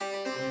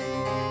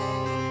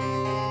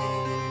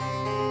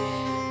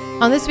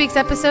On this week's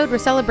episode, we're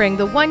celebrating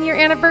the 1-year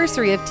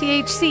anniversary of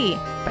THC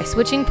by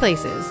switching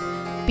places.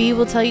 B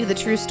will tell you the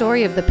true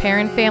story of the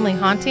Perrin family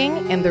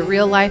haunting and the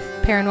real-life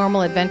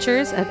paranormal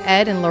adventures of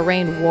Ed and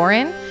Lorraine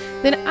Warren.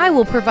 Then I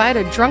will provide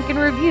a drunken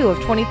review of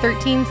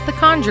 2013's The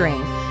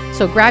Conjuring.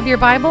 So grab your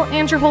Bible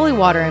and your holy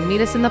water and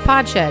meet us in the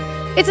pod shed.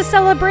 It's a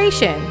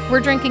celebration. We're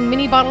drinking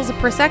mini bottles of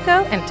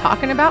Prosecco and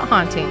talking about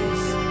hauntings.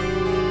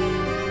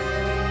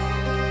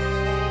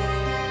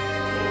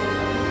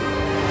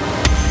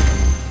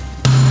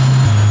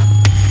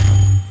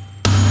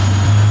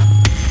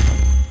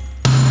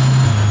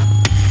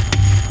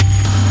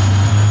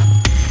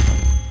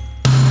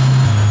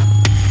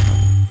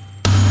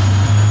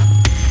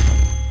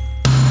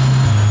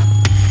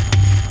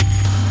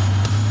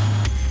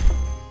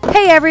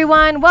 Hey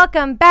everyone,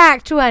 welcome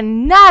back to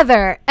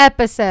another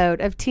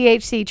episode of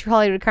THC True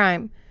Hollywood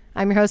Crime.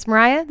 I'm your host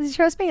Mariah, this is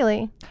your host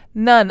Bailey.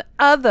 None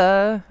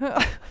other.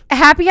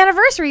 Happy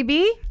anniversary,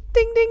 B.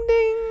 Ding, ding,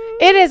 ding.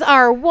 It is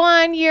our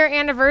 1-year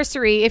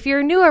anniversary. If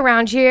you're new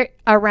around here,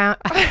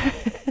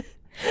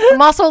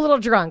 I'm also a little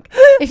drunk.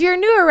 If you're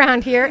new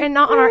around here and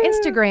not on our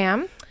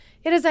Instagram,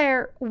 it is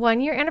our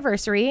 1-year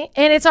anniversary,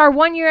 and it's our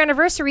 1-year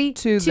anniversary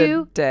to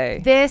the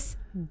day. This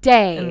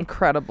day.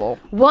 Incredible.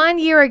 1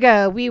 year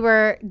ago, we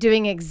were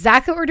doing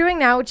exactly what we're doing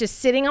now, which is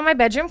sitting on my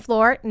bedroom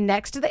floor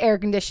next to the air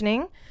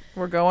conditioning.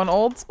 We're going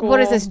old school. What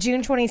is this,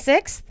 June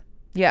 26th?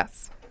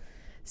 Yes.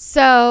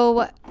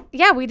 So,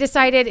 yeah, we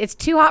decided it's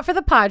too hot for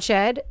the pod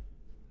shed.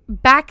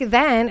 Back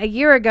then, a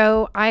year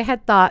ago, I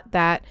had thought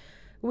that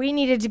we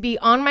needed to be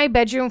on my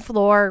bedroom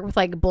floor with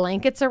like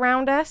blankets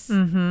around us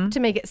to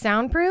make it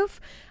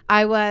soundproof.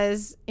 I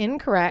was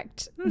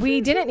incorrect.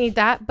 We didn't need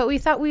that, but we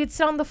thought we'd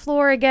sit on the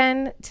floor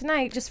again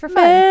tonight just for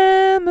fun.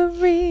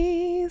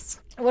 Memories.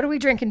 What are we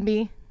drinking,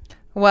 B?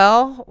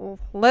 Well,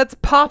 let's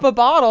pop a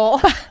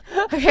bottle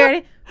Okay,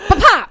 ready?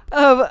 Pop!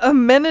 of a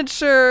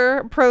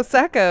miniature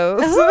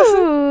Proseccos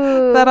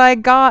Ooh. that I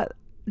got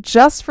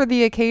just for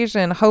the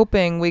occasion,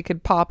 hoping we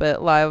could pop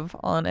it live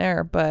on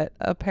air. But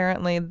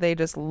apparently they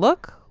just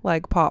look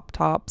like pop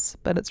tops,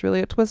 but it's really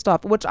a twist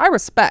off, which I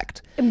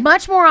respect.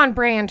 Much more on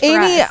brand for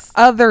Any us.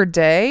 other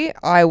day,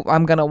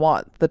 I'm gonna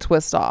want the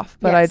twist off,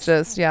 but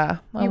Yes.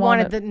 I You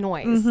wanted the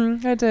noise.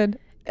 I did.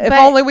 If But-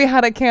 only we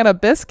had a can of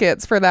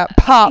biscuits for that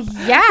pop.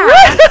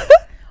 Yeah.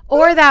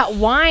 Or that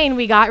wine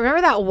we got.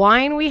 Remember that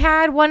wine we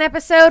had one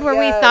episode where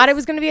we Yes. thought it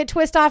was going to be a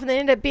twist off and then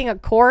ended up being a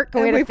cork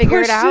and we had to figure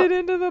it pushed out. it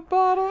into the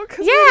bottle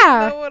because Yeah.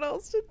 we didn't know what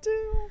else to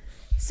do.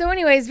 So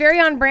anyways, very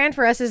on brand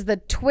for us is the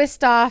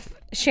twist off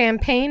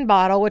champagne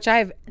bottle, which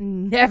I've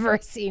never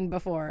seen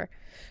before.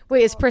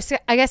 Wait,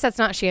 I guess that's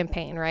not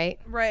champagne, right?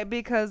 Right,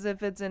 because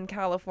if it's in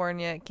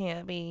California, it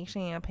can't be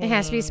champagne. It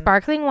has to be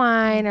sparkling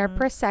wine or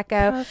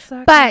Prosecco.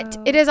 Prosecco. But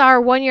it is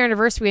our 1-year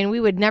anniversary and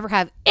we would never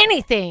have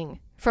anything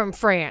from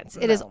France.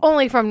 It is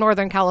only from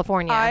Northern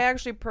California. I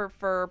actually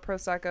prefer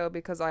Prosecco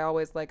because I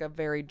always like a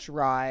very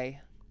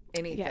dry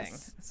anything.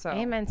 Yes. So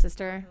Amen,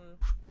 sister.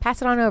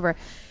 Pass it on over.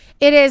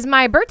 It is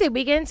my birthday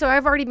weekend, so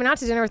I've already been out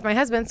to dinner with my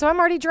husband, so I'm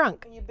already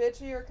drunk. You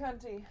bitchy or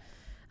cunty?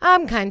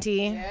 I'm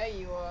cunty. Yeah,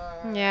 you are.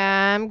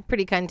 Yeah, I'm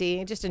pretty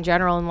cunty, just in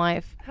general in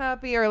life.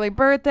 Happy early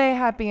birthday.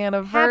 Happy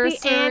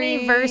anniversary. Happy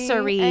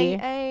anniversary.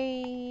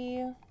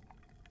 Ay.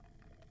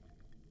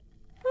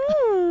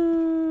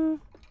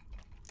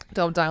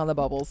 Don't die on the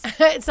bubbles.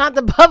 It's not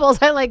the bubbles.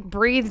 I like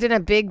breathed in a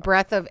big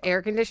breath of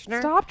air conditioner.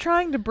 Stop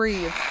trying to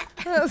breathe.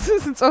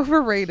 It's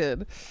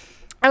overrated.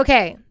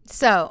 Okay,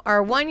 so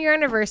our 1-year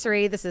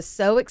anniversary. This is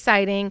so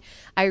exciting.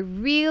 I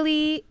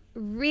really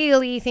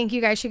think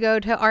you guys should go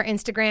to our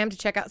Instagram to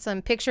check out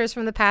some pictures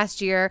from the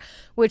past year,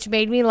 which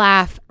made me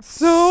laugh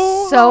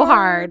so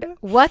hard.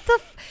 What the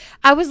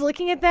I was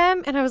looking at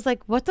them and I was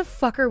like, what the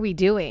fuck are we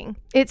doing?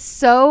 It's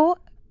so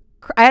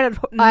I had a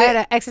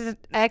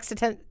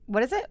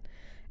what is it?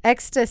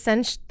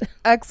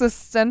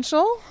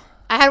 Existential?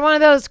 I had one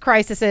of those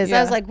crises. Yeah.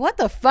 I was like, what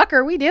the fuck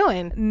are we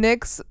doing?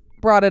 Nick's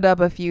brought it up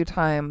a few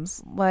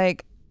times.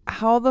 Like,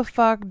 how the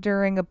fuck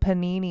during a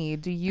panini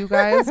do you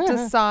guys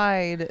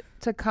decide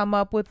to come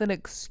up with an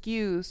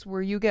excuse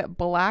where you get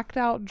blacked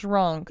out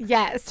drunk,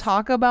 Yes.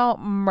 talk about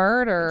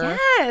murder,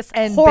 Yes.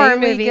 and horror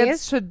Bailey movies.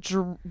 gets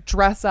to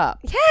dress up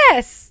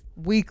Yes.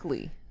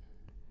 weekly?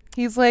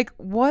 He's like,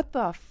 what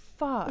the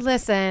fuck?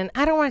 Listen,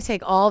 I don't want to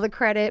take all the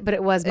credit, but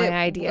it was my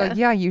idea.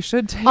 Yeah, you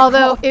should take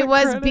Although all the it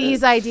was credit.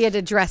 B's idea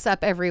to dress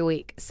up every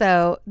week.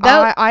 So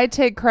I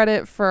take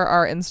credit for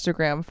our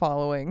Instagram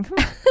following.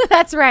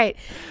 that's right.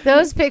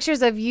 Those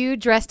pictures of you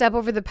dressed up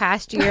over the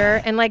past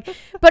year and like,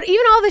 but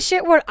even all the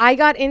shit where I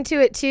got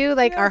into it too,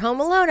 like our Home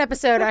Alone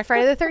episode, our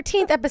Friday the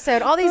 13th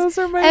episode, all these Those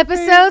are my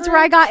episodes where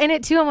I favorites. got in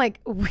it too. I'm like,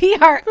 we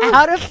are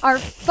out of our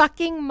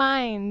fucking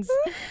minds.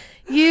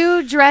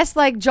 You dress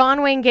like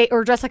John Wayne Gacy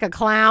or dress like a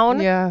clown.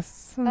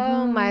 Yes.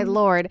 Oh my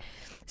Lord.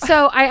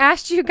 So I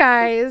asked you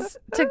guys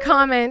to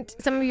comment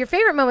some of your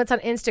favorite moments on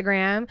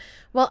Instagram.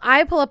 While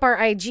I pull up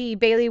our IG,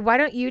 Bailey, why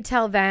don't you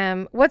tell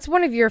them what's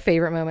one of your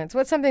favorite moments?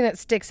 What's something that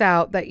sticks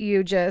out that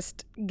you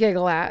just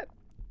giggle at?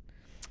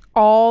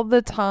 all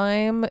the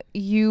time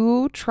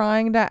you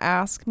trying to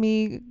ask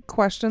me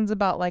questions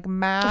about like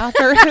math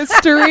or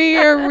history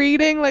or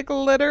reading like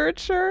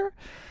literature.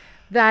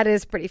 That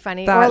is pretty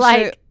funny. That or like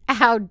shit-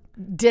 how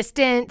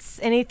distance,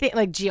 anything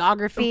like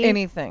geography.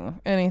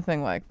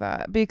 anything like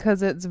that,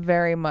 because it's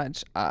very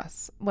much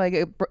us. Like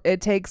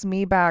it takes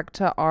me back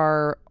to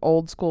our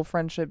old school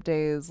friendship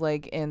days,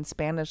 like in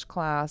Spanish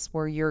class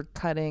where you're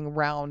cutting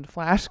round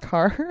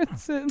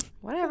flashcards and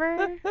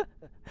Whatever.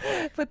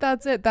 but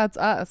that's it. That's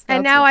us.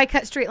 And That's now it. I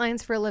cut straight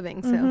lines for a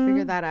living, so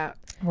figure that out.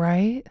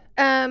 Right?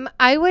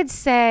 I would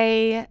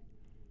say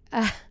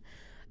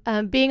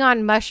being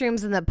on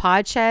mushrooms in the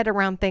pod shed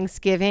around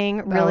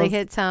Thanksgiving really was-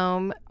 hits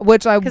home.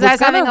 Which I was 'Cause I was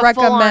having gonna a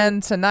full-on-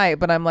 recommend tonight,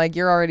 but I'm like,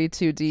 you're already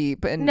too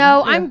deep. And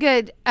No, yeah. I'm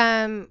good.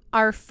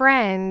 Our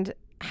friend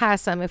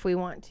has some if we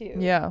want to.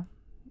 Yeah.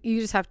 You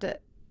just have to.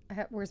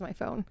 Where's my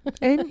phone?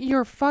 In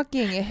your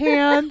fucking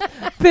hand,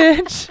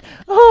 bitch.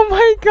 Oh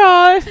my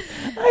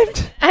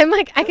god. I'm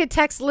like, I could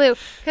text Lou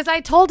because I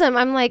told him,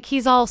 I'm like,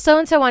 he's all so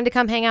and so wanted to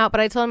come hang out, but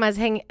I told him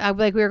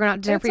like we were going out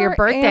to dinner It's for your our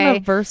birthday.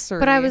 anniversary.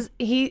 But I was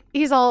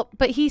he's all,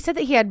 but he said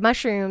that he had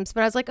mushrooms,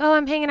 but I was like, oh,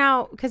 I'm hanging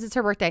out because it's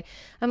her birthday.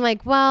 I'm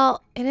like,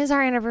 well, it is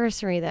our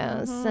anniversary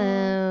though,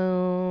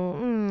 so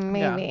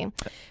maybe. Yeah.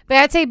 But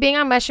I'd say being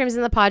on mushrooms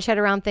in the pod shed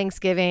around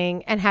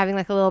Thanksgiving and having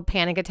like a little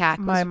panic attack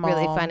was My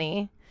really mom.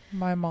 funny.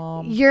 My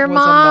mom. Your was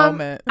mom, A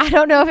moment. I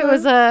don't know if it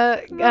was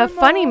a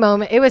funny mom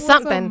moment. It was A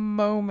something.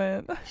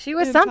 moment. She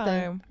was in something.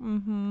 time.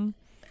 Mm-hmm.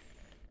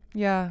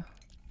 Yeah.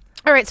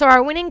 All right, so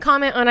our winning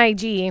comment on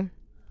IG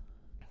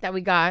that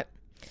we got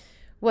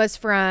was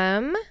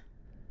from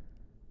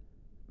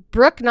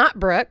Brooke, not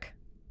Brooke.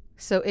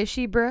 So is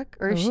she Brooke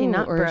or is she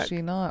not or Brooke? is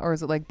she not? Or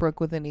is it like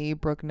Brooke with an E,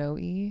 Brooke no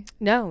E?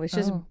 No, it's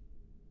just Oh.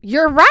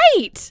 you're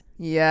right.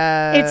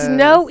 Yeah. It's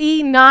no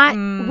E, not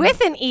Mm. with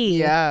an E.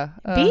 Yeah.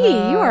 B,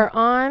 you are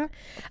on.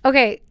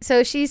 Okay,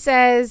 so she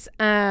says,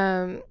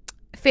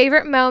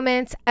 favorite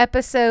moments,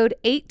 episode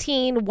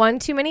 18, one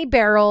too many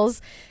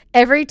barrels,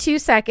 every 2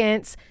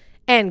 seconds,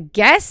 and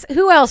guess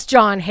who else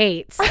John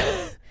hates?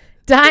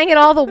 Dying at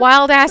all the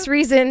wild ass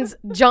reasons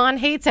John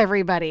hates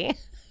everybody.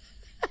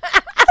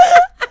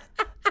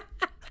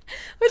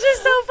 Which is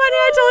so funny.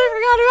 I totally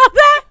forgot about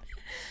that.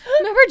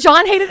 Remember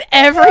John hated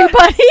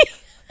everybody?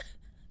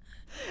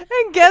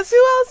 And guess who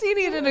else he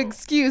needed an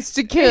excuse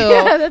to kill?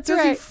 Yeah, that's 'Cause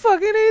right. he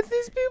fucking hates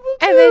these people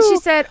too. And then she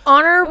said,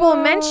 honorable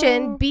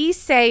mention, Oh. B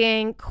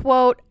saying,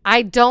 quote,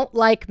 I don't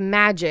like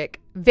magic,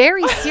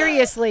 very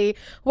seriously,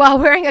 while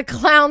wearing a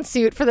clown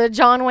suit for the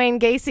John Wayne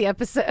Gacy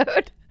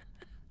episode.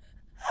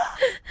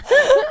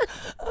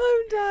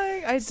 I'm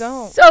dying. I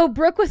don't. So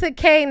Brooke with a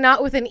K,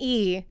 not with an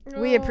E.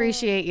 We Oh,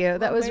 appreciate you.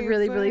 That was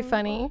really, really amazing.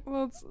 funny.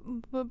 That's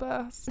the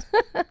best.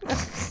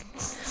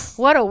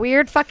 What a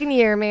weird fucking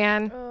year,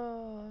 man.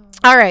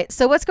 All right.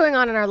 So what's going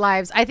on in our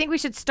lives? I think we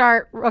should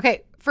start.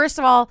 Okay. First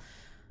of all,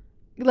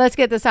 let's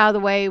get this out of the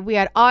way. We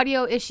had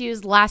audio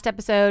issues last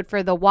episode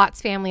for the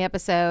Watts family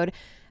episode.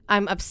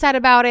 I'm upset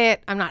about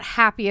it. I'm not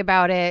happy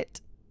about it.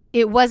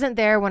 It wasn't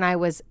there when I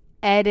was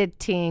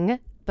editing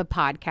the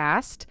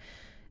podcast.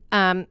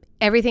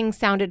 Everything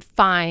sounded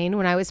fine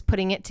when I was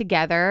putting it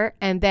together.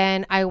 And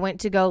then I went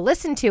to go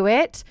listen to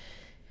it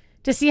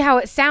to see how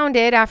it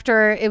sounded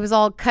after it was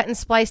all cut and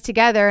spliced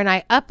together. And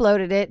I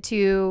uploaded it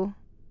to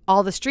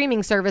all the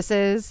streaming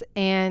services,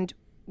 and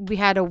we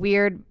had a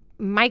weird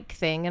mic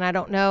thing, and I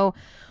don't know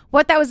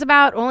what that was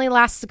about. It only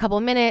lasted a couple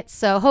of minutes,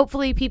 so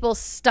hopefully people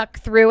stuck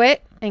through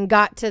it and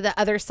got to the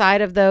other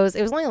side of those.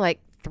 It was only like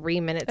 3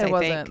 minutes, It I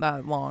wasn't think.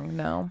 that long,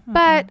 no.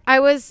 But I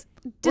was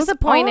was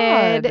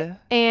disappointed, odd.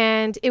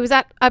 and it was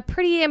at a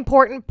pretty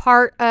important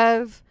part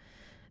of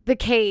the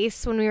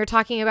case when we were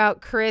talking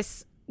about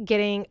Chris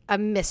getting a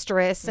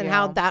mistress and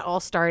how Yeah. that all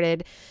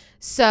started.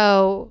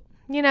 So,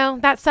 you know,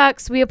 that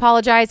sucks. We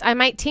apologize. I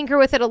might tinker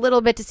with it a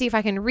little bit to see if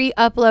I can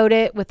re-upload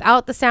it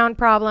without the sound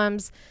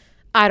problems.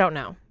 I don't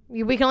know.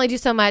 We can only do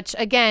so much.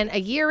 Again, a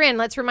year in,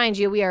 let's remind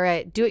you, we are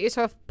a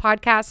do-it-yourself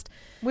podcast.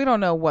 We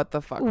don't know what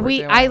the fuck we're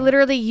doing. I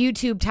literally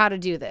YouTubed how to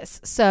do this.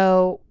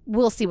 So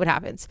we'll see what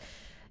happens.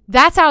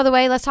 That's out of the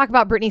way. Let's talk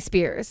about Britney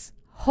Spears.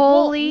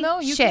 Holy no,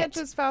 you shit. can't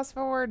just fast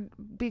forward,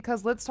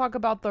 because let's talk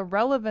about the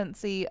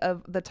relevancy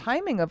of the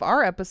timing of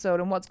our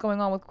episode and what's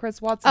going on with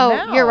Chris Watson Oh,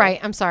 now. you're right.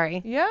 I'm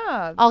sorry.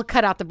 Yeah. I'll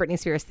cut out the Britney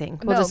Spears thing.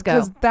 We'll No, just go.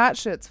 because that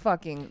shit's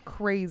fucking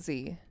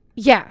crazy.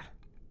 Yeah.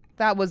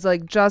 That was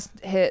like just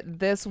hit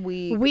this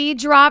week. We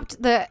dropped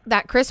that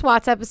Chris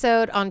Watts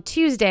episode on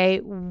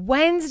Tuesday.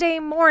 Wednesday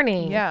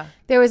morning, Yeah.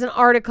 there was an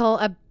article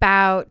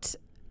about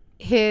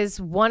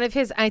one of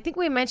his, I think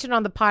we mentioned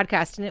on the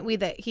podcast, didn't we,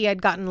 that he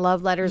had gotten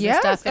love letters and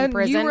stuff in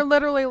prison. you were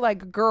literally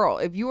like, girl,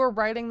 if you were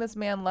writing this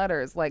man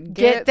letters, like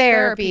Get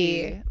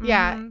therapy.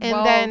 Yeah, Mhm. and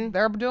Well, then-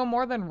 they're doing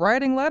more than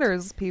writing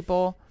letters,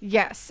 people.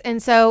 Yes.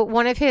 And so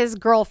one of his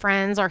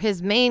girlfriends, or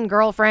his main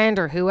girlfriend,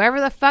 or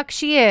whoever the fuck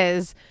she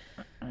is,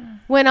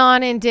 went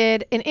on and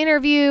did an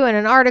interview and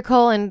an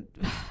article, and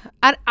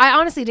I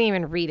honestly didn't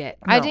even read it.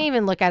 I No. didn't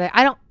even look at it.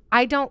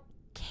 I don't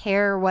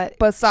care what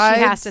Besides,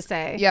 she has to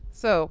say. Yeah.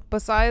 So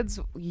besides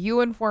you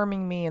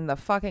informing me in the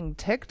fucking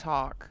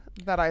TikTok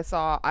that I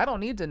saw. I don't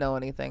need to know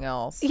anything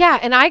else. Yeah,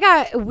 and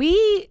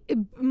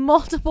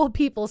multiple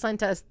people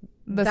sent us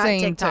The that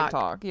same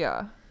TikTok.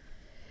 Yeah.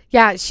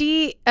 Yeah,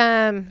 she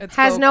has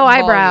spoke no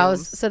eyebrows,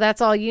 volumes. so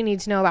that's all you need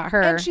to know about her.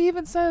 And she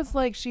even says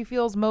like she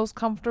feels most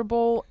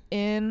comfortable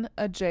in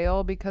a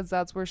jail because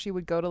that's where she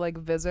would go to like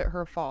visit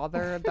her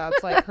father.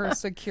 That's like her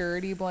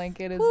security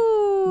blanket is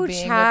Ooh,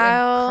 being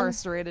child. with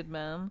incarcerated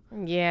men.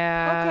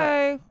 Yeah.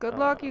 Okay. Good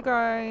luck, you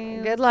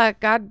guys. Good luck.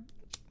 God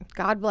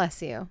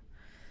bless you.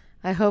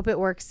 I hope it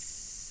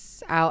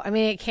works out. I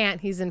mean, it can't.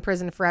 He's in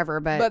prison forever,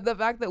 But the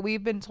fact that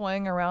we've been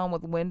toying around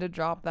with when to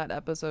drop that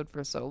episode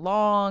for so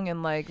long,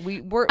 and like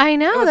we're I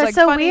know, it was, that's like,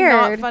 so funny,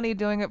 not weird. funny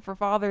doing it for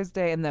Father's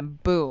Day, and then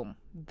boom,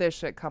 this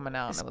shit coming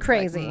out. It's And it was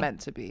crazy. like, meant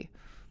to be.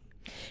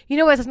 You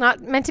know what's not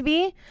meant to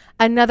be?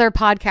 Another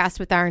podcast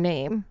with our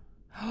name.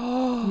 You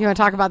want to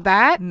talk about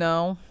that?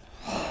 No.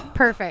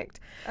 Perfect.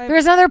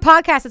 There's another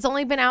podcast that's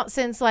only been out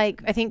since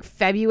like I think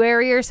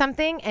February or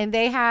something, and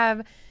they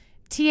have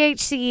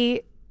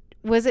THC.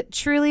 Was it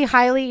True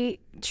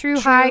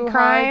High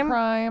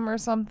Crime or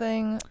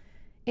something?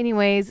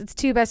 Anyways, it's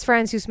two best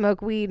friends who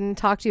smoke weed and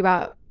talk to you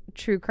about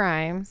true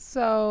crime.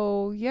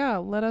 So yeah,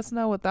 let us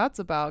know what that's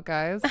about,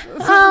 guys.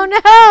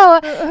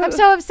 Oh no! I'm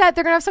so upset.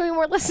 They're gonna have so many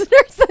more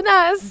listeners than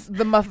us.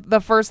 The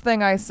first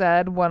thing I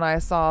said when I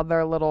saw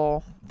their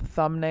little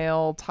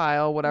thumbnail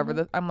tile,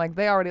 whatever, I'm like,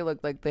 they already look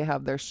like they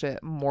have their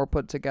shit more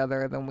put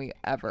together than we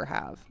ever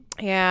have.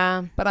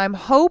 Yeah. But I'm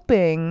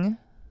hoping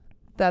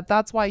that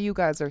that's why you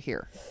guys are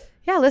here.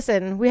 Yeah,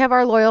 listen, we have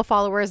our loyal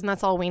followers and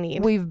that's all we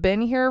need. We've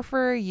been here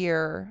for a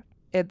year.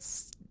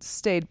 It's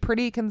stayed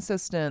pretty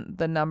consistent,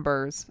 the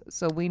numbers.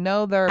 So we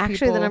know there are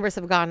Actually, the numbers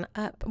have gone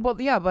up. Well,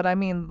 yeah, but I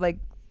mean, like,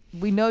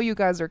 we know you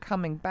guys are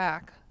coming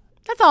back.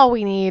 That's all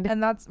we need.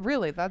 And that's I was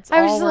all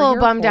just a we're little here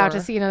bummed out for.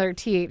 to see another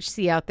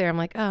THC out there. I'm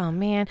like, oh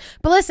man.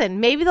 But listen,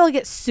 maybe they'll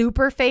get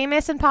super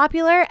famous and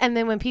popular, and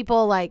then when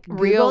people like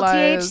Google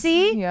Realize,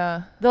 THC,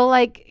 yeah, they'll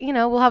like,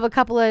 we'll have a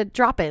couple of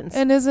drop-ins.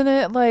 and isn't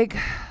it like,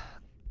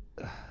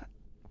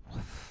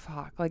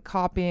 fuck, like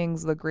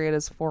copying's the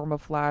greatest form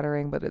of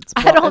flattering, but it's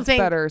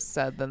better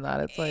said than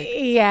that. It's like,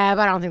 yeah,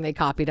 but I don't think they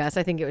copied us.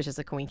 I think it was just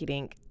a coinky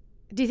dink.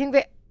 Do you think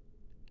that?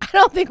 I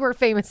don't think we're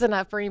famous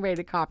enough for anybody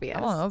to copy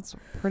us. oh, that's a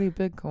pretty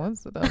big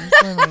coincidence.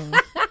 I mean,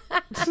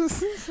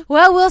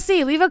 Well, we'll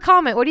see. Leave a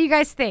comment. What do you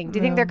guys think? Do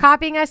you think they're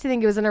copying us? Do you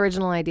think it was an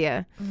original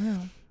idea? yeah.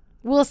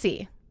 We'll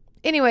see.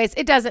 Anyways,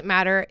 it doesn't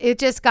matter. It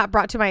just got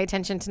brought to my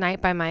attention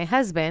tonight by my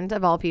husband,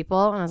 of all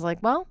people. And I was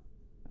like, well,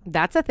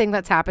 that's a thing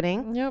that's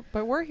happening. Yep,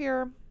 but we're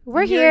here.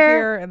 We're You're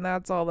here. and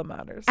that's all that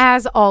matters.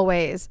 As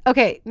always.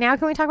 Okay, now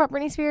can we talk about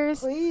Britney Spears?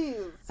 Please.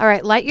 All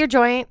right, light your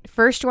joint.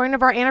 First joint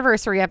of our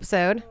anniversary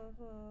episode.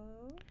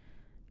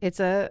 It's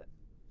a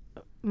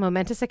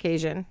momentous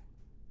occasion.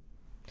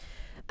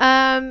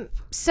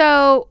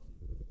 So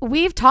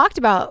we've talked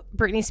about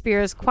Britney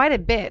Spears quite a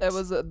bit. It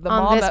was the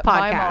on this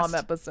my podcast. mom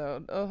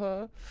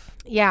episode.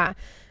 Yeah.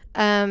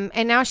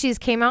 And now she's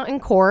came out in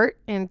court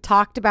and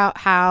talked about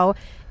how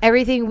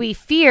everything we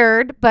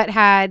feared but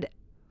had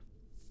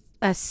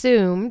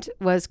assumed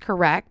was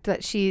correct,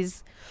 that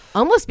she's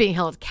almost being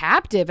held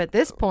captive at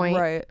this point.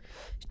 Right.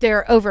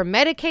 They're over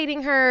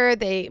medicating her.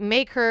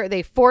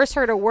 They force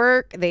her to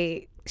work.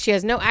 She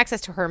has no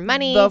access to her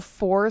money. The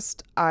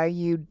forced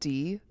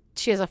IUD.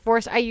 She has a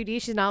forced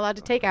IUD she's not allowed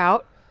to take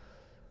out.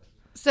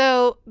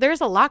 So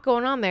there's a lot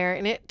going on there,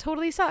 and it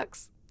totally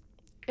sucks.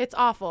 It's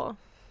awful.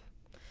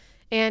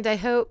 And I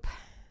hope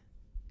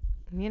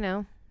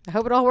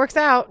it all works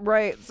out.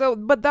 Right. So,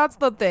 but that's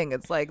the thing.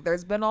 It's like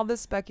there's been all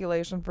this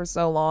speculation for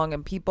so long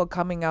and people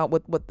coming out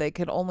with what they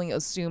could only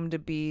assume to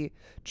be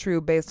true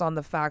based on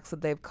the facts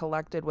that they've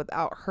collected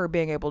without her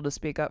being able to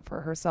speak up for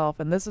herself.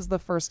 And this is the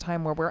first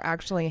time where we're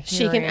actually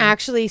hearing... She can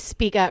actually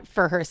speak up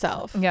for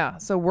herself. Yeah.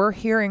 So we're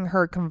hearing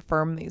her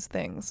confirm these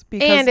things.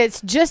 Because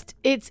And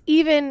it's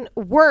even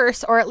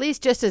worse, or at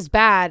least just as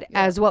bad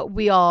as what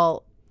we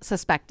all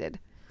suspected.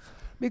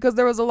 Because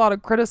there was a lot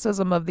of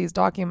criticism of these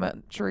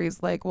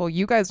documentaries, like, well,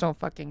 you guys don't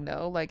fucking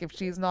know. Like, if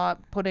she's not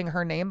putting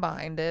her name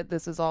behind it,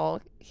 this is all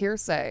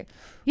hearsay.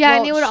 Yeah, well,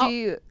 and it would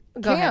she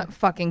Go can't ahead.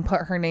 fucking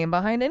put her name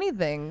behind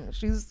anything.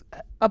 She's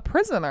a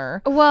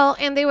prisoner. Well,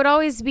 and they would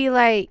always be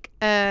like,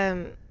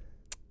 there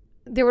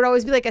would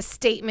always be like a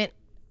statement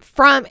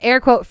from, air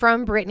quote,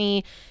 from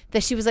Britney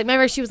that she was like,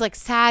 remember, she was like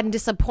sad and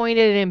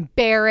disappointed and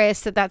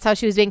embarrassed that that's how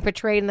she was being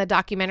portrayed in the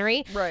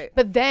documentary. Right.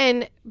 But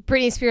then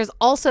Britney Spears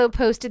also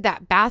posted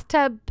that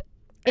bathtub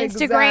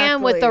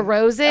Instagram with the Exactly.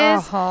 roses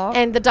Uh-huh.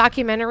 and the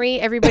documentary.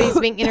 Everybody's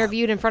being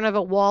interviewed in front of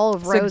a wall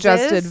of roses.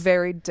 Suggested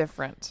very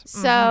different.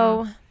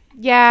 So,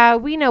 yeah,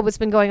 we know what's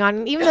been going on.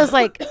 And even those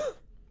like,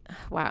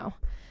 wow,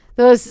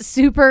 those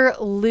super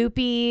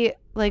loopy,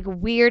 like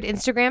weird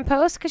Instagram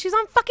posts, because she's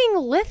on fucking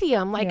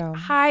lithium, like Yeah.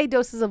 high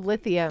doses of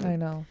lithium. I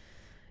know.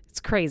 It's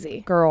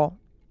crazy. Girl,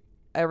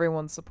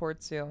 everyone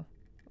supports you.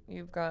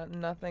 You've got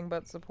nothing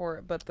but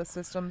support, but the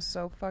system's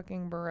so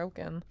fucking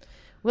broken.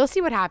 We'll see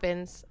what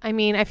happens. I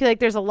mean, I feel like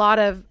there's a lot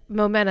of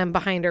momentum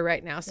behind her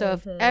right now. So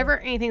if ever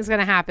anything's going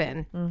to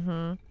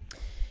happen,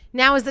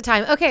 Now is the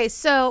time. Okay,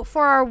 so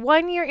for our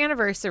 1-year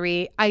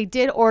anniversary, I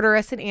did order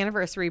us an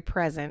anniversary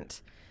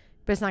present,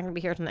 but it's not going to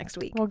be here till next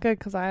week. Well, good,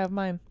 because I have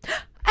mine.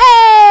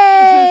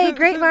 Hey,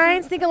 great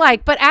minds think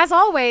alike. But as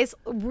always,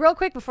 real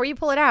quick before you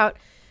pull it out.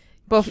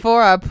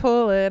 Before I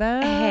pull it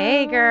out.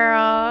 Hey,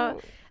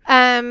 girl.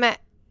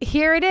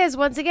 Here it is.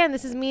 Once again,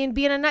 this is me and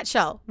B in a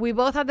nutshell. We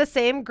both had the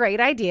same great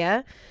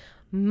idea.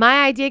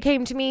 My idea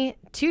came to me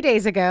 2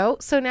 days ago,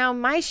 so now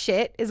my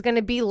shit is going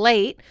to be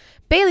late.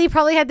 Bailey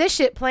probably had this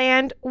shit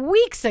planned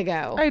weeks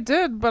ago. I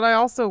did, but I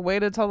also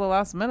waited till the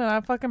last minute. I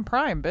have fucking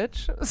Prime,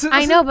 bitch.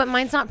 I know, but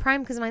mine's not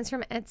Prime because mine's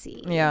from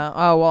Etsy. Yeah.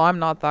 Oh, well, I'm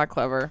not that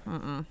clever.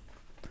 Mm-mm.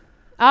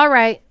 All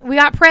right. We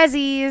got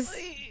prezzies.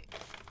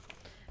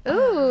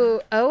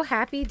 Ooh. Oh,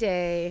 happy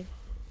day.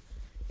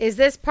 Is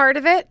this part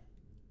of it?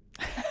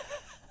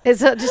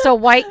 Is it just a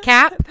white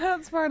cap?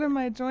 That's part of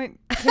my joint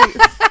case.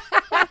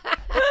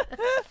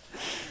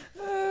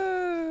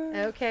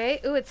 Okay.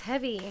 Ooh, it's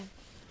heavy.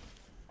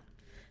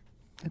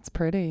 It's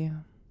pretty.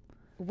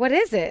 What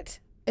is it?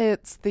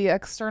 It's the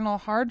external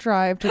hard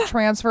drive to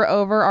transfer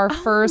over our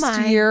first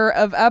my year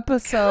of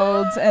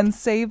episodes and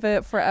save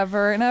it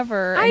forever and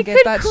ever and I get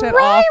could that shit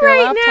cry off your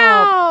right laptop.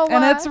 now.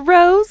 And it's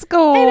rose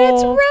gold. And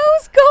it's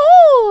rose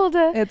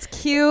gold. It's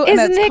cute. Is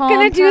and it's Nick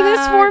going to do this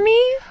for compact.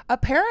 me?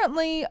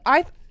 Apparently,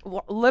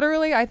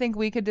 literally, I think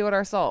we could do it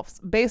ourselves.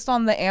 Based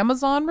on the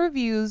Amazon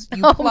reviews,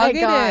 you Oh plug my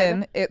it God.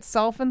 in, it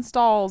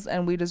self-installs,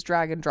 and we just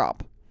drag and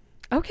drop.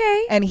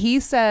 Okay. And he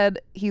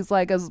said, he's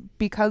like,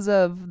 because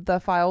of the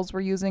files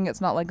we're using,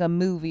 it's not like a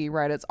movie,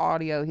 right? It's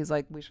audio. He's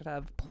like, we should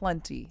have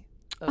plenty.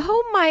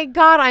 Oh my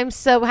God, I'm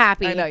so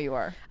happy. I know you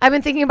are. I've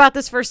been thinking about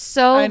this for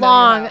so I know you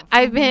long. have.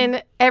 I've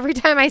been, every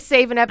time I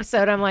save an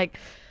episode, I'm like,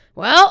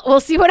 well, we'll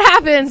see what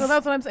happens. So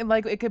that's what I'm saying.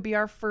 Like, it could be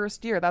our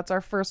first year. That's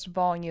our first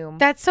volume.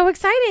 That's so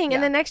exciting. Yeah.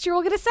 And then next year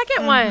we'll get a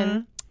second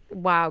one.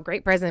 Wow,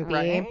 great present, B.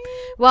 Right?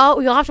 Well,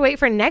 we'll have to wait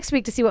for next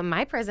week to see what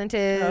my present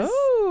is.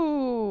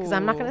 Oh. Because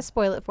I'm not going to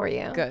spoil it for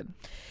you. Good.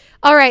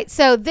 All right,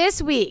 so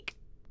this week,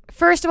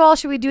 first of all,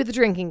 should we do the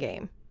drinking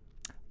game?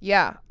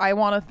 Yeah, I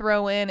want to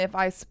throw in if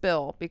I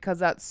spill because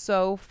that's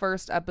so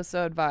first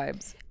episode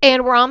vibes.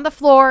 And we're on the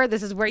floor.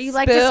 This is where you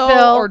like to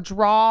spill. Or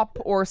drop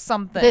or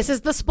something. This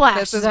is the splash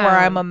This is zone. where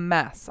I'm a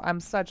mess. I'm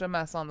such a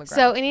mess on the ground.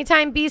 So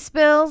anytime B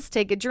spills,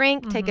 take a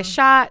drink, take a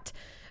shot.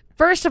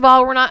 First of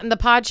all, we're not in the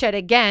pod shed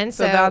again.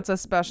 So that's a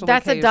special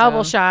That's occasion. a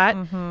double shot.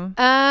 Mhm.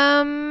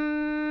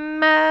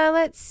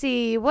 Let's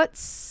see.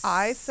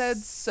 I said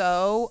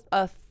so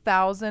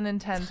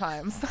 1,010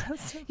 times.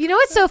 You know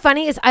what's so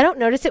funny is I don't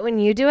notice it when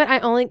you do it. I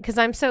only, because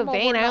I'm so Well,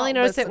 vain, we're I only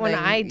not notice it when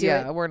listening. I do it.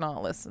 Yeah, we're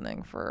not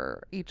listening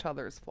for each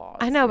other's flaws.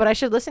 I know, but I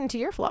should listen to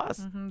your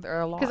flaws. There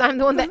are a lot. Because I'm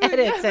the one that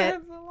edits it.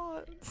 There's a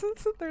lot.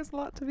 There's a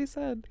lot to be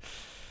said.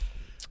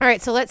 All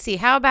right, so let's see.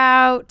 How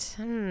about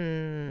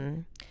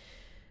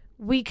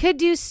we could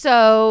do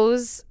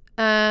so's.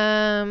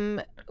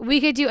 We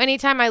could do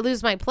anytime I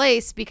lose my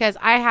place because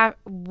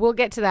we'll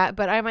get to that,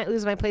 but I might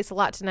lose my place a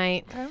lot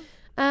tonight. Okay.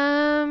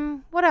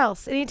 What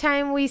else?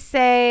 Anytime we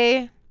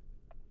say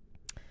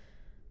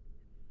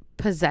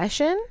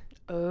possession,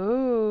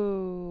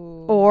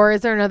 Oh. or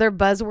is there another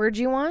buzzword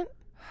you want?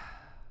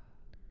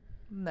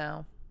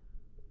 No.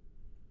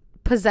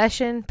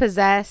 Possession,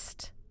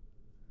 possessed,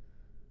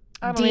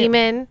 I don't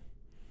demon.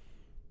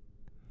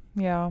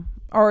 Yeah.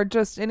 Or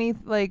just any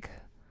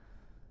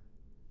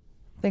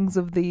things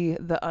of the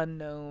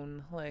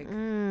unknown, like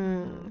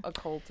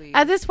occulty.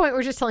 At this point,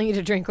 we're just telling you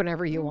to drink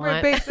whenever you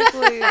want.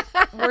 Basically,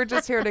 we're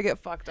just here to get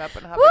fucked up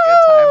and have a good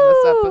time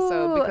this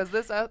episode because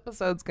this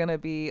episode's gonna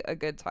be a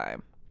good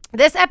time.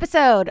 This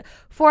episode,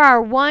 for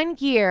our 1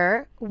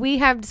 year, we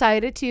have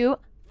decided to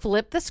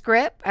flip the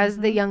script, as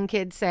the young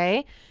kids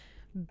say.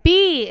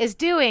 B is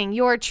doing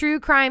your true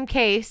crime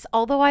case,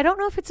 although I don't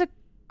know if it's a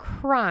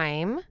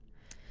crime,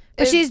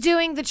 but she's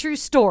doing the true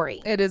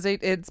story.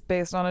 It's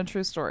based on a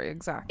true story,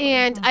 exactly.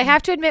 And I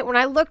have to admit, when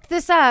I looked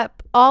this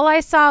up, all I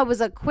saw was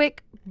a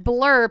quick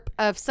blurb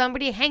of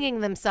somebody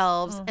hanging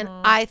themselves, and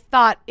I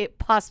thought it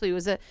possibly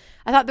was I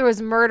thought there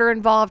was murder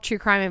involved, true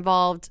crime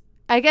involved.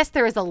 I guess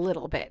there is a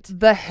little bit.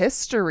 The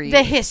history.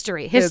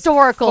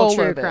 Historical full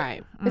true of it.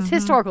 crime. It's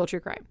historical true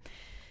crime.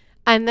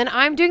 And then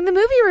I'm doing the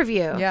movie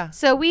review. Yeah.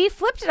 So we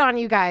flipped it on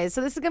you guys.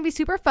 So this is going to be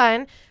super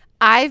fun.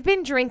 I've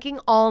been drinking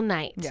all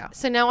night. Yeah.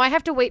 So now I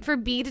have to wait for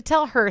B to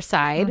tell her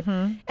side.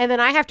 And then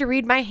I have to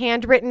read my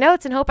handwritten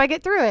notes and hope I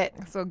get through it.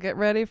 So get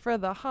ready for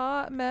the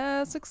Hot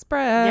Mess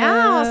Express.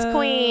 Yes,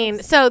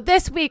 queen. So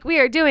this week we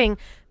are doing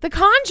The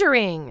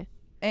Conjuring.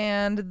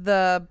 And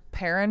the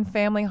Perrin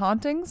family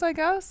hauntings, I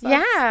guess.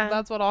 Yeah.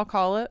 That's what I'll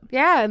call it.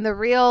 Yeah. And the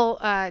real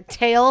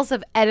tales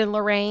of Ed and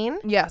Lorraine.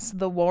 Yes,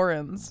 the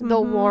Warrens. The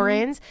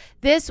Warrens.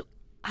 This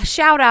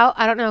shout out,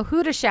 I don't know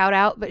who to shout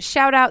out, but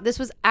shout out, this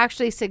was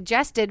actually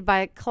suggested by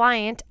a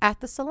client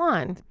at the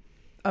salon.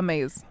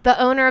 Amaze. The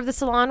owner of the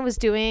salon was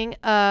doing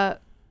a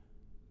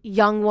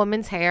young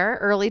woman's hair,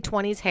 early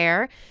 20s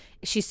hair.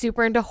 She's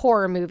super into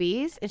horror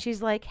movies. And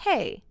she's like,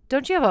 hey,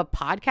 don't you have a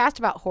podcast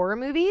about horror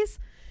movies?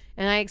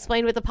 And I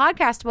explained what the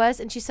podcast was.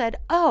 And she said,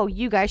 oh,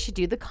 you guys should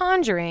do The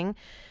Conjuring.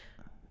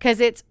 because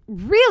it's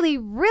really,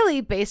 really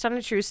based on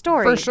a true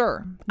story. For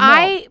sure. No.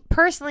 I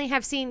personally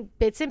have seen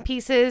bits and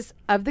pieces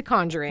of The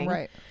Conjuring.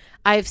 Right.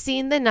 I've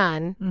seen The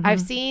Nun.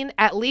 I've seen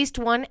at least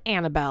one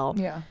Annabelle.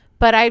 Yeah.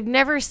 But I've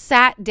never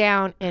sat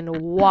down and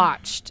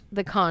watched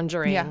The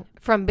Conjuring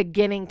from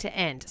beginning to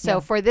end.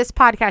 So for this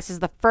podcast is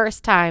the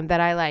first time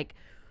that I like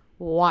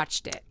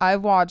watched it.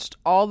 I've watched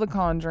all the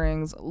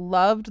Conjurings.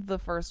 Loved the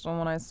first one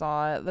when I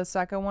saw it. The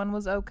second one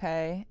was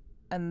okay.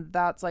 And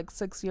that's like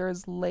 6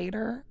 years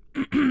later.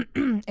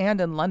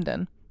 And in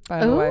London,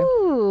 by the way.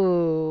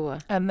 Ooh.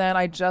 And then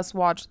I just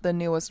watched the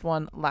newest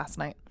one last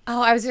night.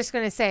 Oh, I was just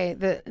going to say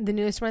the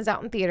newest one's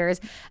out in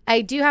theaters.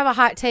 I do have a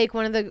hot take.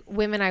 One of the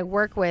women I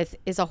work with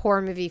is a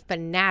horror movie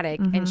fanatic.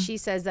 And she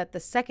says that the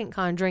second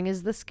Conjuring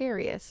is the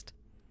scariest.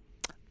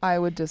 I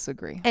would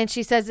disagree. And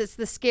she says it's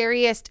the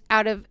scariest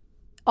out of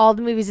all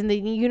the movies in the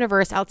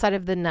universe outside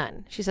of The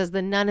Nun. She says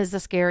The Nun is the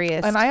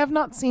scariest. And I have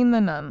not seen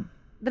The Nun.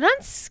 The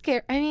Nun's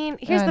scary. I mean,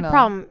 here's the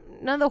problem.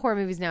 None of the horror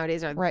movies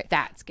nowadays are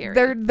that scary.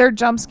 They're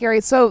jump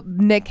scary. So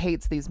Nick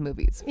hates these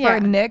movies. Yeah.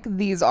 For Nick,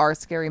 these are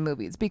scary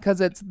movies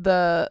because it's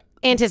the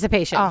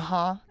anticipation.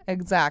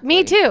 Exactly.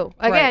 Me too.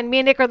 Again, me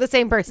and Nick are the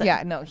same person.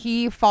 Yeah, no,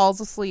 he falls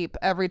asleep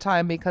every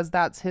time because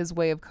that's his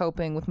way of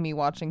coping with me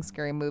watching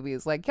scary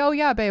movies. Like, oh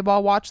yeah, babe,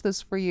 I'll watch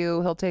this for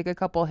you. He'll take a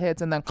couple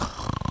hits and then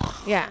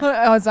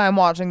as I'm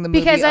watching the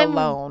movie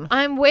alone.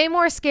 I'm way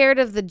more scared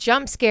of the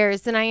jump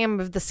scares than I am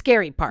of the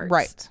scary parts.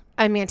 Right.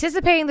 I'm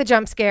anticipating the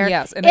jump scare.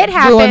 Yes, and it ruins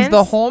happens.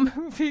 the whole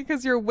movie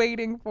because you're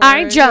waiting for it.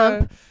 I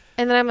jump,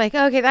 and then I'm like,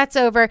 okay, that's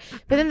over.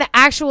 But then the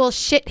actual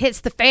shit hits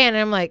the fan,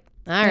 and I'm like,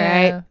 all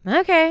right,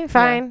 okay,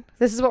 fine. Yeah.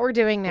 This is what we're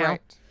doing now.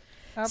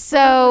 Right.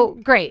 So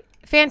great,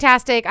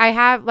 fantastic. I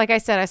have, like I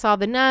said, I saw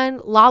The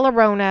Nun, La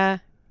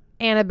Llorona,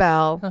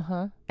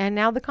 Annabelle, and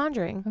now The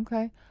Conjuring.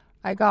 Okay.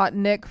 I got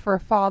Nick for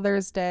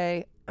Father's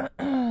Day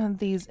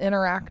these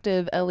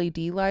interactive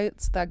LED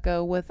lights that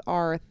go with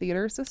our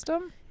theater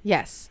system.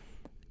 Yes.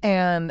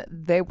 And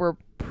they were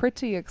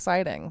pretty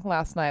exciting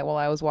last night while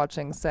I was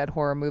watching said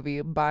horror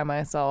movie by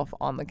myself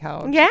on the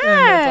couch.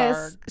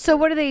 Yes. So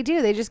what do?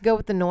 They just go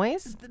with the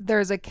noise?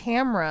 There's a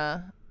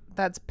camera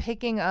that's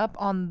picking up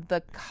on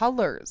the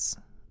colors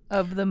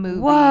of the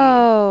movie.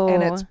 Whoa.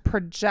 And it's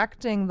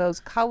projecting those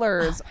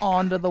colors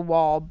onto the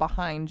wall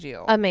behind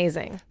you.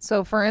 Amazing.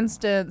 So for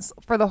instance,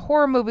 for the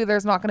horror movie,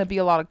 there's not going to be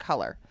a lot of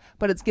color,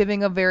 but it's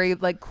giving a very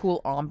like cool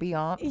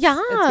ambiance. Yes.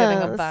 It's giving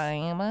a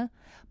vibe.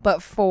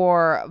 But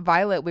for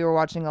Violet, we were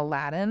watching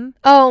Aladdin.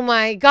 Oh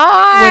my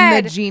God.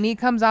 When the genie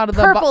comes out of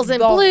the purples and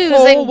blues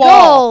and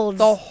wall, golds.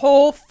 the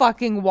whole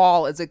fucking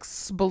wall is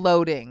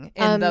exploding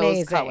in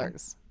those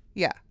colors.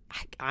 Yeah.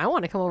 I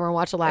want to come over and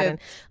watch Aladdin.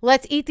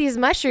 Let's eat these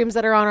mushrooms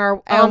that are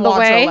on the watch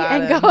way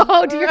Aladdin. and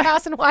go to your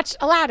house and watch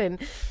Aladdin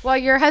while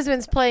your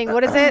husband's playing.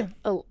 What is it?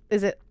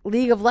 Is it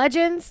League of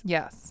Legends?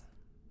 Yes.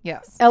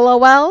 Yes.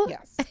 LOL?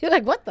 Yes. You're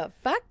like, what the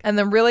fuck? And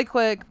then really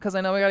quick, because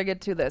I know we got to get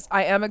to this.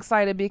 I am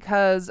excited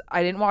because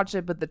I didn't watch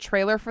it, but the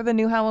trailer for the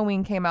new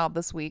Halloween came out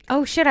this week.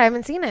 Oh, shit. I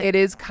haven't seen it. It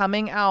is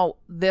coming out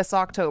this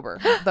October,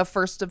 the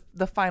first of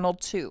the final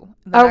two.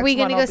 Are we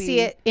going to go see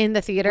it in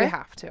the theater? We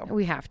have to.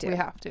 We have to. We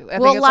have to.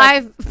 Well,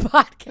 live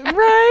podcast.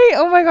 Right?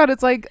 Oh my God.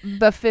 It's like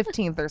the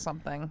 15th or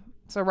something.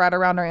 So right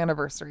around our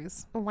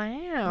anniversaries.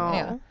 Wow.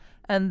 Yeah.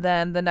 And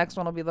then the next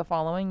one will be the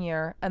following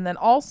year. And then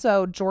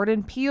also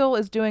Jordan Peele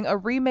is doing a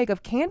remake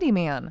of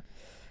Candyman.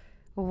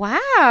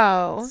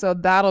 Wow. So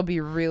that'll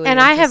be really And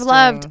I have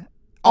loved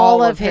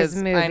all of his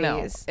movies. I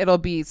know. It'll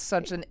be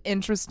such an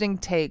interesting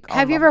take.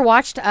 Have you ever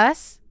watched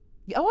Us?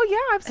 Oh,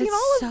 yeah. I've seen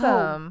all of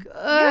them. Good.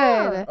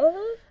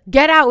 Yeah.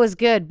 Get Out was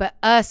good, but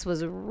Us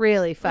was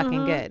really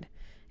fucking good.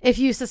 If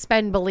you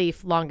suspend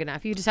belief long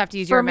enough, you just have to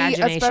use your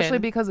imagination. Especially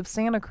because of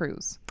Santa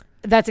Cruz.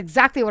 That's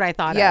exactly what I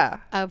thought of.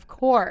 Of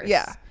course.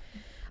 Yeah.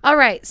 All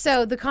right.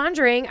 So The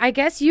Conjuring, I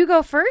guess you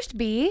go first,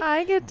 B.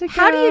 I get to go.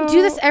 How do you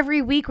do this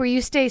every week where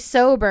you stay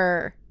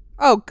sober?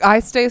 Oh, I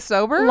stay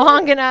sober?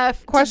 Long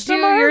enough to do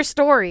your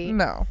story.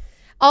 No.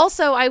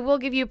 Also, I will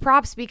give you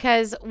props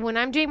because when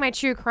I'm doing my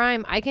true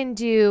crime, I can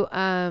do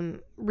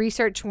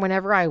research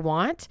whenever I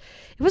want.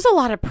 It was a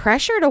lot of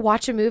pressure to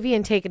watch a movie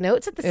and take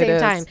notes at the same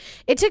time.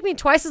 It took me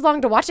twice as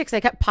long to watch it because I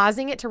kept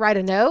pausing it to write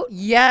a note.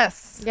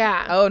 Yes.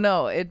 Yeah. Oh,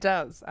 no, it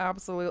does.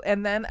 Absolutely.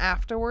 And then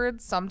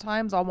afterwards,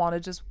 sometimes I'll want to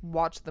just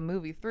watch the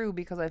movie through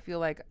because I feel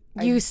like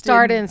you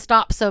start and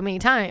stop so many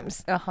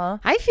times.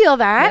 I feel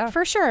that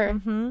for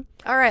sure.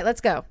 All right,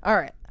 let's go. All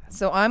right.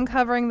 So I'm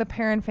covering the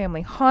Perron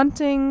family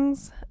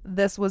hauntings.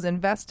 This was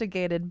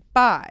investigated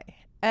by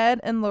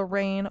Ed and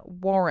Lorraine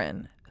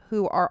Warren,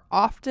 who are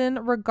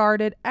often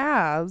regarded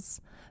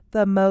as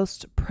the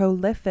most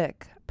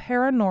prolific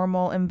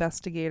paranormal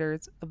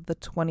investigators of the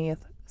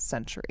 20th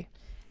century.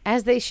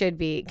 As they should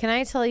be. Can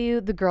I tell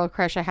you the girl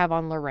crush I have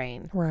on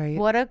Lorraine? Right.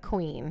 What a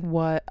queen.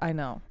 What? I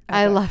know.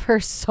 I love her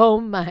so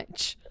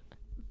much.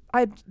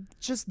 The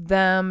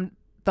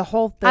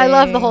whole thing. I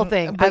love the whole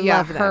thing. But I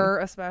love her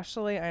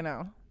especially. I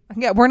know.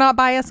 Yeah, we're not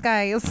biased,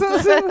 guys.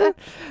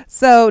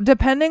 So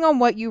depending on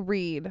what you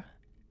read,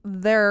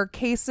 their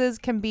cases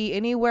can be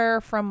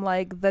anywhere from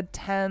like the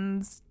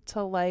tens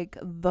to like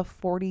the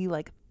 40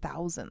 like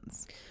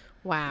thousands.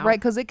 Wow. Right?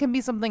 Because it can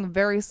be something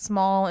very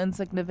small,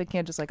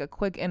 insignificant, just like a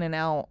quick in and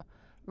out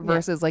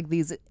versus like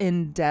these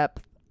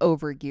in-depth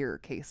over year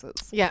cases.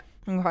 Yeah.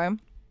 Okay.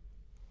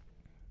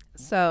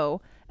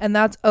 So, and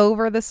that's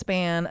over the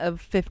span of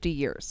 50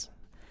 years.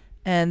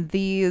 And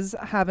these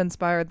have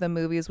inspired the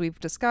movies we've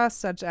discussed,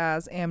 such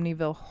as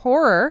Amityville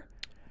Horror.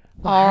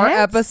 Our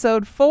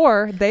episode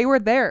 4, they were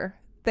there.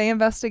 They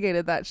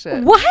investigated that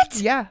shit. What?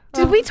 Yeah.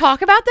 Did we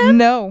talk about them?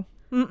 No.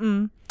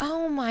 Mm-mm.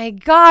 Oh my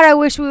God. I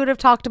wish we would have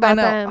talked about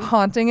them.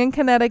 Haunting in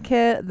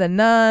Connecticut, The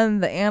Nun,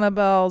 the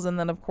Annabelles, and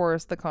then, of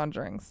course, The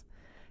Conjurings.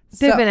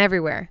 They've been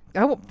everywhere.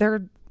 Oh,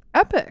 they're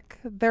epic.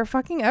 They're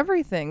fucking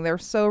everything. They're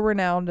so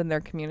renowned in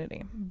their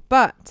community.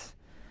 But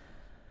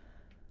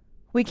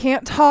we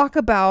can't talk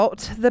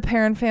about the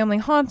Perron family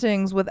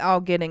hauntings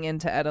without getting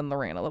into Ed and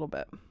Lorraine a little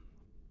bit.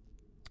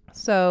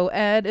 So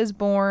Ed is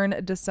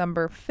born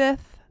December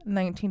 5th,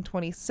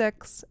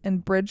 1926 in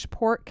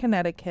Bridgeport,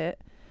 Connecticut,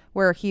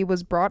 where he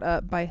was brought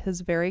up by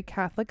his very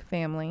Catholic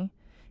family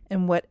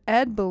in what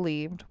Ed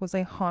believed was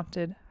a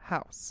haunted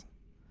house.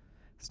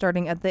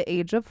 Starting at the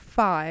age of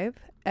 5,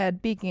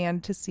 Ed began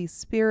to see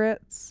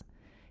spirits.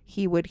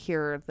 He would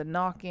hear the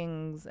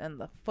knockings and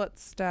the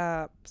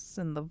footsteps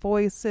and the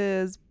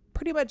voices,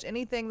 pretty much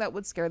anything that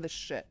would scare the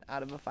shit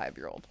out of a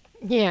 5-year-old.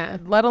 Yeah.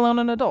 Let alone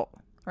an adult,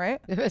 right?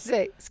 I was gonna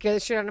say, scare the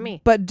shit out of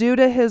me. But due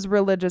to his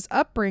religious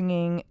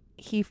upbringing,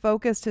 he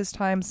focused his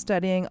time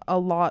studying a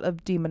lot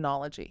of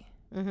demonology,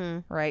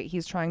 right?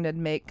 He's trying to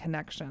make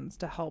connections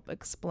to help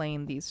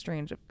explain these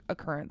strange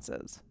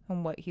occurrences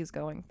and what he's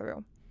going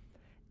through.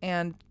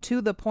 And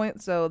to the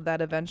point so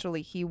that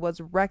eventually he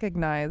was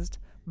recognized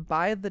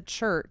by the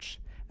church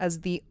as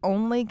the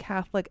only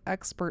Catholic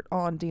expert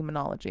on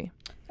demonology.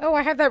 Oh,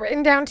 I have that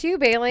written down too,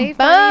 Bailey.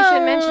 Funny you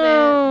should mention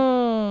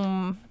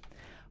it.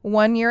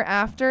 1 year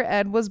after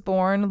Ed was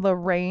born,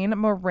 Lorraine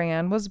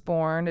Moran was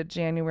born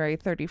January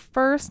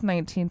 31st,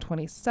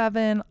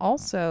 1927,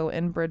 also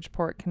in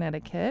Bridgeport,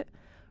 Connecticut,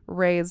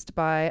 raised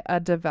by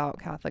a devout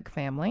Catholic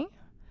family.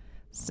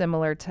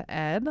 Similar to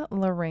Ed,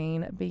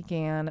 Lorraine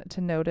began to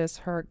notice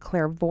her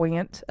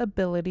clairvoyant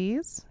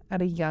abilities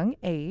at a young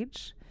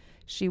age.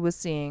 She was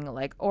seeing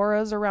like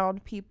auras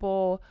around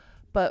people,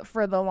 but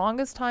for the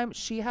longest time,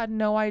 she had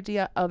no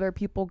idea other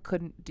people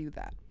couldn't do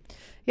that.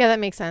 Yeah, that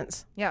makes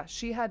sense. Yeah,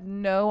 she had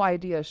no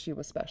idea she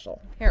was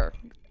special. Here.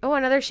 Oh,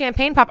 another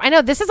champagne pop. I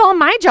know. This is all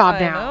my job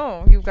now. I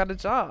know. You've got a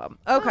job.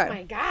 Okay. Oh,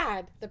 my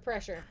God. The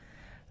pressure.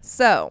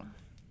 So,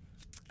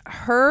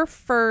 her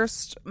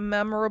first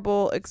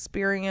memorable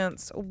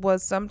experience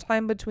was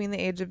sometime between the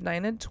age of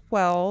 9 and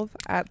 12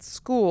 at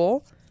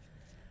school.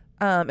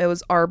 It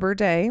was Arbor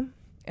Day,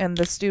 and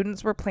the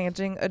students were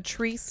planting a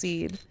tree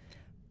seed,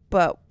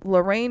 but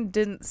Lorraine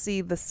didn't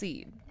see the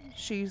seed.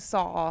 She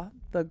saw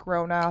the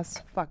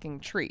grown-ass fucking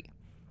tree.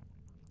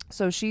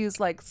 So she's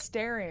like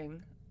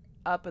staring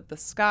up at the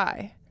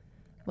sky,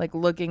 like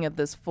looking at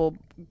this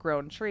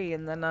full-grown tree,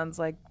 and the nun's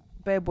like,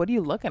 babe, what are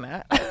you looking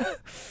at?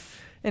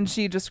 And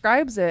she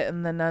describes it,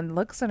 and the nun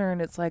looks at her,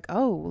 and it's like,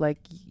 oh, like,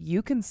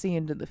 you can see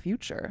into the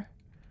future.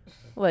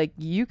 Like,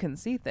 you can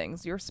see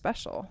things. You're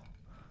special.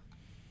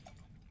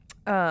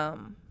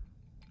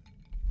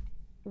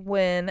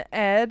 When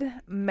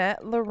Ed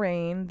met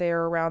Lorraine, they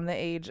were around the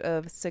age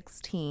of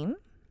 16.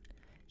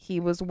 He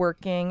was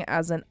working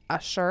as an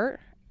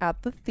usher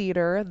at the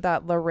theater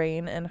that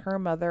Lorraine and her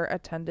mother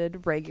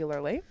attended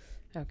regularly.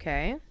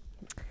 Okay.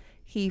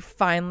 He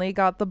finally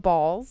got the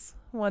balls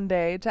one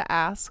day to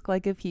ask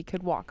like if he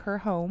could walk her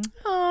home.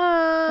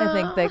 Aww. I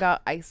think they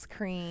got ice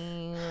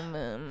cream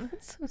and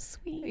That's so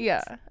sweet.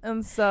 yeah.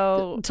 And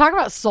so Talk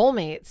about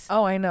soulmates.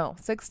 oh, I know,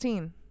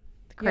 16.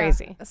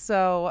 Crazy. Yeah.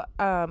 So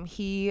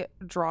he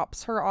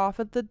drops her off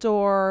at the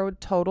door,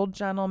 total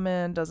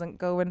gentleman, doesn't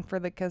go in for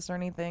the kiss or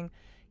anything.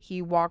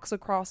 He walks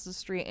across the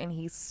street and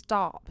he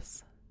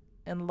stops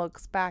and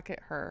looks back at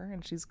her,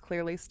 and she's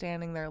clearly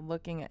standing there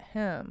looking at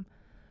him.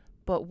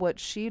 But what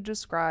she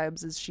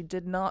describes is she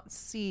did not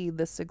see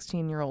the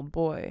 16-year-old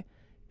boy.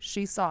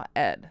 She saw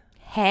Ed.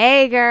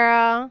 Hey,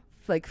 girl.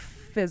 Like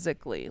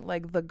physically,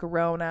 like the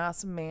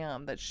grown-ass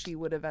man that she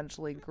would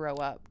eventually grow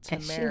up to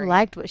And marry. she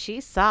liked what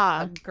she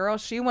saw. Girl,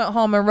 she went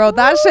home and wrote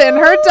that shit in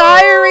her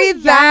diary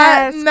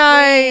that yes,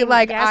 night. queen.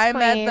 Like, Yes, I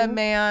met the queen.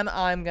 man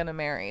I'm going to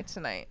marry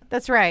tonight.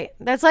 That's right.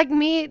 That's like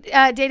me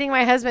dating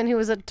my husband, who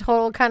was a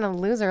total kind of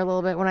loser a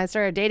little bit when I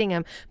started dating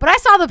him. But I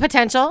saw the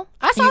potential.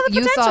 I saw the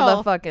potential. You saw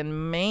the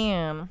fucking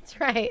man. That's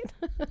right.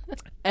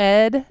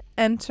 Ed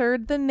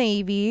entered the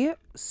Navy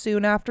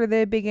soon after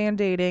they began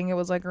dating. It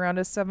was like around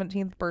his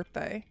 17th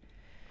birthday.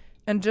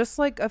 And just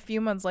like a few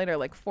months later,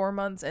 like 4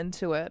 months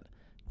into it,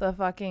 the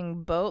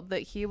fucking boat that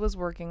he was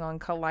working on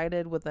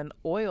collided with an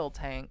oil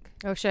tank.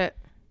 Oh, shit.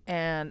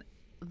 And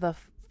the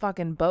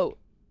fucking boat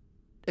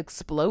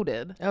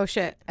exploded. Oh,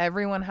 shit.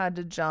 Everyone had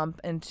to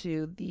jump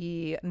into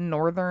the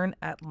northern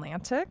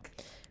Atlantic.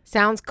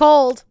 Sounds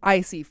cold.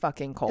 Icy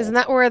fucking cold. Isn't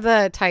that where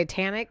the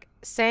Titanic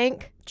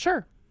sank?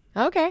 Sure.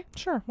 Okay.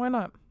 Sure. Why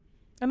not?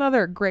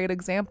 Another great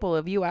example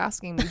of you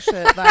asking me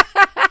shit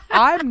that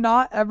I'm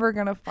not ever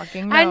gonna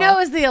fucking know. I know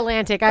it's the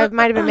Atlantic. I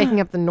might have been making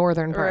up the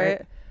northern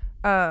part.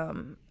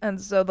 Right. And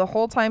so the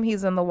whole time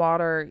he's in the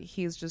water,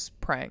 he's just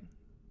praying.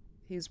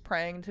 He's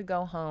praying to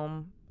go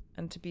home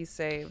and to be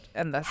saved.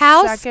 And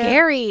How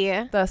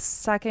scary. The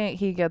second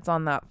he gets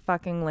on that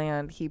fucking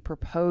land, he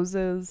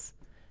proposes,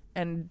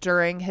 and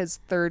during his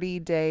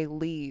 30-day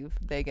leave,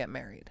 they get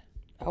married.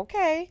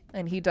 Okay.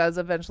 And he does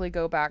eventually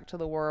go back to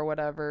the war or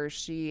whatever.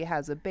 She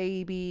has a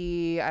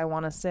baby. I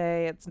want to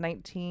say it's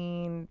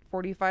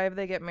 1945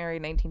 they get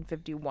married.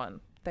 1951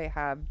 they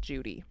have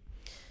Judy.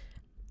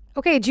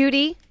 Okay,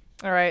 Judy.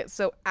 All right.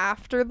 So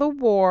after the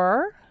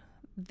war,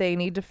 they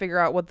need to figure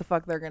out what the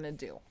fuck they're going to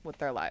do with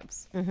their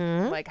lives.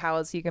 Like, how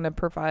is he going to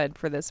provide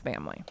for this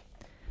family?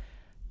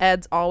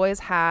 Ed's always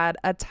had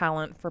a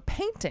talent for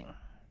painting.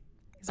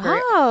 He's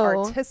very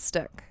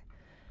artistic.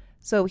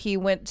 So he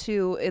went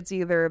to, it's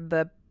either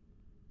the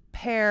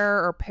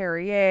Père or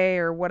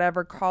Perrier or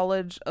whatever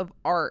College of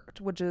Art,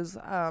 which is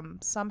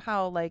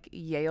somehow like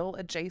Yale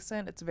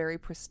adjacent. It's very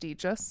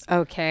prestigious.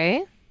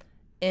 Okay.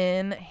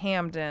 In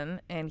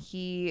Hamden. And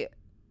he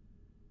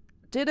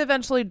did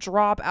eventually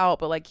drop out,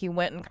 but like he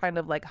went and kind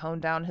of like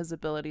honed down his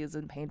abilities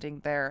in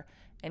painting there.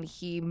 And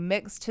he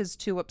mixed his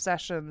two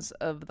obsessions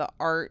of the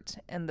art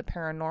and the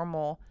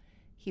paranormal.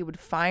 He would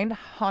find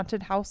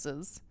haunted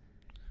houses.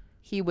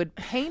 He would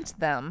paint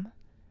them.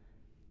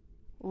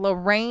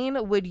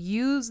 Lorraine would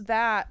use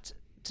that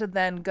to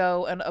then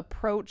go and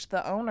approach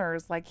the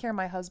owners. Like, here,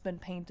 my husband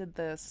painted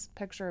this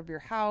picture of your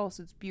house.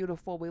 It's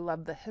beautiful. We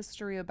love the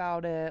history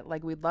about it.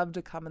 Like, we'd love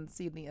to come and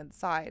see the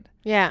inside.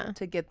 Yeah.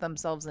 To get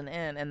themselves an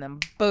in. And then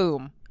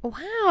boom.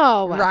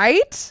 Wow.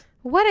 Right?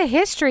 What a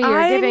history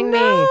you're giving me.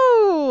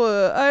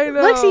 I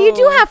know. Look, so you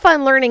do have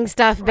fun learning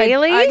stuff,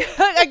 Bailey. If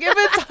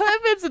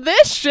it's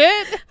this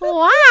shit.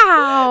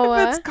 Wow.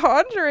 If it's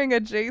Conjuring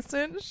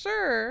adjacent,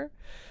 sure.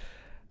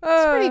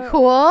 That's pretty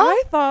cool.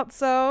 I thought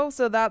so.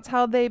 So that's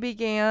how they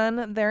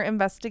began their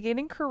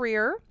investigating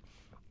career.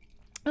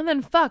 And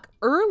then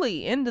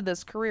early into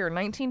this career,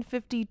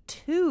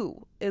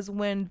 1952 is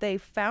when they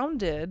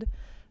founded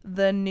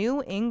the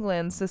New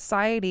England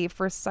Society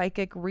for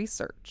Psychic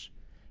Research.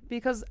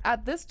 Because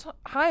at this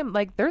time,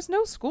 like, there's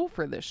no school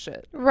for this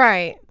shit.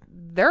 Right.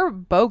 They're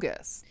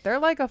bogus. They're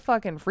like a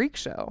fucking freak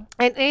show.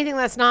 And anything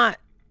that's not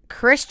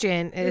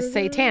Christian is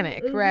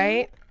satanic,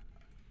 right?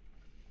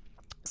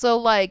 So,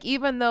 like,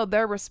 even though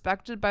they're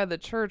respected by the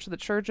church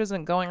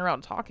isn't going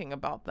around talking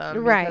about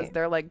them. Right. Because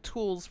they're like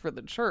tools for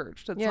the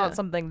church. It's not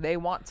something they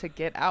want to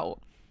get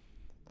out.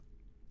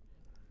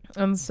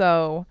 And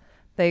so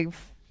they've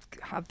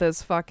got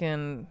this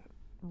fucking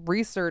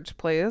research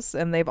place,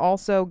 and they've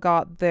also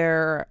got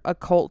their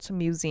occult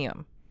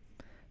museum,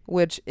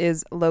 which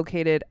is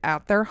located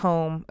at their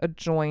home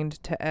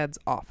adjoined to Ed's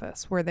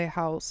office, where they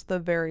house the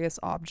various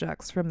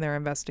objects from their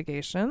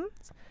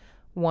investigations.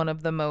 One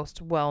of the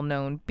most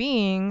well-known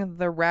being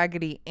the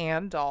Raggedy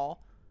Ann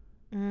doll,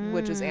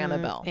 which is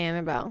Annabelle.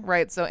 Annabelle.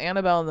 Right, so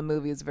Annabelle in the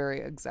movie is very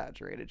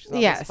exaggerated. She's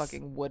not this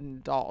fucking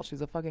wooden doll.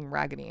 She's a fucking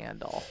Raggedy Ann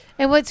doll.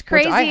 And what's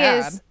crazy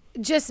is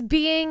just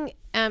being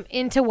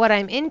into what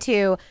I'm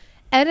into,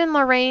 Ed and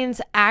Lorraine's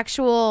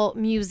actual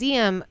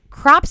museum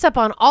crops up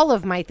on all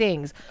of my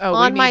things. Oh,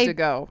 on we need to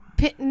go.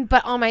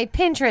 But on my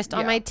Pinterest,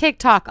 on my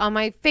TikTok, on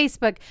my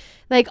Facebook,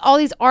 like all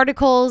these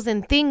articles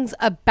and things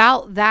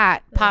about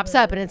that pops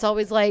up. And it's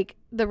always like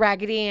the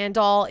Raggedy Ann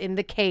doll in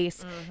the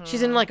case.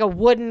 She's in like a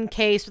wooden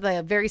case with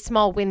a very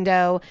small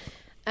window.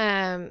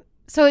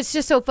 So it's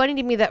just so funny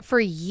to me that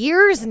for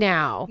years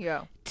now,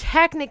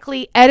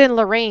 technically Ed and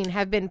Lorraine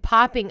have been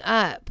popping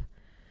up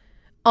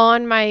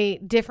on my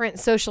different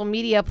social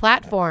media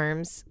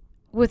platforms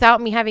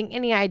without me having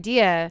any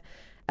idea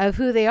of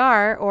who they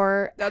are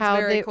or that's how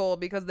very cool,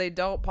 because they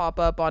don't pop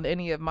up on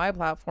any of my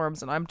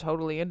platforms, and I'm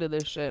totally into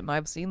this shit, and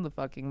I've seen the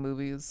fucking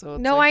movies. So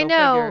it's I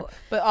know,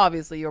 but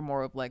obviously you're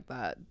more of like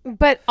that,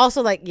 but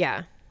also like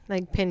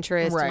like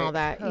Pinterest and all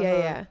that.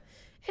 Yeah.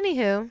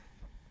 Anywho,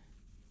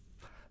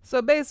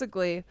 so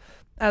basically,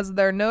 as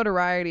their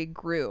notoriety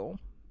grew,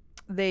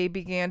 they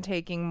began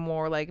taking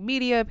more like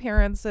media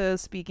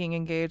appearances, speaking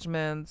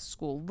engagements,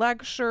 school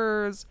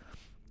lectures.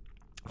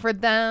 For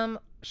them,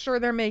 sure,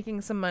 they're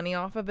making some money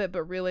off of it,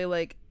 but really,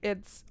 like,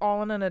 it's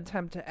all in an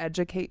attempt to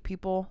educate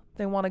people.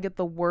 They want to get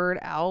the word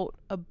out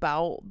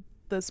about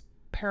this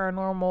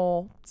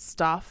paranormal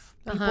stuff,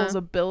 people's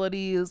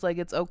abilities. Like,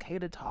 it's okay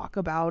to talk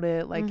about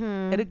it. Like,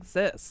 it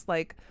exists.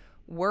 Like,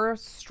 we're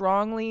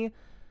strongly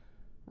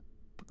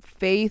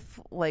faith,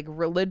 like,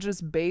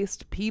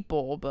 religious-based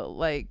people, but,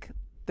 like,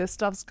 this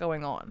stuff's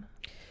going on.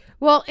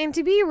 Well, and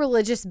to be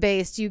religious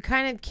based, you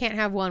kind of can't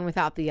have one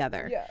without the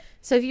other. Yeah.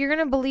 So if you're going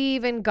to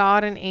believe in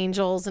God and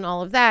angels and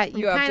all of that,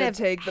 you kind of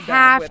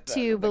have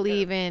to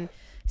believe in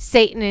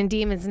Satan and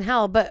demons and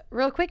hell. But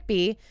real quick,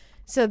 B,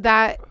 so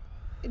that,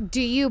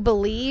 do you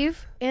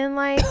believe in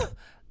like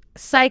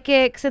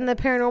psychics and the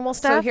paranormal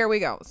stuff? So here we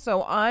go.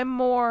 So I'm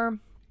more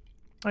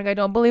like, I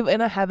don't believe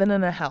in a heaven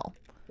and a hell,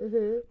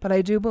 but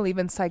I do believe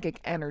in psychic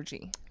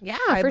energy. Yeah,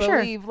 I for sure.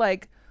 believe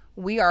like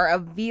we are a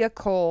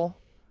vehicle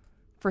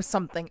for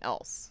something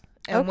else.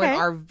 And when Okay.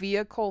 our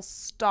vehicle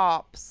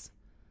stops,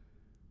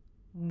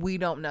 we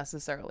don't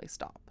necessarily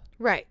stop.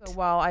 Right. So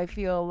while I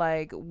feel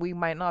like we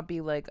might not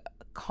be like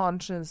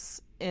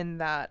conscious in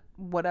that,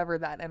 whatever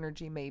that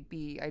energy may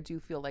be, I do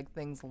feel like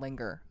things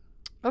linger,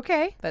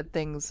 Okay. that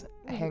things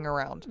hang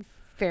around.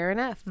 Fair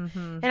enough.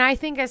 Mm-hmm. And I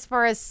think as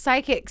far as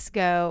psychics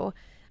go,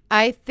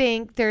 I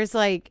think there's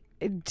like,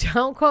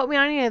 don't quote me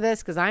on any of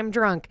this because I'm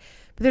drunk,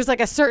 but there's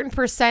like a certain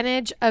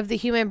percentage of the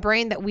human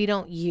brain that we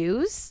don't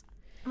use.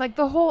 Like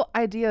the whole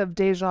idea of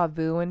deja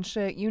vu and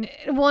shit.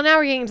 Well, now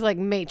we're getting into like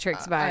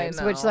Matrix I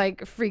vibes, which know.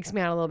 like freaks me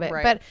out a little bit.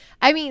 Right. But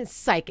I mean,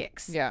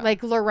 psychics, Yeah.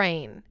 like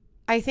Lorraine.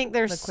 I think The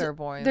there's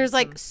clairvoyance. there's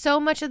like so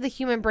much of the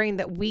human brain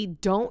that we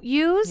don't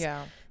use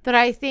yeah. that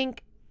I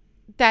think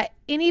that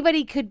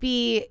anybody could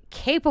be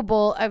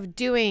capable of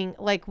doing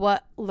like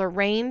what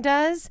Lorraine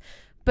does,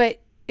 but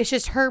it's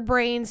just her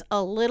brain's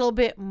a little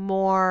bit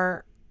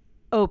more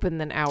open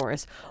than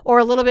ours, or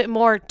a little bit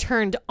more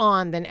turned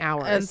on than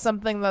ours. And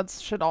something that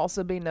should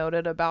also be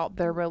noted about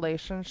their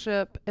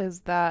relationship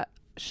is that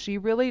she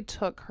really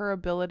took her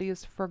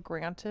abilities for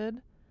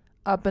granted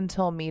up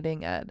until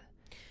meeting Ed.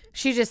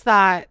 She just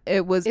thought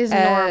It was is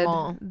Ed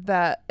normal.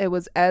 that it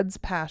was Ed's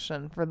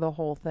passion for the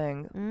whole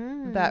thing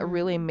that Mm.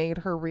 really made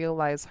her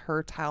realize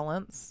her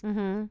talents,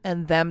 Mm-hmm.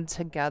 and them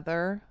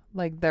together,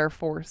 like their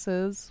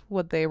forces,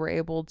 what they were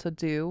able to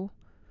do.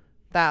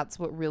 That's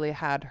what really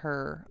had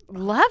her,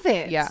 Love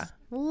it. Yeah.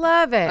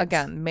 Love it.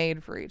 again,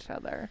 made for each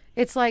other.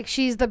 It's like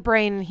she's the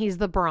brain and he's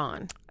the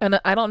brawn. And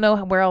I don't know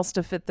where else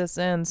to fit this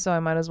in, so I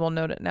might as well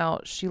note it now.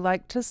 She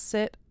liked to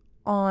sit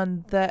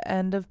on the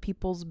end of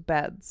people's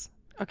beds.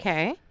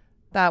 Okay.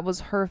 That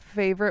was her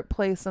favorite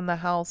place in the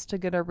house to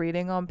get a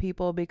reading on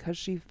people, because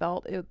she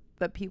felt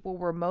that people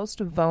were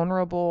most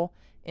vulnerable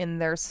in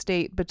their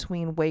state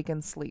between wake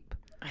and sleep.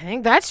 I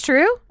think that's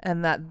true.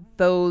 And that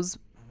those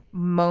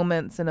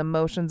moments and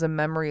emotions and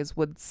memories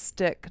would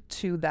stick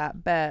to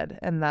that bed,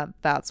 and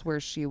that's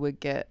where she would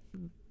get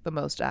the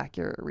most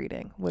accurate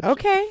reading, which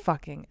Okay. is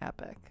fucking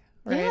epic.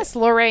 Right? Yes,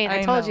 Lorraine. I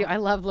I told know. you I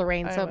love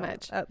Lorraine I so know.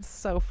 much. That's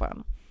so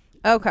fun.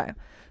 Okay.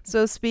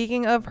 So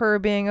speaking of her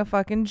being a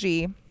fucking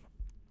G,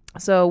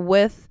 so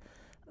with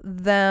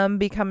them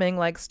becoming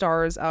like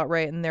stars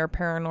outright in their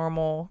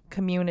paranormal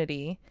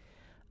community,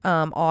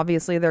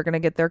 obviously they're going to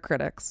get their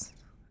critics.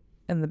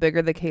 And the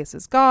bigger the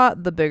cases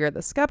got, the bigger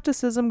the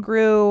skepticism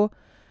grew.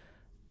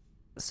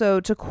 So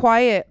to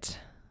quiet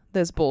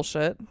this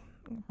bullshit,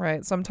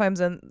 right? Sometimes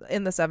in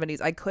the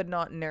 70s, I could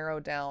not narrow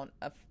down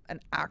an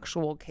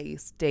actual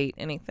case, date,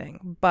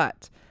 anything.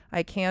 But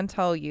I can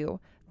tell you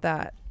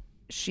that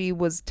she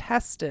was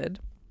tested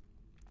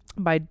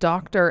by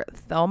Dr.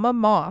 Thelma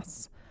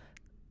Moss,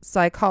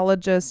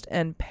 psychologist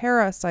and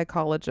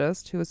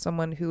parapsychologist, who is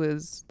someone who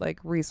is like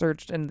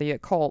researched in the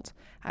occult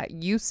at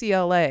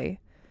UCLA,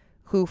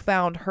 who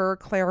found her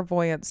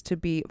clairvoyance to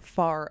be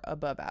far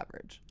above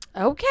average.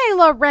 Okay,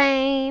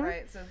 Lorraine.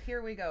 Right, so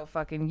here we go.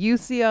 Fucking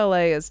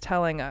UCLA is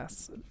telling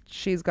us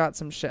she's got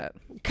some shit.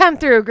 Come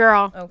through,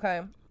 girl.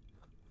 Okay.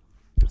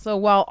 So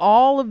while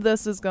all of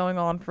this is going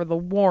on for the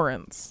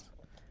Warrens,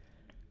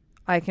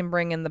 I can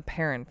bring in the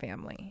Perron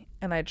family.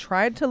 And I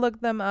tried to look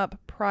them up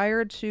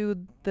prior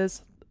to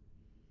this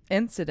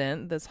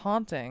incident, this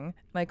haunting,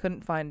 and I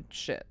couldn't find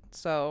shit.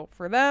 So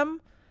for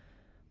them,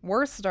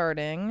 we're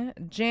starting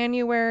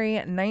January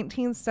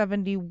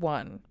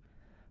 1971.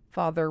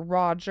 Father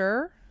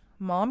Roger,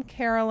 Mom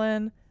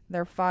Carolyn,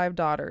 their 5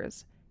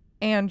 daughters,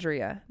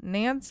 Andrea,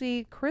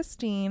 Nancy,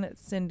 Christine,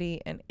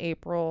 Cindy, and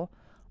April,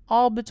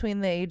 all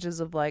between the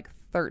ages of like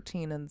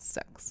 13 and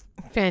 6.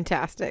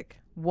 Fantastic.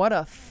 What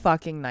a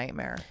fucking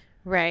nightmare.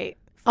 Right.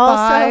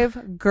 Also,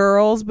 5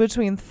 girls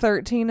between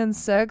 13 and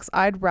 6.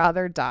 I'd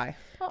rather die.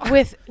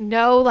 with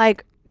no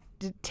like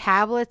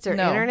tablets or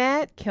No.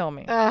 internet. Kill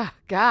me. Oh,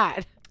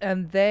 God.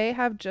 And they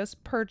have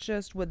just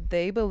purchased what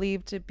they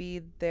believe to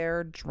be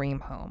their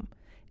dream home,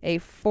 a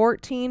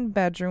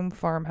 14-bedroom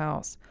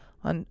farmhouse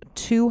on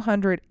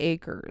 200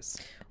 acres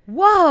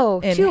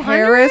Whoa. in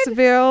 200?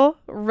 Harrisville,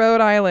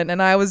 Rhode Island.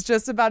 And I was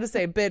just about to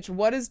say, bitch,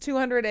 what is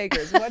 200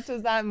 acres? What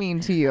does that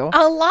mean to you?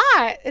 A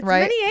lot. It's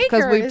Right? many acres.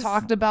 Because we've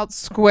talked about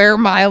square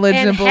mileage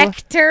and bull-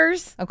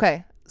 hectares.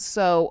 Okay,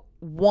 so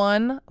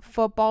one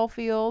football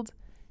field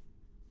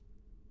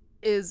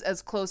is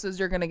as close as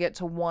you're going to get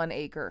to 1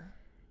 acre.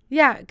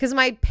 Yeah, because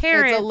my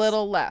parents. It's a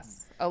little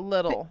less. A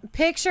little.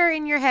 Picture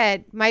in your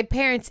head my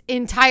parents'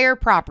 entire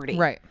property.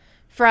 Right.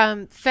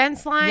 From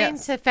fence line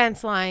Yes. to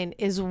fence line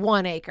is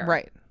 1 acre.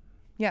 Right.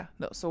 Yeah.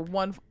 No. So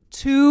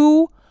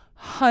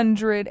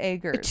 200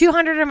 acres.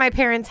 200 of my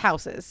parents'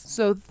 houses.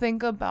 So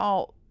think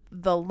about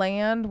the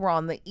land. We're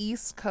on the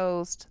East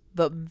Coast.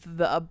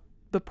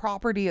 The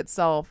property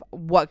itself.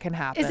 What can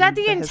happen? Is that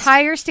the his-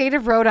 entire state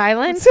of Rhode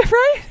Island? Is it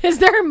right? Is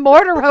there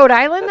more to Rhode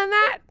Island than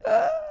that?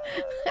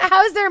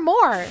 How is there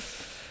more?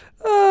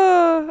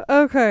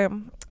 Okay.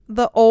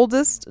 The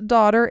oldest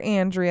daughter,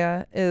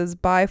 Andrea, is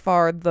by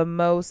far the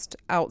most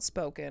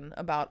outspoken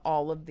about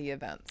all of the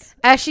events.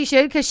 As she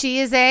should, because she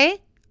is a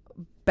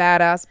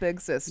badass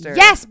big sister.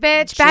 Yes,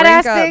 bitch. Drink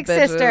Badass up, big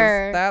bitches.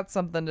 sister. That's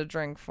something to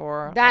drink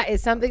for. That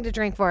is something to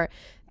drink for.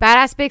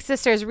 Badass big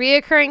sister's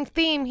reoccurring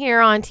theme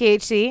here on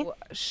THC.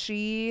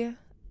 She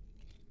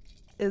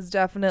is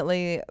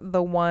definitely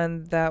the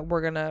one that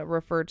we're going to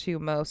refer to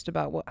most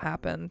about what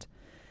happened.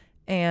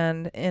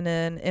 And in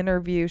an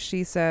interview,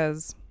 she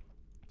says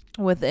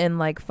within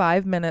like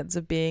 5 minutes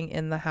of being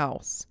in the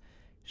house,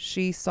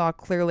 she saw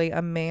clearly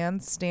a man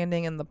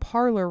standing in the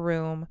parlor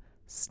room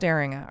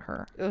staring at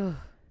her. Ugh.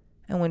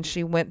 And when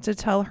she went to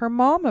tell her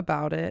mom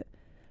about it,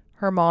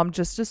 her mom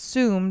just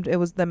assumed it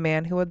was the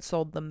man who had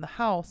sold them the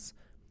house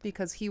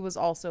because he was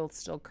also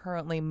still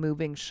currently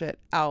moving shit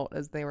out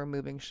as they were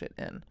moving shit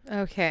in.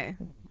 Okay.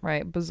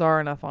 Right? Bizarre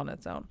enough on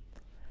its own.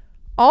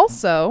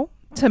 Also,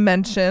 to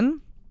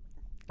mention,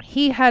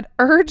 he had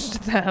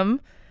urged them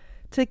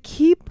to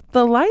keep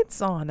the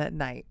lights on at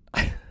night.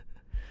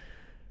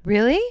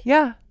 Really?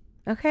 Yeah.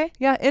 Okay.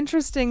 Yeah.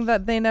 Interesting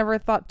that they never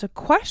thought to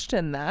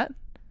question that.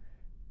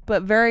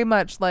 But very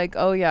much like,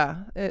 oh,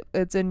 yeah,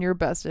 it's in your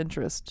best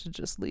interest to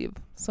just leave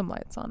some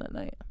lights on at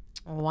night.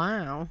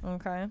 Wow.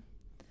 Okay.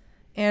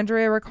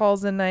 Andrea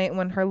recalls a night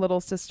when her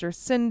little sister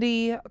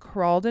Cindy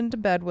crawled into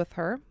bed with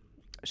her.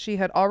 She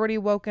had already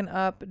woken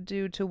up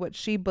due to what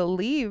she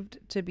believed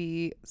to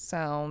be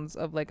sounds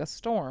of like a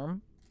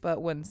storm.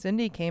 But when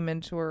Cindy came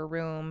into her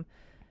room,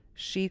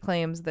 she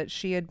claims that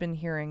she had been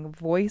hearing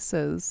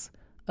voices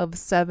of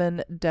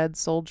 7 dead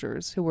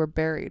soldiers who were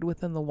buried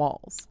within the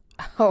walls.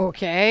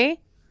 Okay.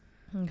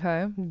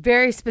 Okay.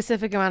 Very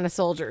specific amount of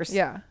soldiers.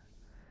 Yeah.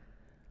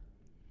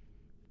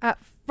 At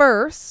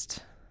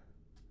first,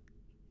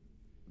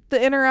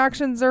 the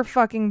interactions are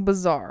fucking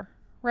bizarre,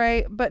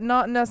 right? But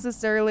not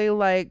necessarily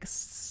like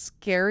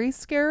scary,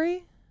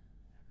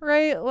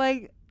 right?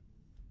 Like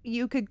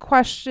you could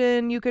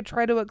question, you could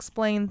try to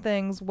explain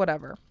things,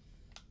 whatever.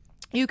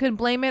 You could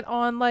blame it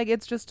on like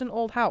it's just an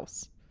old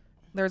house.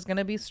 There's going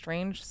to be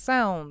strange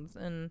sounds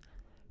and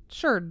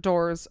sure,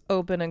 doors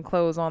open and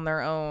close on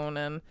their own,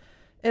 and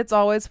it's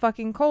always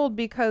fucking cold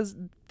because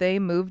they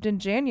moved in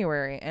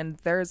January and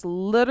there's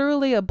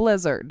literally a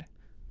blizzard.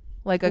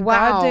 Like a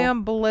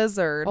goddamn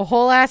blizzard. A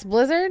whole ass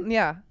blizzard?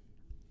 Yeah.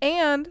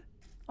 And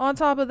on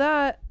top of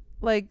that,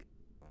 like,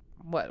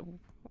 what?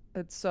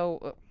 It's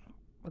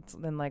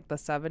in like the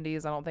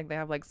 70s. I don't think they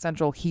have like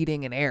central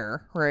heating and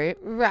air, right?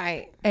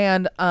 Right.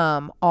 And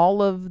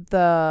all of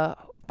the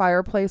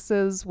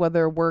fireplaces,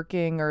 whether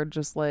working or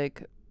just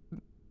like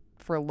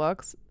for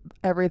looks,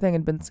 everything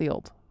had been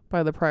sealed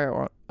by the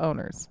prior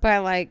owners. By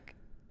like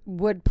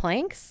wood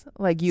planks?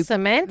 Like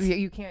cement?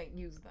 You can't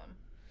use them.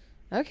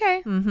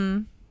 Okay. Mm-hmm.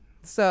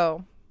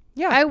 So,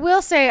 yeah. I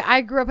will say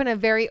I grew up in a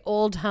very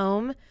old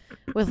home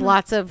with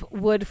lots of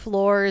wood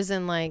floors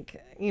and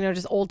like, you know,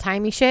 just old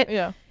timey shit.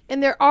 Yeah.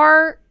 And there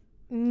are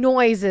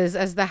noises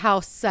as the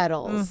house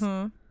settles.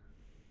 Mm-hmm.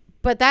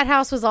 But that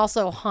house was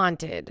also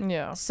haunted.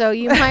 Yeah. So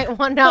you might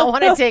not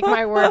want to take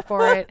my word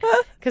for it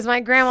because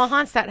my grandma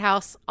haunts that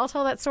house. I'll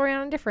tell that story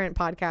on a different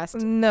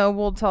podcast. No,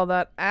 we'll tell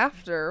that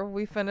after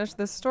we finish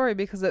this story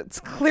because it's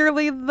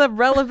clearly the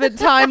relevant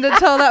time to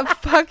tell that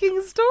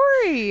fucking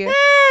story.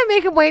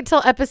 Make them wait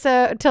till the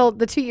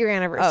 2-year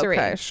anniversary.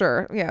 Okay,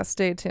 sure. Yeah,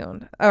 stay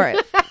tuned. All right.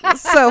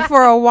 So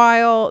for a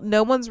while,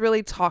 no one's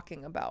really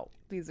talking about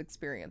these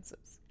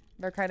experiences.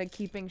 They're kind of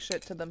keeping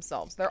shit to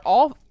themselves. They're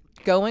all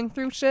going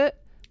through shit,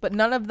 but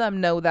none of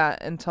them know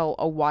that until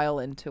a while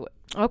into it.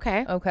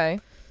 Okay. Okay.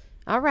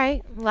 All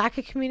right. Lack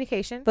of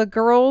communication. The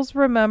girls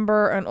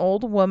remember an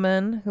old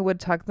woman who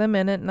would tuck them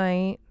in at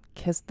night,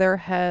 kiss their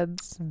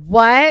heads.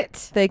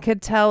 What? They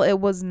could tell it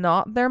was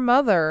not their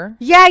mother.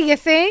 Yeah, you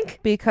think?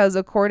 Because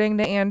according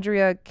to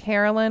Andrea,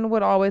 Carolyn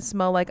would always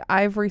smell like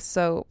ivory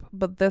soap,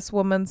 but this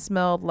woman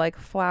smelled like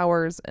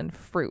flowers and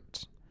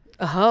fruit.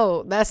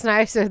 Oh, that's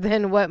nicer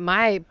than what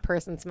my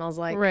person smells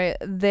like. Right.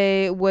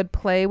 They would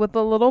play with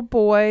a little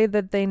boy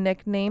that they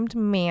nicknamed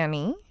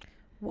Manny.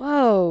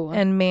 Whoa.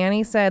 And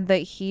Manny said that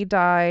he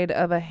died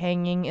of a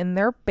hanging in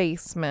their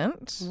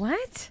basement.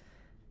 What?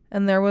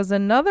 And there was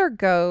another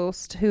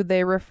ghost who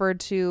they referred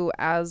to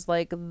as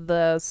like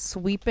the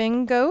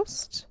sweeping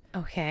ghost.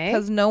 Okay.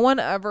 Because no one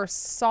ever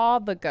saw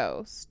the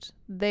ghost.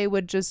 They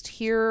would just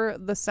hear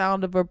the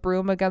sound of a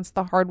broom against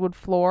the hardwood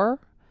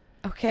floor.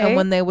 Okay. And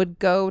when they would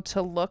go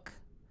to look,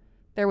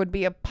 there would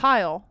be a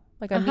pile,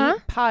 like a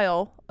neat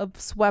pile of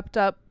swept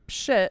up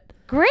shit.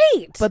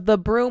 Great. But the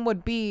broom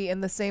would be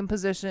in the same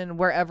position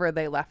wherever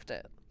they left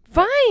it.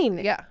 Fine.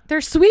 Yeah. They're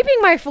sweeping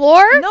my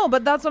floor? No,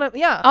 but that's what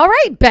yeah. All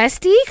right,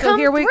 bestie, come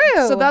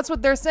through. So that's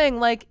what they're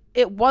saying. Like,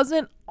 it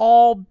wasn't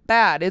all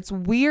bad. It's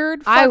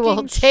weird fucking I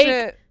will take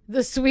shit.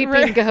 the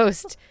sweeping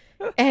ghost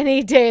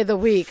any day of the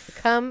week.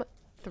 Come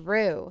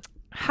through.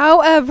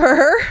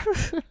 However,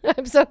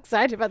 I'm so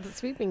excited about the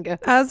sweeping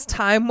ghost. as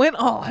time went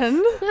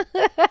on,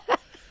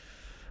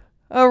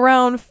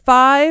 around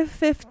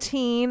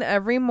 5:15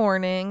 every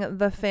morning,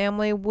 the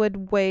family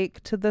would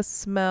wake to the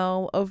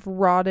smell of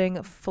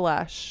rotting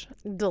flesh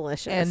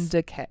Delicious. and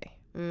decay.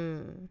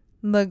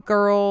 The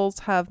girls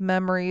have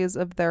memories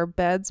of their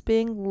beds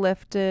being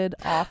lifted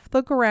off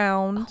the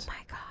ground Oh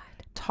my God.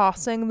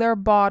 tossing their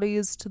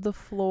bodies to the Oh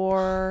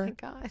floor, my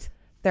God.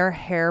 their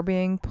hair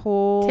being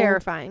pulled,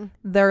 Terrifying.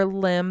 their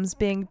limbs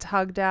being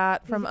tugged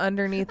at from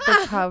underneath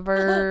the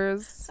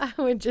covers, I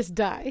would just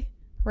die.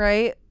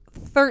 right?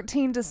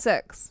 13 to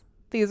 6.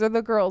 These are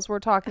the girls we're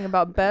talking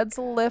about. Beds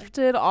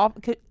lifted off.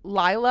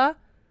 Lila,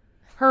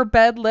 her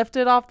bed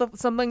lifted off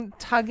something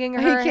tugging her.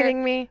 Are you hair,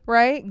 kidding me?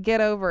 right?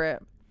 Get over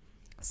it.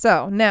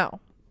 So now,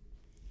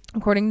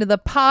 according to the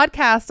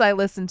podcast I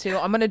listened to,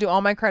 I'm going to do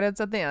all my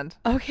credits at the end.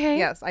 Okay.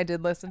 Yes, I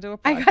did listen to a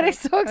podcast. I got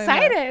so I know.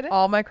 excited.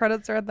 All my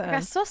credits are at the I got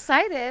end. so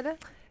excited.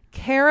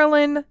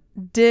 Carolyn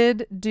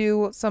did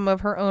do some of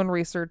her own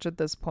research at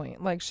this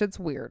point. Like, shit's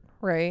weird,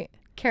 right?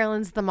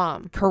 Carolyn's the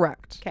mom.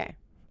 Correct. Okay.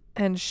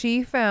 And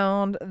she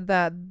found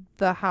that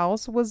the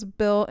house was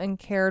built and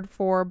cared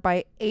for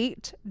by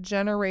 8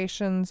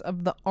 generations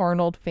of the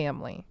Arnold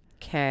family.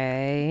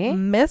 Okay.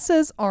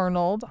 Mrs.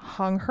 Arnold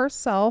hung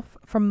herself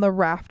from the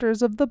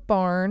rafters of the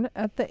barn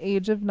at the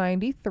age of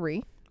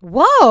 93.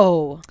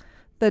 Whoa.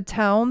 The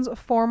town's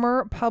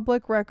former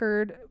public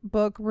record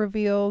book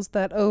reveals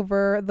that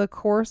over the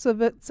course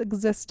of its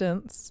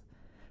existence,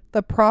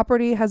 the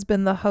property has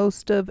been the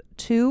host of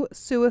 2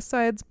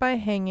 suicides by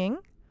hanging,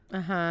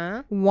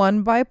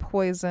 1 by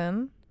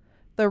poison,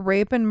 the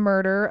rape and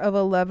murder of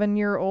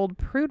 11-year-old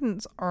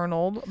Prudence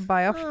Arnold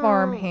by a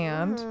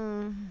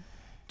farmhand,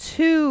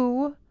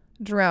 2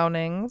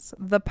 drownings,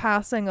 the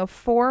passing of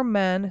 4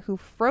 men who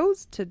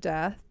froze to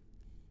death,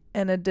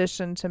 in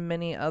addition to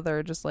many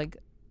other just like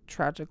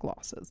tragic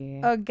losses.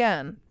 Yeah.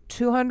 Again,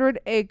 200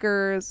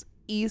 acres,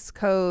 East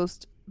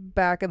Coast,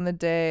 back in the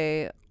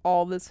day,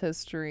 all this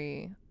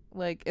history.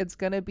 Like, it's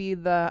going to be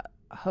the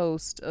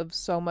host of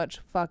so much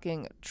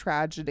fucking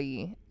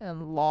tragedy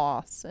and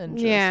loss and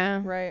just,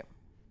 Yeah. right?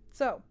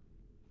 So,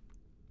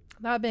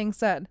 that being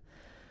said,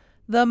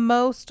 the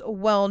most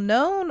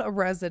well-known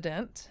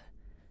resident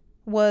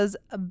was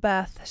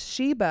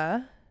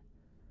Bathsheba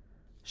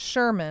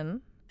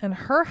Sherman and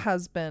her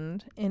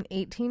husband in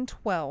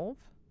 1812.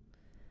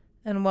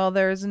 And while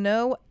there's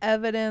no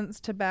evidence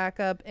to back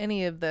up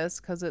any of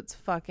this because it's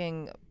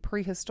fucking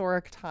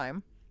prehistoric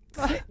time.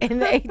 In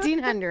the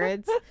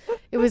 1800s.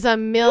 It was a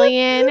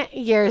million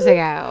years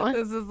ago.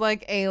 This is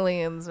like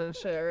aliens and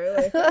shit,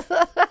 really.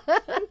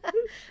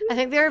 I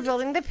think they were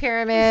building the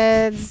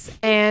pyramids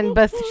and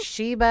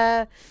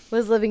Bathsheba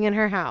was living in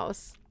her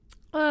house.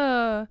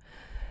 It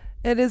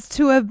is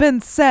to have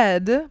been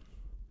said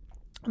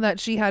that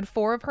she had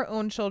 4 of her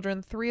own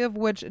children, 3 of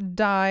which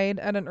died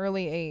at an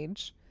early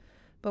age.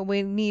 But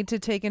we need to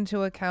take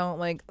into account,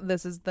 like,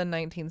 this is the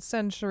 19th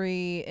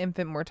century.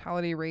 Infant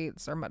mortality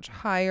rates are much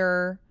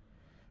higher.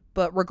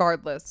 But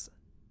regardless,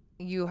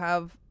 you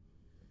have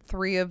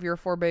 3 of your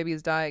 4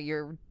 babies die.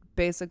 You're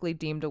basically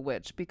deemed a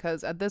witch.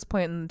 Because at this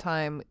point in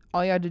time,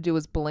 all you had to do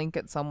was blink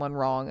at someone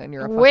wrong and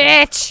you're a fucking...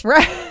 Witch!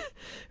 Right?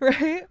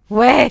 Right?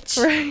 Witch!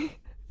 Right?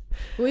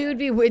 We would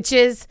be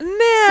witches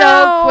No!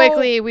 so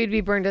quickly we'd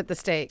be burned at the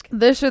stake.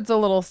 This shit's a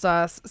little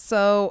sus.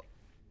 So...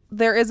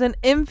 there is an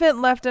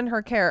infant left in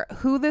her care.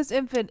 Who this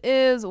infant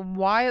is,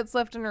 why it's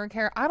left in her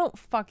care, I don't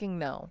fucking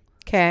know.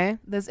 Okay.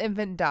 This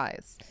infant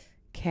dies.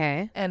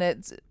 Okay. And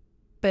it's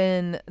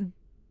been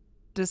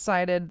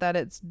decided that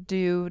it's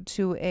due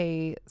to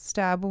a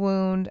stab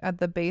wound at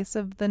the base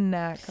of the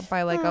neck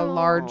by like a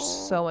large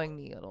sewing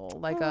needle,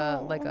 like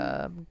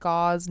a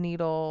gauze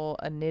needle,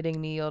 a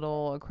knitting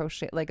needle, a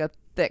crochet, like a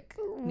thick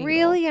needle.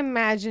 Really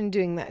imagine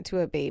doing that to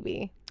a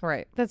baby.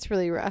 Right. That's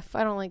really rough.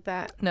 I don't like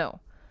that. No.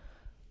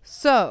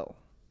 So,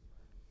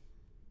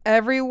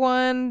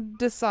 everyone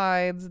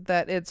decides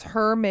that it's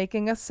her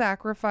making a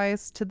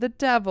sacrifice to the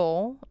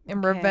devil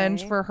in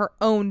revenge Okay. for her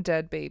own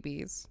dead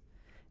babies.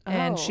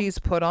 And Oh. she's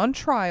put on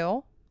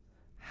trial.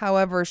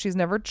 However, she's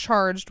never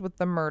charged with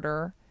the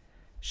murder.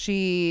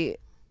 She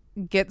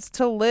gets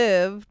to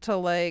live to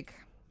like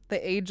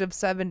the age of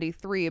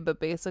 73, but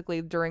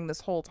basically during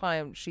this whole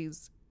time,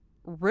 she's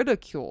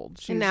ridiculed.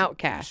 She's An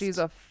outcast. She's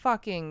a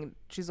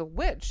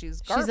witch.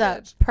 She's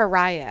garbage. She's a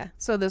pariah.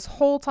 So this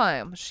whole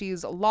time,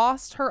 she's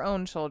lost her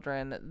own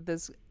children.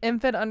 This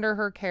infant under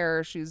her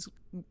care, she's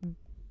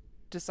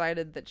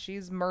decided that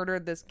she's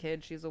murdered this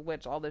kid. She's a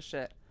witch, all this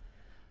shit.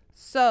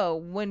 So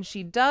when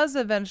she does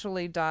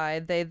eventually die,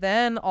 they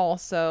then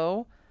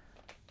also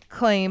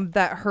claim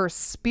that her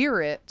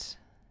spirit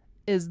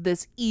is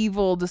this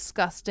evil,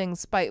 disgusting,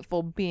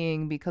 spiteful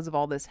being because of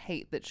all this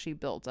hate that she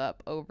built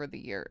up over the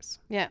years.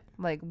 Yeah.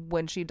 Like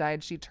when she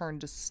died, she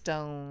turned to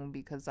stone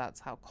because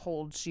that's how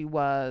cold she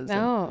was. and,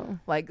 Oh.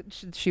 like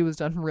she was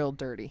done real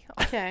dirty.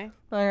 Okay.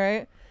 All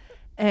right.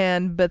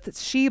 And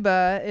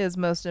Bathsheba is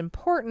most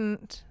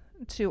important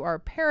to our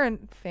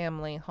parent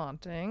family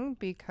haunting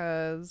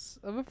because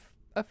of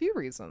a few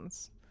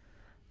reasons.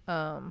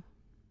 Out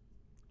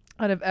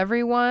of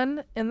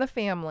everyone in the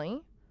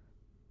family,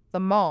 the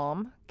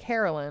mom,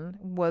 Carolyn,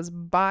 was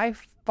by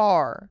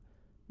far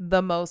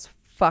the most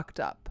fucked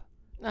up,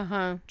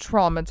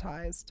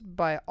 traumatized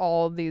by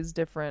all these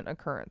different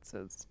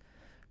occurrences.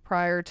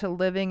 Prior to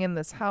living in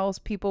this house,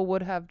 people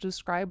would have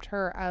described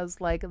her as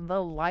like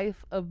the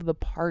life of the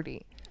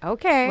party.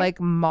 Okay. Like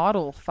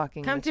model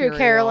fucking Come material. through,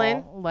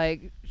 Carolyn.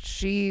 Like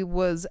she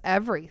was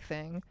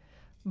everything.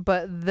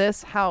 But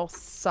this house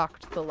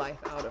sucked the life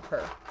out of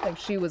her. Like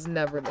she was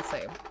never the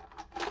same.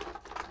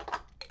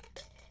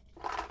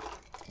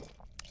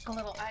 A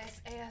little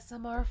ice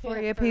ASMR for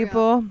you for real.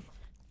 people.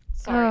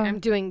 Sorry, I'm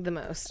doing the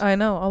most. I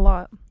know, a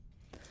lot.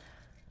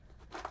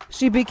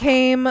 She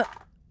became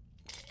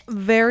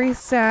very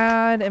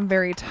sad and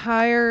very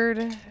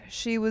tired.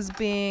 She was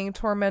being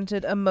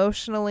tormented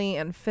emotionally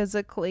and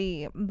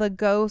physically. The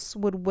ghosts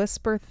would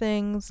whisper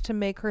things to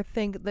make her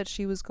think that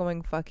she was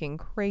going fucking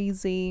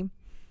crazy.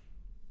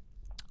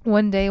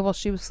 One day while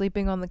she was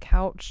sleeping on the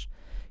couch,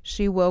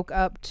 she woke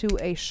up to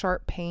a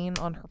sharp pain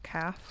on her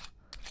calf.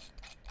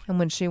 And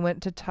when she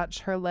went to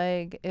touch her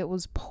leg, it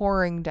was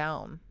pouring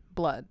down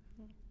blood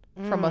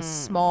from a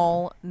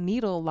small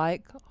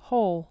needle-like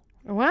hole.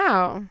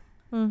 Wow.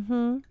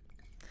 Mm-hmm.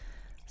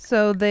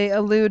 So they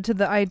allude to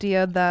the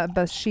idea that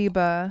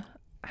Bathsheba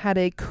had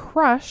a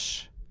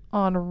crush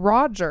on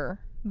Roger,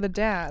 the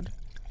dad,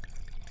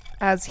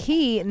 as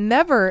he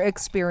never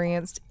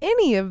experienced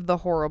any of the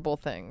horrible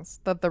things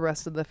that the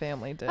rest of the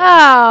family did.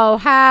 Oh,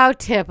 how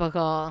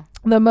typical.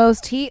 The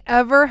most he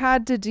ever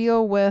had to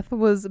deal with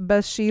was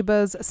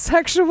Bathsheba's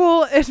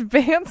sexual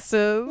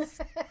advances.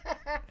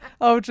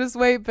 Oh, just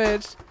wait,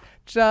 bitch.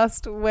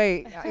 Just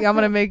wait. I'm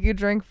going to make you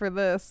drink for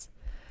this.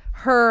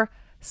 Her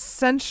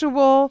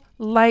sensual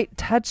light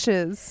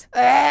touches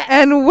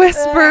and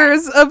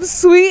whispers of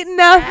sweet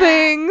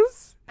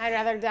nothings. I'd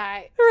rather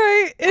die.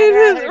 Right. It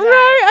rather is die.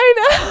 right. I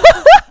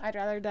know. I'd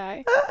rather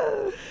die.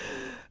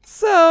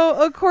 So,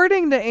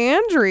 according to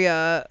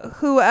Andrea,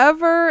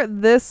 whoever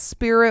this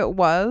spirit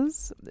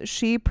was,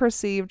 she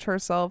perceived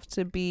herself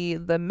to be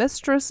the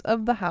mistress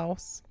of the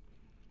house,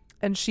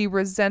 and she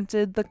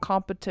resented the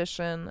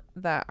competition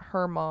that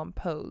her mom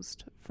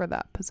posed for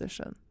that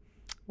position.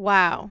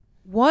 Wow.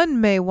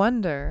 One may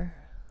wonder,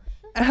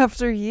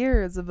 after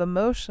years of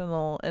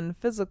emotional and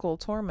physical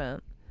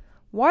torment,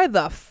 why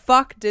the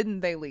fuck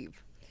didn't they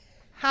leave?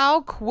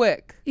 How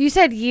quick? You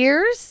said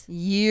years?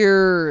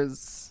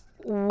 Years.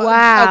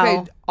 Wow.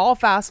 Okay, I'll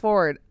fast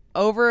forward.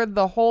 Over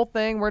the whole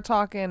thing, we're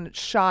talking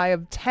shy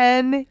of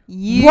 10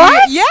 years.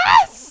 What?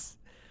 Yes!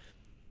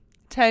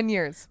 10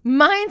 years.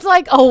 Mine's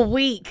like a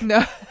week.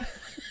 No.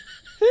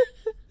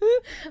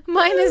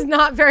 Mine is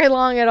not very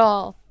long at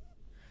all.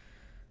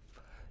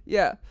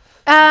 Yeah.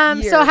 So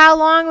Years. how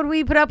long would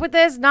we put up with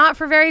this? Not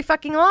for very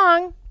fucking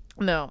long.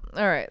 No.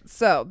 All right.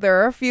 So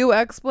there are a few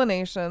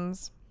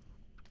explanations.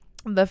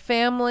 The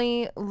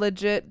family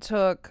legit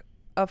took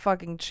a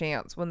fucking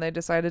chance when they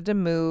decided to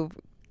move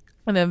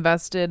and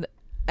invested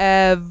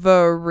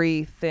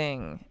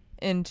everything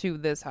into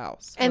this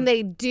house. And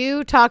they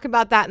do talk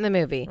about that in the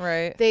movie.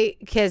 Right.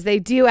 Because they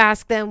do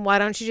ask them, why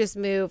don't you just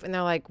move? And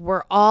they're like,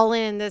 we're all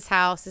in this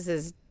house.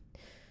 It's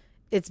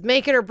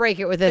make it or break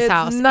it with this It's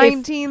house.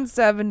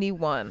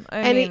 1971.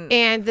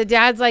 And the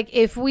dad's like,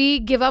 if we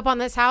give up on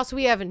this house,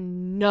 we have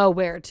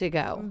nowhere to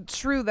go.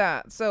 True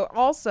that. So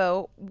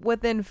also,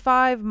 within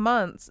 5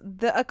 months,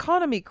 the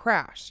economy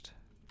crashed.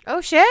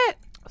 Oh, shit.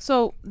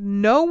 So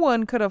no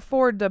one could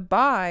afford to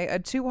buy a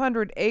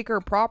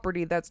 200-acre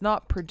property that's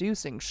not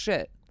producing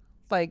shit.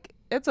 Like,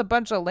 it's a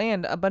bunch of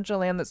land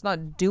that's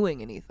not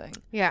doing anything.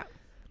 Yeah.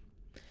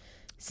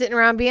 Sitting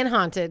around being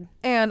haunted.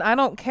 And I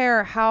don't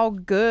care how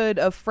good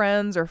of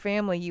friends or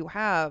family you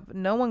have,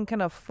 no one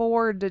can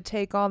afford to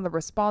take on the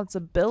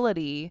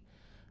responsibility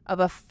of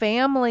a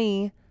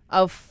family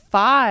of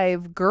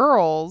 5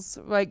 girls,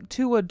 like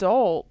 2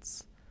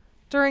 adults,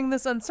 during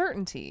this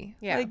uncertainty.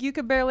 Yeah. Like, you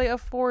could barely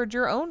afford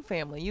your own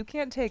family. You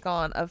can't take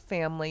on a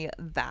family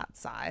that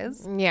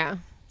size. Yeah.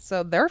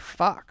 So they're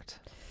fucked.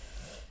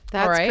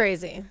 That's All right?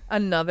 crazy.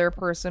 Another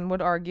person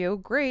would argue,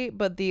 great,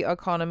 but the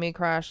economy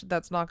crash,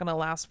 that's not going to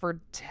last for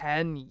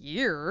 10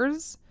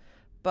 years.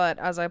 But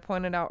as I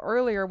pointed out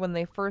earlier, when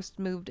they first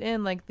moved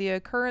in, like, the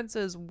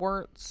occurrences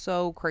weren't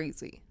so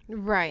crazy.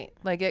 Right.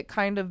 Like, it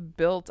kind of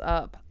built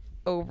up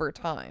over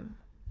time.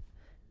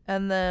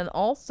 And then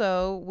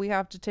also, we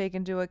have to take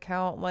into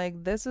account,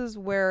 like, this is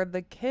where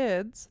the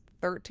kids,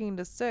 13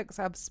 to 6,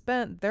 have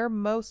spent their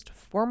most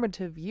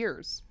formative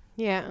years.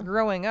 Yeah.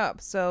 Growing up.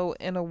 So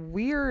in a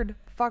weird,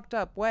 fucked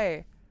up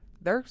way,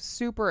 they're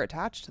super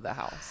attached to the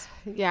house.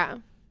 Yeah.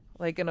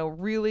 Like, in a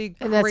really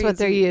crazy... And that's what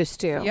they're used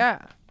to. Yeah.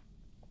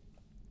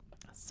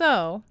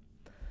 So,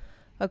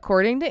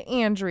 according to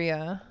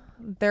Andrea,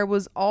 there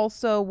was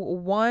also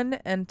one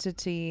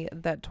entity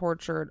that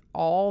tortured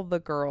all the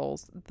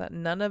girls that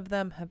none of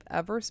them have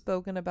ever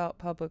spoken about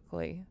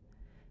publicly.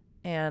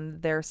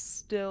 And they're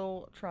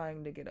still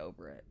trying to get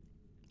over it.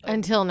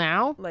 Until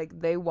now?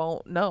 Like, they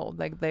won't know.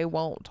 Like, they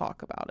won't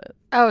talk about it.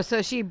 Oh,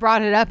 so she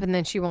brought it up and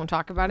then she won't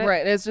talk about it?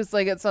 Right. It's just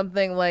like, it's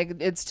something like,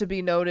 it's to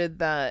be noted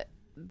that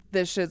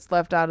this shit's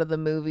left out of the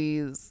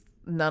movies.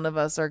 None of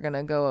us are going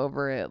to go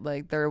over it.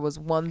 Like, there was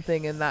one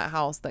thing in that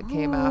house that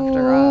came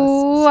after us.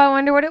 Oh, I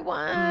wonder what it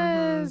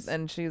was.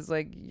 And she's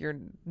like,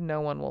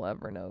 no one will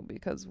ever know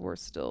because we're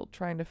still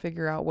trying to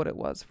figure out what it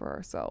was for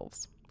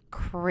ourselves.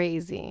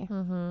 Crazy.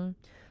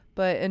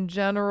 But in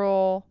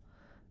general,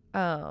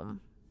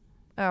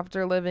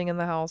 after living in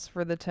the house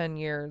for the 10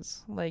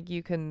 years. Like,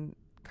 you can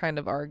kind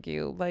of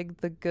argue,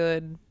 like, the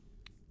good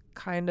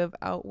kind of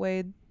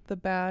outweighed the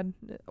bad,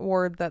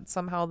 or that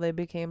somehow they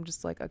became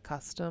just, like,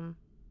 accustomed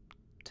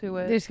to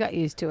it. They just got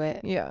used to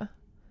it. Yeah.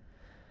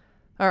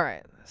 All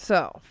right.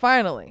 So,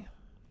 finally,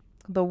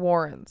 the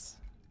Warrens.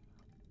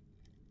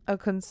 A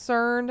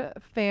concerned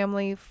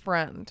family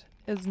friend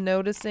is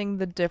noticing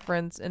the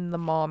difference in the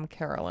mom,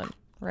 Carolyn,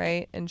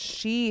 right? And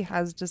she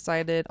has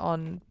decided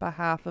on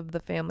behalf of the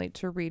family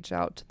to reach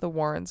out to the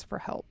Warrens for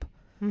help.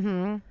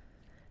 Mm-hmm.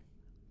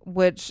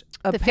 Which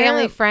The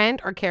family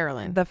friend or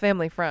Carolyn? The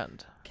family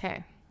friend.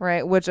 Okay.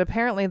 Right? Which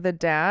apparently the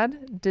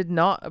dad did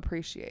not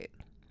appreciate.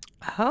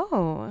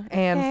 Oh.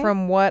 Okay. And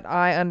from what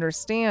I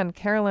understand,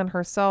 Carolyn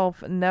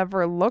herself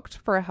never looked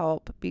for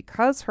help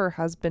because her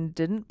husband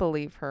didn't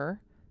believe her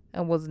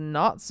and was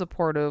not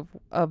supportive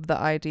of the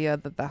idea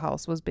that the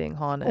house was being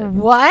haunted.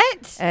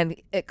 What? And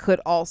it could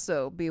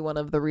also be one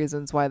of the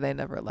reasons why they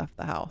never left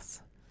the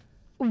house.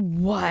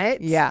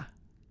 What? Yeah,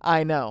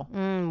 I know.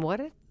 What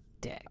a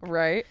dick.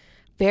 Right?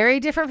 Very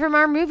different from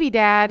our movie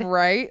dad.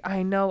 Right?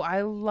 I know.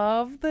 I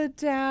love the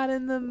dad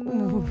in the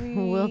movie.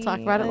 We'll talk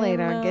about it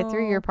later. Get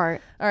through your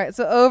part. All right.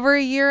 So over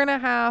a year and a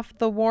half,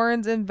 the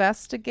Warrens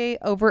investigate.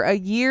 Over a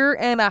year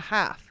and a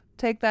half.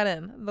 Take that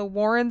in. The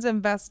Warrens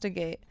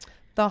investigate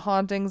the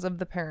hauntings of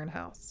the Perron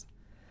house.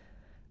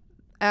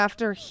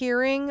 After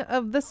hearing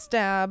of the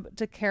stab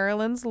to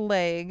Carolyn's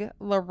leg,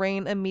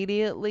 Lorraine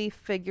immediately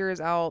figures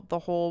out the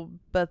whole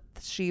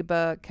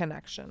Bathsheba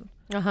connection.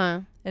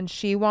 Uh-huh. And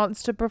she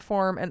wants to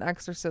perform an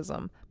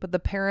exorcism, but the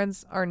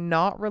parents are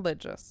not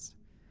religious.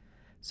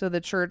 So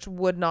the church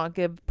would not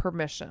give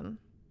permission.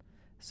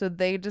 So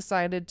they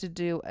decided to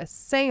do a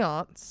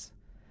seance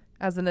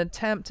as an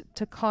attempt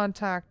to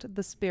contact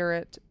the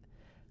spirit.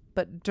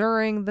 But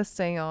during the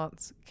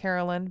seance,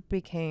 Carolyn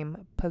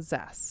became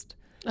possessed.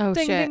 Oh,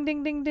 ding, shit. ding,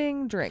 ding, ding,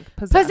 ding. Drink.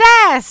 Possessed.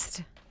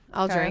 Possessed!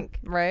 I'll Okay, drink.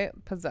 Right?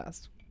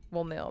 Possessed.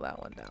 We'll nail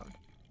that one down.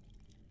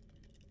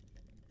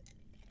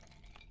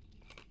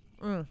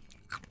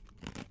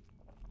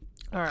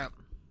 All right.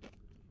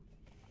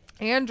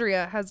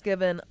 Andrea has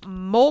given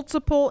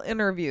multiple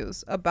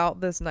interviews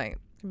about this night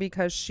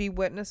because she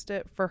witnessed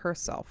it for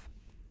herself.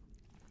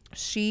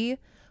 She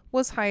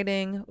was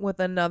hiding with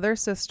another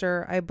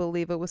sister, I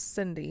believe it was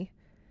Cindy,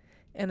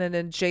 in an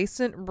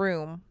adjacent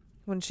room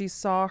when she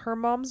saw her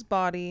mom's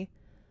body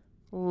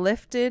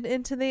lifted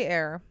into the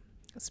air,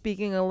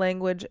 speaking a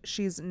language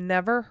she's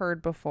never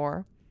heard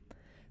before.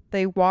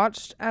 They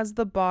watched as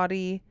the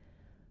body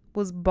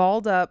was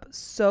balled up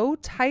so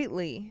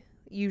tightly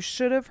you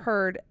should have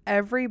heard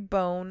every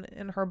bone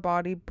in her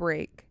body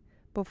break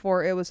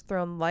before it was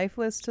thrown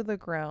lifeless to the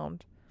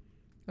ground.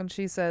 And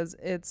she says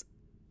it's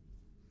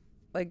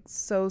like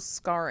so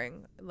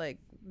scarring, like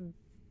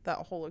that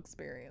whole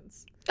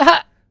experience.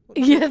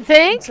 You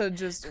think? To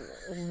just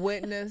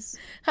witness,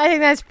 I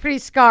think that's pretty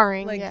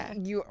scarring. like, yeah.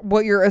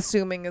 what you're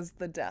assuming is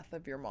the death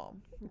of your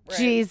mom. Right?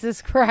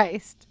 Jesus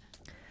Christ.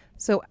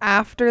 So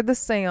after the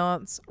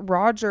seance,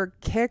 Roger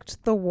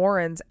kicked the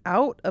Warrens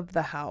out of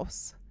the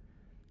house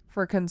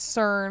for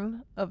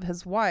concern of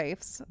his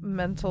wife's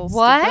mental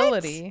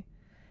stability.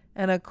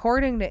 And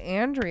according to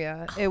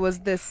Andrea, it was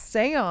this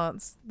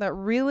seance that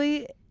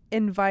really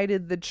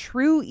invited the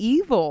true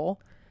evil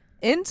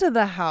into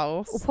the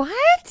house.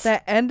 What?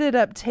 That ended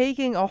up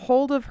taking a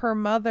hold of her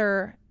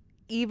mother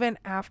even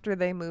after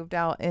they moved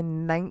out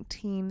in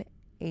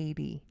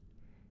 1980.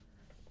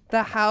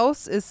 The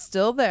house is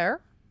still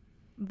there.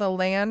 The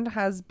land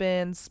has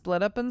been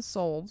split up and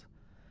sold.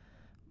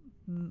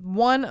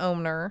 One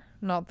owner,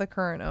 not the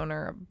current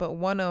owner, but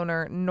one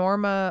owner,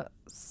 Norma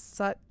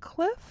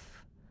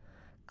Sutcliffe,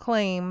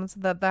 claims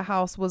that the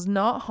house was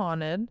not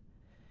haunted.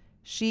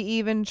 She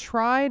even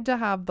tried to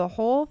have the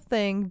whole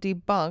thing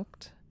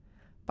debunked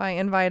by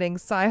inviting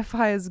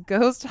Sci-Fi's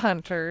Ghost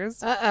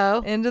Hunters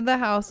into the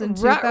house in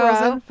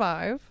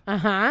 2005.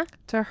 Uh-huh.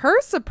 To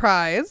her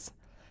surprise,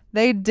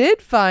 they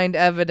did find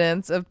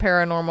evidence of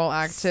paranormal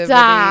activity.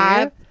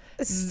 Stop.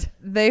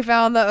 They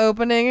found the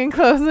opening and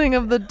closing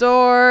of the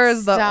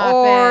doors, the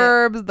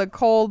orbs, the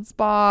cold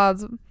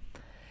spots.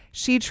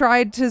 She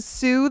tried to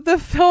sue the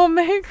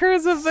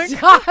filmmakers of the...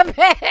 Stop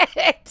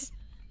it.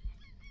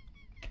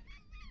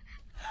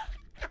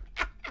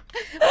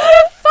 What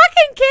a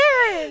fucking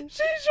Karen.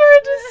 She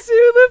tried to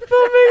sue the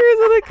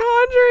filmmakers of The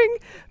Conjuring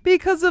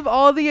because of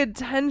all the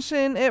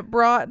attention it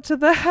brought to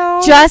the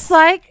house. Just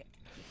like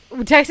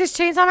Texas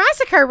Chainsaw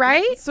Massacre,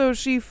 right? So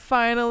she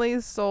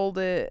finally sold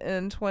it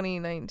in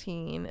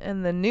 2019,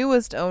 and the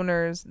newest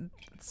owners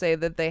say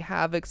that they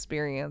have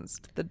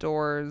experienced the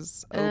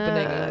doors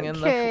opening and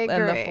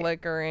the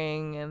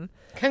flickering. And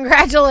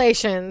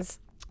congratulations.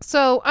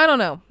 So I don't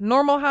know,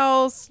 normal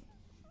house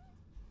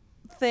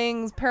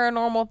things,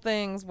 paranormal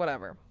things,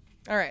 whatever.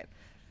 All right.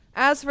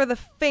 As for the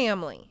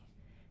family,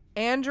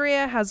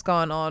 Andrea has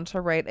gone on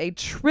to write a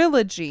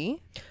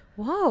trilogy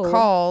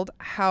called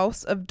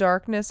House of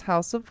Darkness,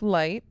 House of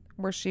Light,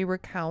 where she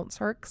recounts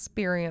her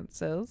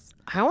experiences.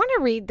 I want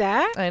to read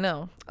that. I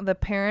know. The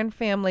Perron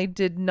family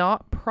did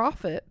not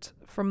profit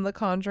from the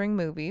Conjuring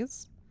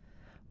movies.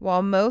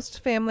 While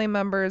most family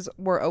members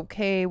were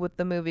okay with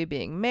the movie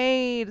being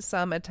made,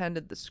 some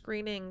attended the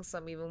screening,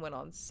 some even went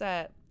on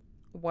set,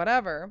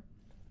 whatever.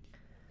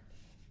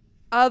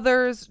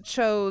 Others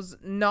chose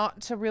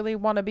not to really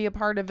want to be a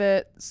part of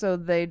it, so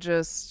they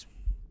just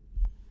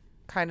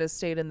kind of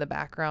stayed in the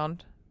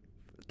background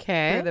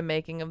through the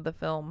making of the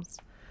films.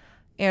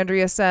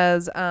 Andrea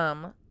says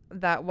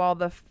that while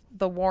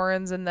the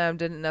Warrens and them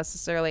didn't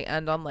necessarily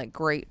end on like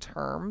great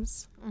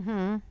terms,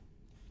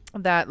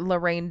 that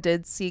Lorraine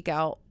did seek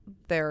out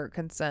their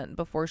consent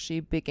before she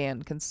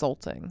began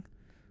consulting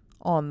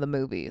on the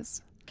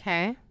movies.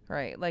 Okay.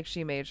 Right. Like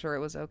she made sure it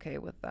was okay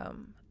with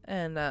them.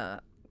 And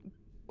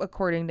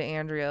according to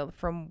Andrea,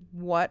 from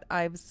what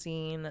I've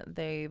seen,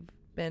 they've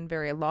been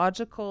very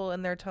logical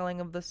in their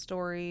telling of the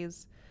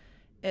stories.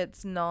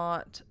 It's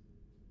not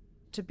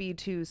to be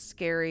too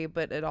scary,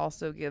 but it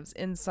also gives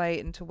insight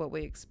into what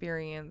we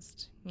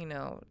experienced. You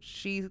know,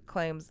 she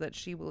claims that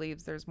she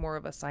believes there's more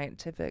of a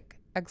scientific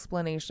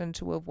explanation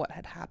to of what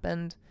had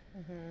happened.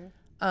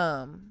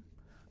 I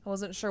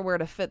wasn't sure where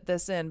to fit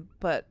this in,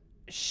 but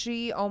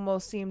she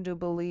almost seemed to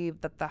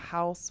believe that the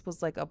house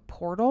was like a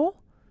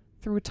portal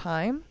through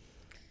time.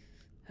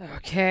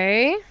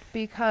 Okay.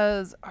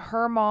 Because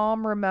her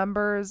mom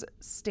remembers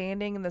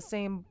standing in the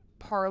same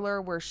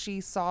parlor where she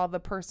saw the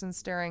person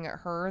staring at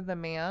her, the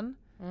man.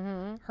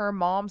 Her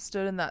mom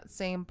stood in that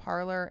same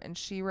parlor, and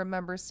she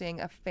remembers seeing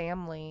a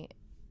family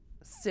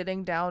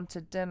sitting down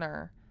to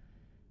dinner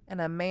and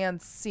a man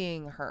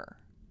seeing her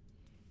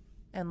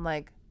and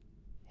like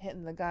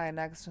hitting the guy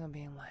next to him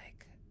being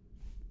like,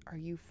 are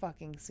you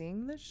fucking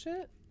seeing this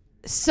shit?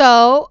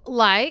 So,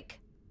 like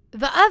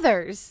the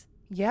others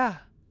Yeah.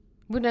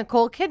 with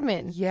Nicole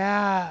Kidman.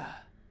 Yeah.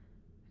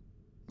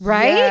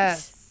 Right?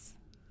 Yes.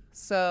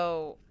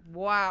 So,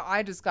 wow,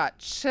 I just got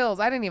chills.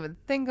 I didn't even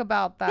think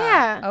about that.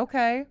 Yeah.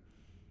 Okay.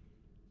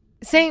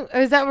 Same.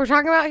 Is that what we're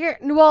talking about here?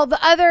 Well,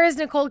 the other is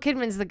Nicole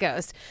Kidman's the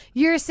ghost.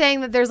 You're saying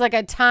that there's like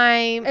a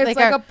time, It's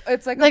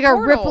it's like a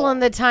portal. ripple in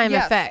the time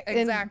Yes, effect, in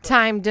exactly.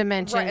 time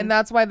dimension. Right, and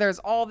that's why there's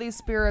all these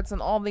spirits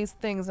and all these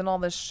things and all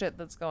this shit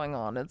that's going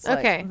on. It's like,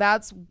 Okay.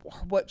 that's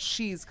what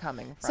she's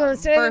coming from. So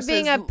instead of it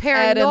being a versus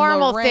Ed and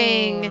paranormal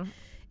Lorraine. thing,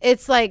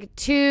 it's like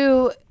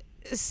two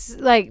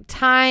like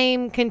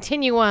time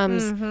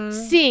continuums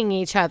seeing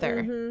each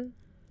other,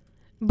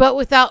 but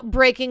without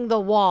breaking the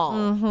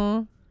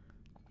wall.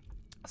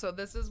 So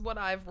this is what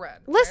I've read.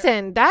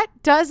 Listen, that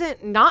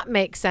doesn't not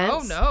make sense. Oh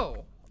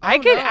no. I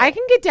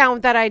can get down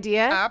with that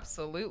idea.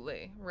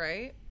 Absolutely,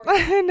 right?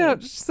 I know.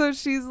 So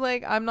she's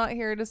like, I'm not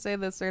here to say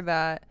this or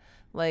that.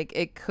 Like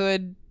it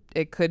could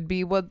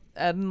be what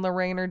Ed and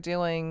Lorraine are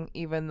doing,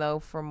 even though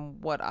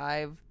from what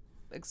I've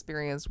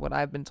experienced, what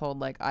I've been told,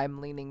 like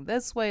I'm leaning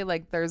this way.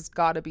 Like there's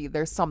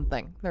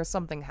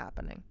something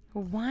happening.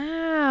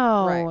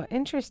 Wow. Right.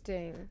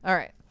 Interesting. All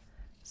right.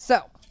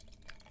 So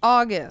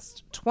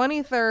August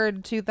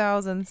 23rd,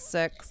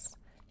 2006,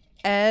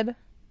 Ed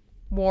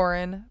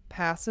Warren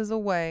passes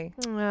away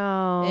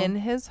Oh. in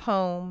his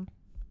home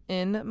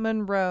in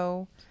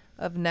Monroe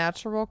of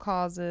natural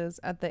causes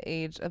at the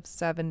age of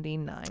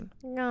 79.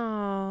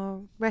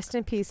 Oh. Rest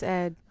in peace,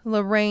 Ed.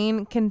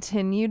 Lorraine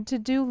continued to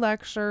do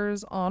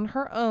lectures on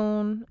her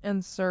own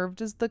and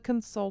served as the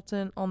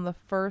consultant on the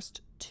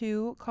first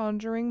 2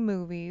 Conjuring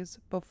movies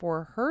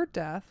before her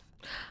death,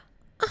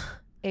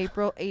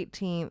 April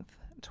 18th,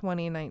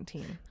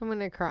 2019. I'm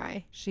gonna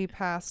cry. She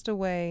passed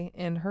away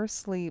in her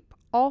sleep,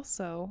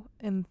 also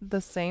in the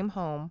same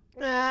home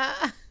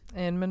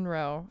in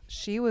Monroe.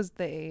 She was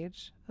the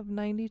age of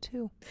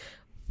 92.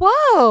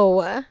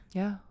 Whoa.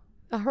 Yeah.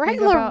 All right,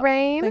 Think about-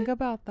 Lorraine. Think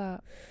about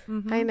that.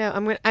 Mhm. I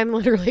know. I'm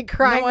literally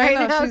crying No, I right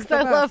know. now She's because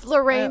I the love best.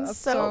 Lorraine I- so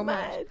so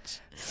much. much.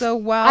 So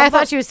while I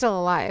thought she was still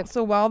alive.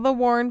 So while the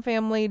Warren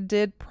family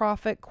did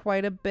profit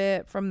quite a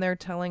bit from their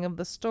telling of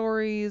the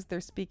stories,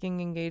 their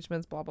speaking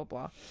engagements, blah, blah,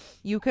 blah,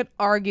 you could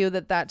argue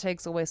that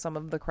takes away some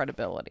of the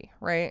credibility,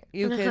 right?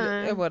 You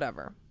could,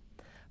 whatever.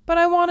 But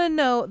I want to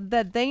note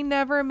that they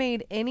never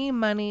made any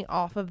money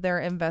off of their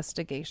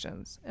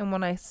investigations. And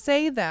when I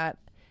say that,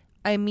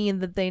 I mean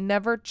that they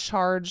never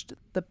charged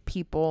the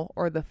people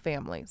or the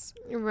families.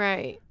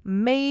 Right.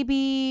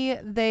 Maybe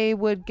they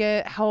would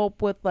get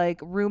help with like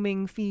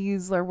rooming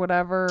fees or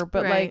whatever,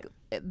 but Right.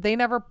 like they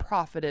never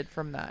profited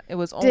from that. It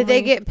was only Did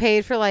they get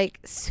paid for like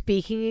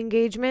speaking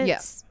engagements?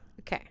 Yes.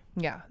 Okay.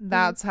 Yeah,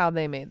 that's how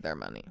they made their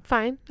money.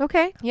 Fine.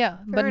 Okay. Yeah,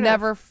 but enough.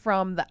 never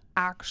from the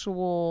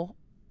actual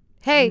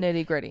Hey,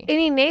 nitty gritty.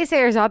 any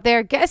naysayers out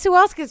there, guess who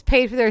else gets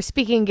paid for their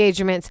speaking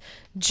engagements?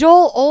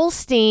 Joel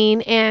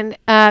Osteen and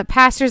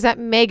pastors at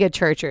mega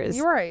churches.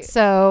 You're right.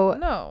 So,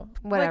 No,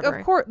 whatever. Like,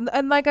 of course,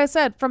 and like I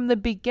said from the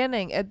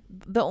beginning,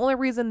 the only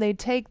reason they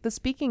take the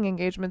speaking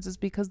engagements is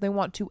because they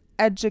want to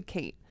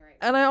educate.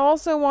 And I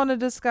also want to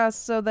discuss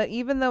so that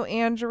even though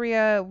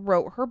Andrea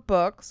wrote her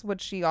books,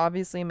 which she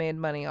obviously made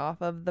money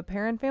off of, the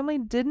Perron family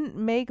didn't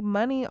make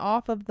money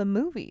off of the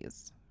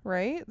movies,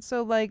 right?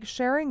 So like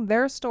sharing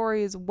their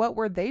stories, what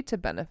were they to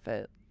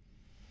benefit?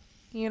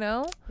 You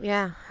know?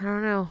 Yeah, I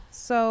don't know.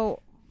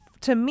 So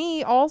to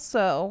me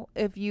also,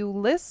 if you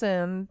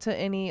listen to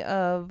any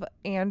of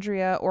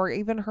Andrea or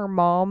even her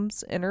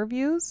mom's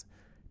interviews,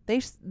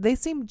 they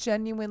seem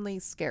genuinely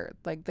scared.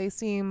 Like they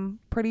seem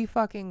pretty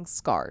fucking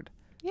scarred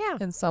Yeah.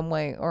 in some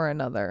way or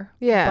another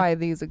Yeah. by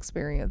these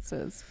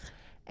experiences.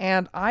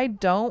 And I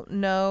don't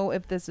know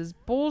if this is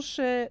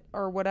bullshit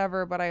or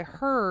whatever, but I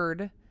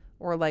heard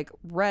or like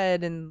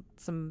read in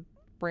some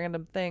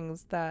random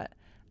things that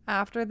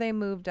after they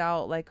moved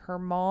out, like her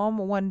mom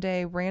one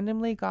day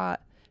randomly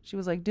she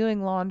was like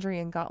doing laundry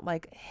and got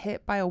like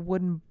hit by a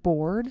wooden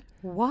board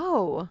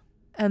Whoa.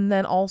 and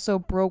then also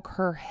broke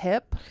her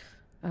hip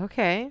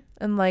Okay.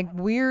 and like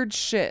weird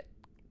shit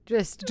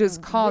Just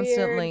just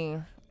constantly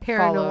weird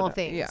paranormal followed.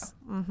 things. Yeah.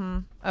 Mm-hmm.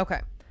 Okay.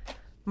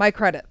 My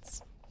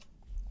credits.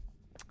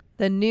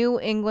 The New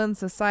England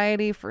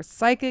Society for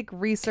Psychic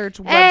Research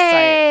website.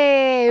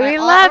 Hey, we I-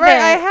 love right,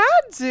 it. I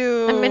had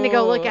to. I'm going to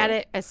go look at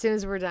it as soon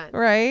as we're done.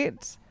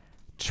 Right.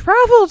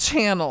 Travel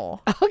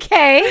Channel.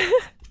 Okay.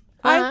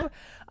 Uh-huh.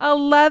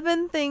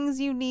 11 things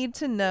you need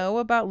to know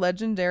about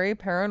legendary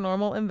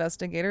paranormal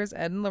investigators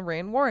Ed and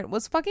Lorraine Warren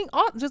was fucking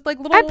awesome. Just like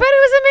little. I bet it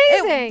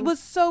was amazing. It was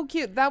so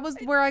cute. That was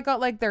where I got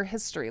like their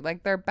history,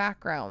 like their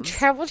backgrounds.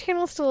 Travel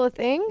Channel still a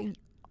thing?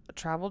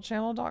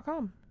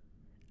 Travelchannel.com.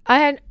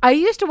 I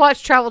used to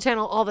watch Travel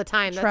Channel all the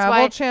time. That's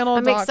why Travelchannel.com.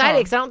 I'm excited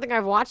because I don't think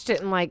I've watched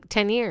it in like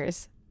 10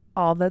 years.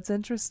 Oh, that's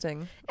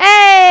interesting. Hey,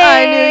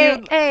 I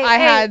knew you. hey, I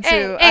hey, had to.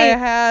 hey, I hey.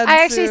 had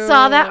I actually to.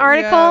 saw that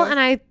article Yes. and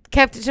I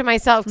kept it to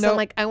myself because I'm Nope.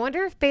 like, I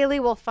wonder if Bailey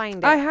will find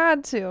it. I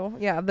had to.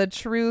 Yeah, the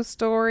true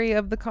story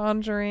of The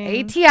Conjuring.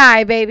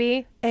 ATI,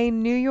 baby. A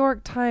New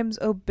York Times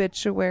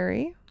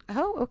obituary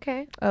Oh,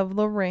 okay. of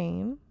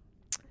Lorraine.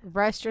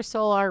 Rest your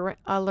soul,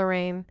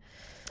 Lorraine.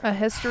 A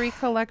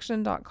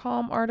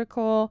historycollection.com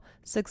article,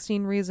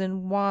 16 Reasons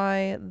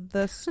Why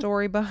the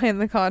story behind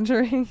The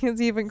Conjuring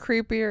is even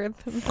creepier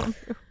than the movie.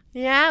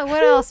 Yeah,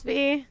 what else,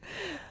 B?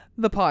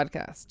 The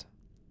podcast.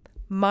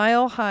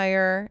 Mile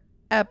Higher,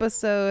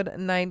 episode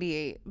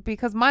 98.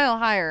 Because Mile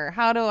Higher,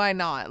 how do I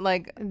not?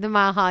 Like, The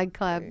Mile High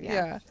Club.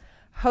 yeah.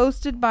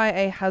 Hosted by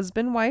a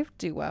husband-wife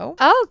duo.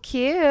 Oh,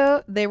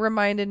 cute. They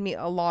reminded me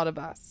a lot of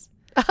us.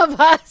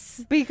 Of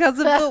us. Because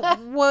of the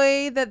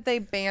way that they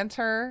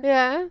banter.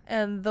 Yeah.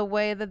 And the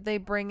way that they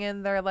bring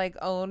in their like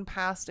own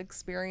past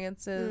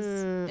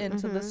experiences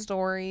into the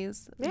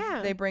stories.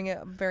 Yeah. They bring it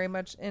very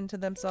much into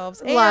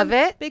themselves. Love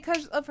And it.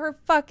 because of her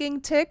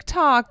fucking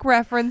TikTok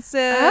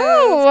references.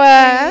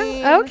 Oh,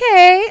 queen.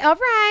 okay. All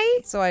right.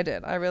 So I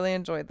did. I really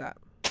enjoyed that.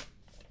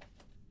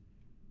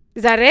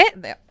 Is that it?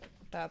 Yeah,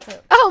 that's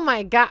it. Oh,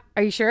 my God.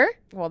 Are you sure?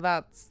 Well,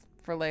 that's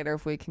for later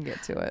if we can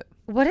get to it.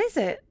 What is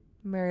it?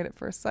 Married at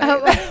First Sight. Oh,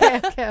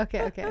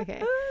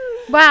 okay.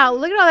 Wow,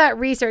 look at all that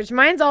research.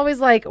 Mine's always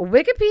like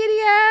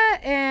Wikipedia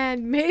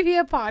and maybe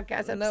a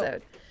podcast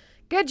episode.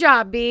 Good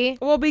job, B.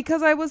 Well,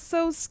 because I was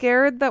so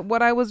scared that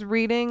what I was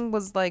reading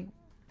was like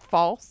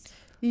false.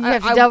 You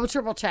have to I- double,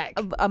 triple check.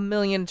 A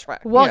million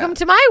tracks. Welcome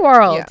to my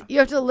world. Yeah. You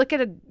have to look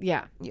at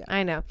Yeah.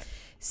 I know.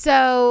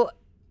 So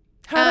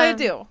How did I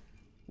do?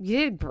 you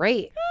did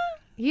great.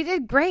 You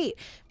did great.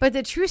 But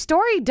the true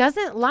story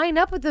doesn't line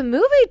up with the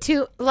movie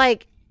too.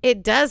 Like,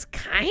 it does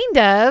kind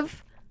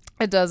of.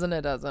 It doesn't.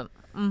 It doesn't.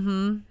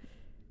 Mm-hmm.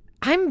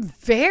 I'm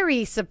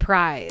very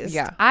surprised.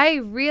 Yeah. I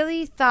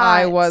really thought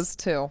I was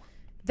too.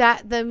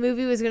 that the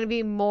movie was going to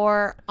be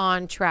more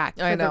on track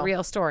I for the know.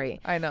 real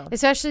story. I know.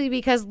 Especially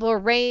because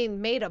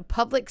Lorraine made a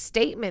public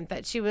statement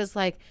that she was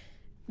like,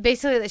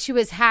 basically that she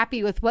was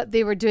happy with what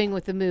they were doing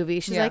with the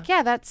movie. She's Yeah. like,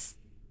 yeah, that's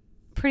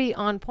pretty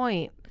on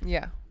point.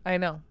 Yeah, I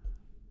know.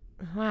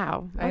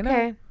 Wow. I Okay.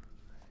 know.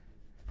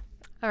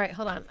 All right,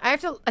 hold on. I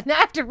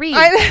have to read.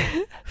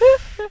 I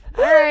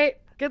All right.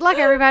 Good luck,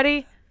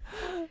 everybody.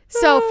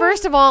 So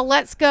first of all,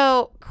 let's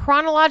go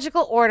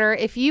chronological order.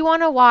 If you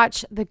want to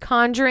watch the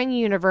Conjuring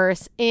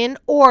universe in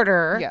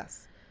order,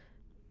 yes.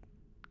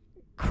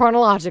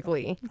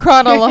 chronologically,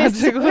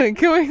 Chronologically.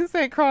 Can we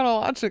say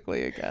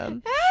chronologically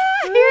again?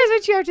 here's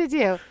what you have to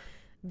do: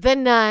 The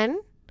Nun,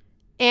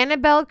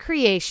 Annabelle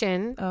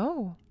Creation,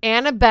 Oh.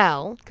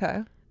 Annabelle,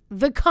 Okay.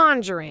 The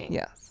Conjuring,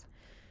 Yes.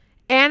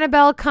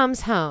 Annabelle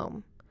Comes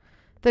Home,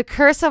 The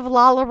Curse of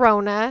La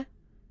Llorona,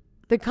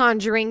 The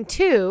Conjuring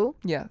 2,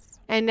 Yes.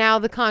 and now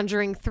The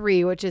Conjuring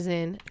 3, which is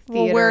in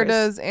theaters. Well, where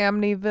does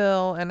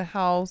Amityville and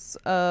House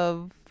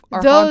of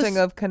or Those- Haunting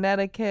of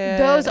Connecticut?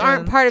 those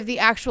aren't and- part of the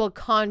actual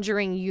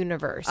Conjuring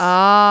universe.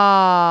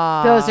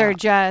 Ah. Those are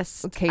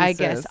just, cases. I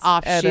guess,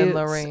 offshoots. Ed and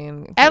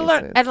Lorraine. Ed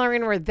cases. and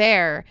Lorraine were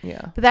there,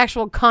 Yeah. but the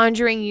actual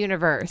Conjuring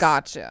universe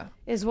Gotcha.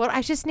 is what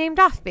I just named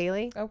off,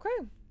 Bailey. Okay.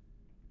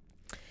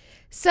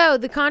 So,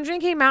 The Conjuring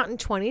came out in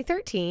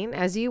 2013,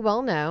 as you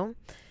well know.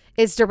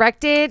 It's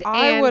directed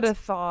I and would have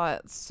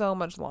thought so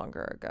much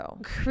longer ago.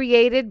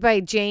 created by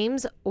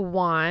James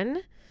Wan.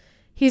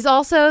 He's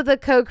also the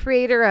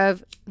co-creator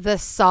of the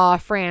Saw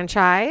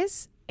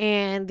franchise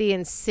and the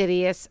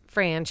Insidious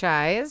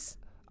franchise.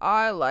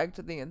 I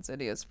liked the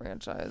Insidious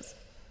franchise.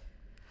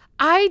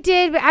 I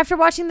did, but after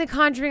watching The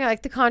Conjuring, I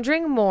like The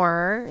Conjuring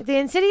more. The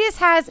Insidious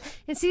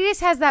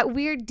has that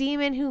weird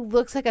demon who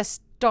looks like a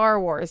Star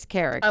Wars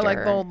character. I like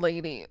the old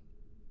lady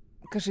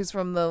because she's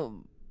from the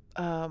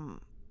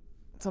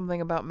Something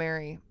About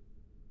Mary.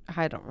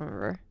 I don't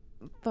remember.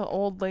 The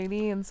old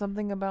lady and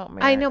Something About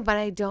Mary. I know, but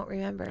I don't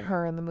remember.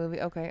 Her in the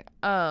movie. Okay.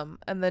 And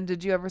then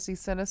did you ever see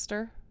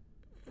Sinister?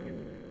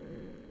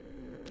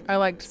 I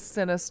liked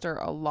Sinister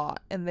a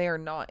lot, and they are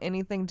not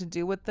anything to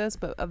do with this,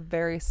 but a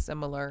very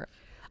similar.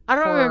 I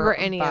don't remember horror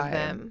any of vibe.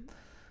 them.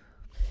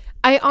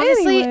 I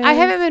honestly, I Anyways.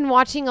 haven't been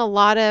watching a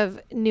lot of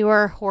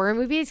newer horror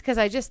movies because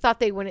I just thought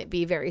they wouldn't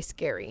be very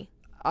scary.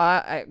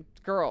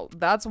 Girl,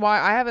 that's why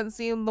I haven't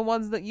seen the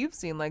ones that you've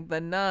seen, like The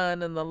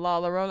Nun and the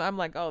La Llorona. I'm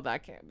like, oh,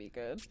 that can't be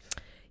good.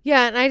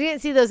 Yeah, and I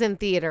didn't see those in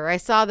theater. I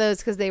saw those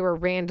because they were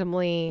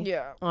randomly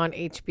Yeah. on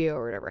HBO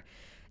or whatever.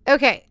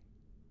 Okay.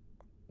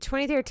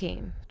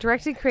 2013.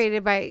 Directed and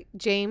created by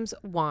James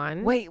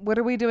Wan. Wait, what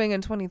are we doing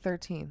in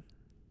 2013?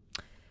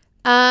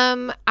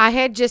 I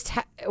had just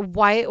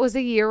Wyatt was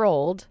a year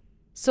old,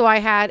 so I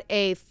had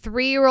a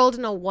 3-year-old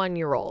and a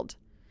 1-year-old.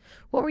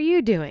 What were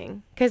you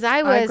doing? Because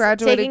I was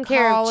graduated taking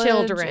care of college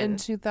children. in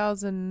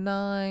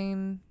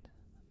 2009.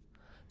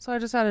 So I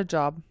just had a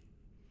job.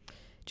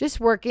 Just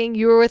working.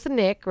 You were with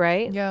Nick,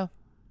 right? Yeah.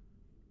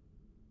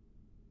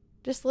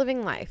 Just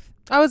living life.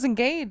 I was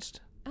engaged.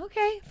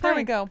 Okay, fine. There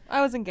we go.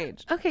 I was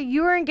engaged. Okay,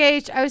 you were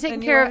engaged. I was taking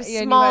And you care had- of yeah,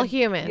 and you small had-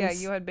 humans. Yeah,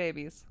 you had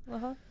babies.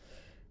 Uh-huh.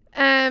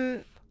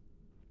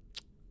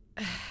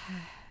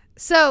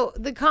 So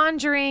the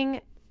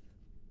Conjuring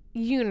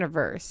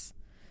universe,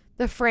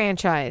 the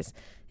franchise,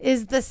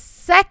 is the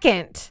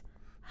second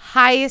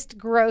highest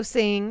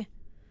grossing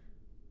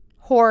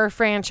horror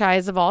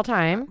franchise of all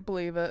time.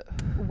 Believe it.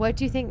 What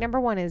do you think number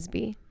 1 is,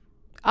 B?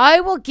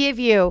 I will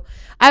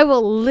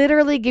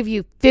literally give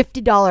you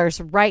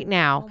 $50 right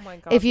now Oh my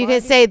God, if you why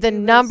can do say you the do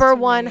this number to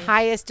 1 me?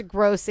 highest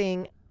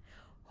grossing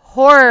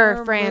horror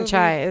Horror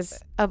franchise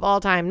of all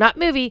time. Not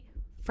movie,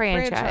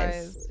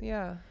 Franchise.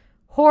 Yeah.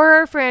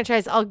 Horror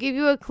franchise. I'll give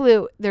you a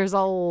clue. There's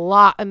a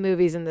lot of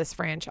movies in this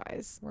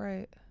franchise.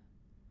 Right.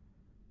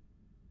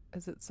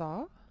 Is it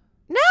Saw?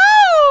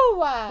 No!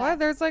 Why?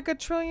 There's like a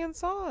trillion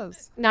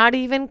Saws. Not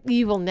even,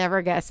 you will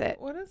never guess it.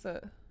 What is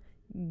it?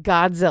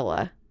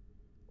 Godzilla.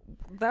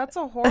 That's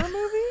a horror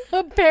movie?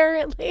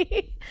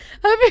 Apparently.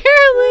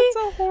 That's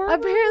a horror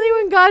Apparently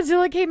when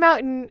Godzilla came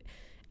out in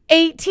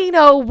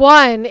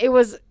 1801, it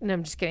was, no,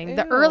 I'm just kidding.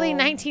 The early Ew.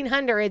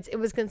 1900s, it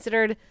was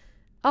considered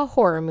a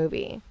horror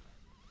movie.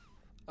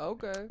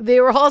 Okay. They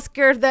were all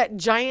scared of that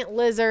giant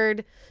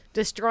lizard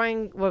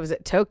destroying, what was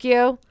it,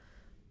 Tokyo?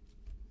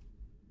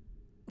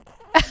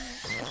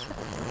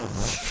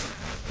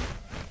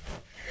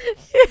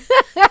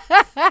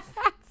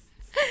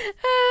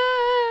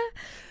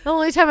 The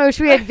only time I wish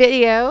we had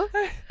video.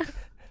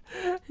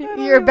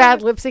 You're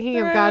bad lip syncing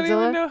of I don't even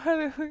Godzilla. know how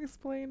to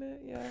explain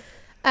it.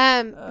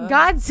 Yeah.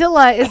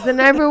 Godzilla is the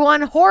number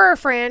 1 horror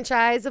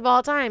franchise of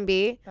all time,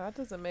 B. That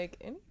doesn't make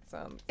any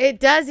sense. It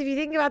does if you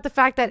think about the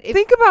fact that if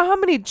Think about how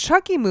many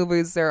Chucky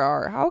movies there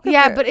are. How could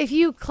yeah, there- but if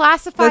you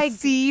classify the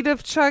seed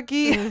of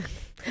Chucky,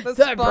 The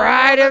spawn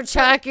Bride of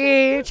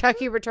Chucky,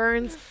 Chucky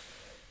Returns.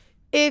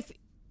 If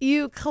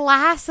you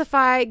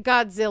classify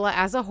Godzilla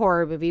as a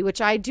horror movie,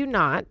 which I do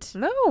not,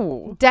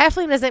 No.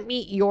 definitely doesn't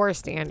meet your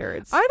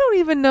standards. I don't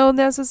even know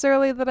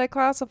necessarily that I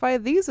classify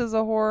these as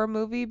a horror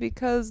movie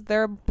because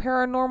they're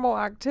paranormal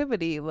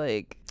activity.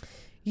 Like,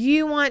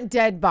 You want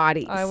dead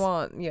bodies. I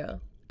want, yeah.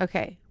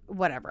 Okay,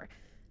 whatever.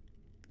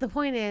 The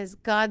point is,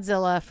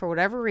 Godzilla, for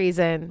whatever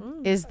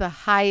reason, is the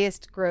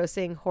highest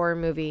grossing horror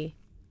movie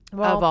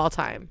of all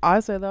time. I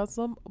say that's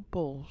some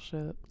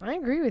bullshit. I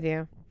agree with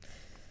you.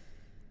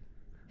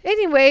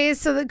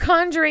 Anyways, so The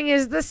Conjuring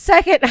is the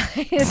second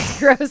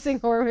highest grossing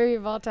horror movie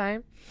of all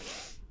time.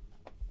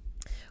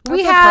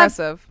 That's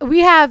impressive. We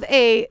have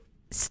a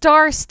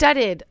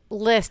star-studded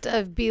list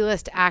of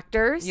B-list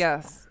actors.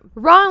 Yes.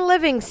 Ron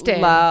Livingston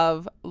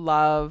Love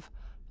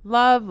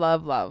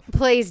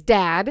plays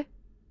Dad.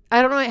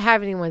 I don't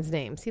have anyone's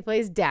names. He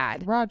plays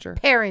Dad. Roger.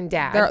 Perrin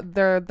Dad.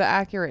 They're the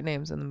accurate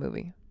names in the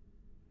movie.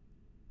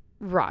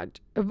 Rod.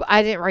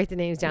 I didn't write the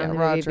names down Yeah, in the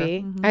Roger.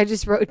 movie. Mhm. I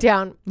just wrote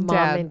down Mom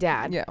and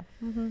Dad. Yeah.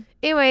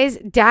 Anyways,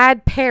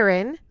 Dad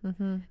Perrin.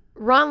 Mm-hmm.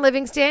 Ron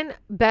Livingston,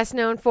 best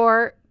known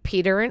for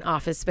Peter in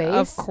Office Space.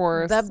 Of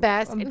course. The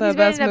best. And The he's been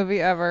best in a-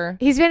 movie ever.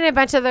 He's been in a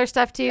bunch of other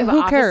stuff too, but Who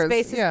Office cares?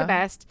 Space is Yeah. the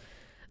best.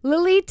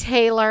 Lily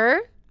Taylor.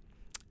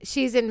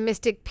 She's in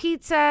Mystic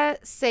Pizza,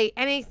 Say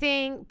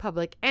Anything,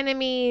 Public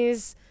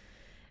Enemies.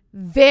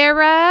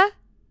 Vera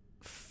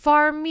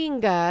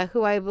Farmiga,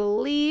 who I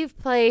believe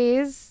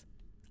plays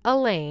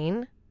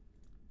Elaine.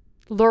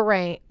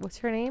 Lorraine. What's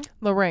her name?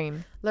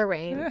 Lorraine.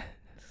 Lorraine.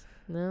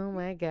 Oh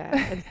my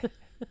God.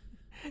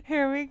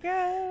 Here we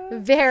go.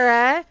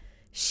 Vera.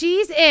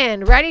 She's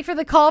in. Ready for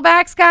the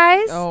callbacks,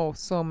 guys? Oh,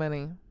 so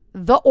many.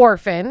 The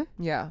Orphan,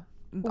 Yeah.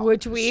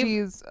 which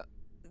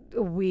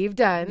we've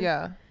done.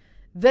 Yeah.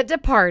 The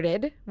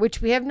Departed,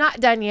 which we have not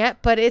done yet,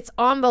 but it's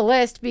on the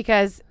list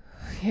because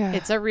Yeah.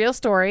 it's a real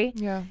story.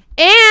 Yeah.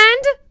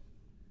 And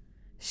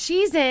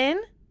she's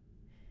in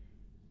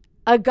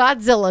a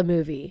Godzilla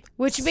movie,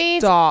 which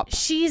means Stop.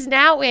 she's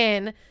now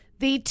in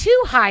the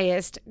 2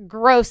 highest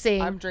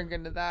grossing I'm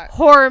drinking to that.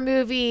 horror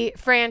movie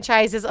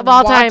franchises of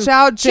all time. Watch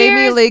out, Jamie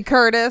Cheers. Lee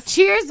Curtis.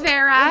 Cheers,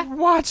 Vera.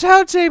 Watch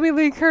out, Jamie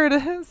Lee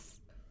Curtis.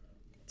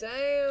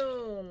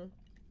 Damn.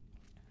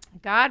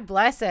 God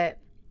bless it.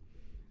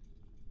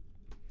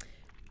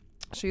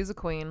 She's a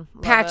queen.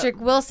 Love Patrick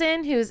it.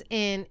 Wilson, who's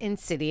in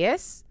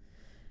Insidious.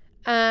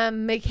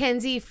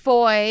 Mackenzie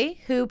Foy,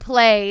 who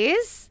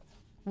plays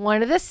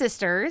one of the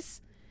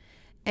sisters.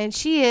 And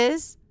she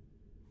is,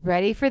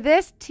 ready for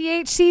this,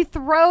 THC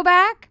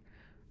throwback,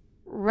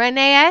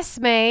 Renee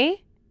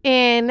Esme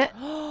in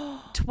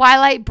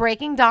Twilight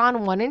Breaking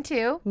Dawn 1 and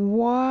 2.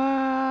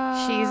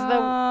 Wow. She's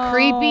the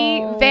creepy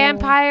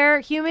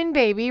vampire human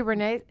baby,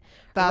 Renee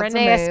That's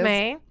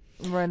Esme.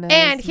 Renee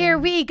And Esme. here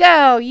we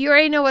go. You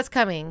already know what's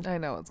coming. I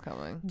know what's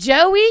coming.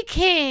 Joey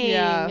King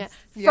Yes.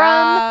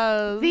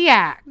 from The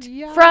Act,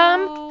 Yes.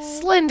 from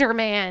Slender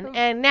Man,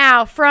 and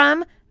now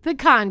from The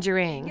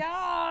Conjuring.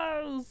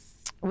 Yes.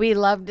 We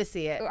love to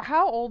see it.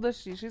 How old is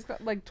she? She's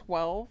got like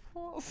 12.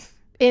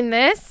 In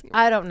this,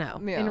 I don't know.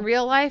 Yeah. In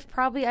real life,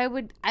 probably I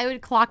would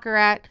clock her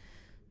at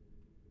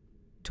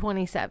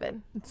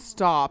 27.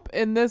 Stop.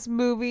 In this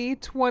movie,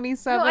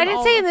 27. No, I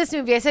didn't say in this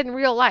movie. I said in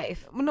real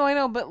life. No, I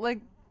know, but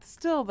like,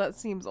 still, that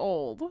seems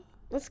old.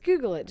 Let's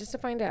Google it just to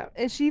find out.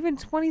 Is she even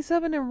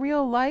 27 in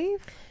real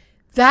life?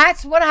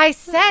 That's what I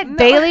said. No.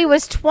 Bailey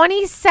was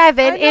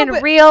 27 I know, in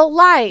but- real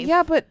life.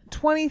 Yeah, but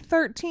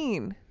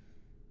 2013.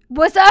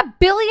 Was a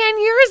billion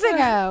years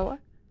ago.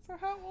 So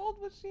how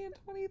old was she in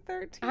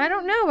 2013? I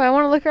don't know. I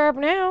want to look her up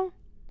now.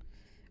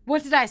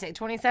 What did I say?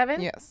 27?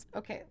 Yes.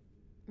 Okay.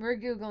 We're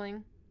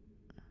Googling.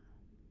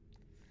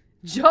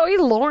 Joey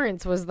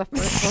Lawrence was the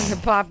first one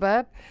to pop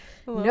up.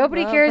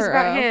 Nobody Love cares for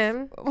about us.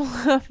 him.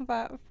 Love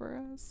that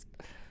for us.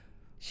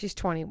 She's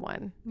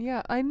 21.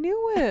 Yeah, I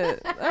knew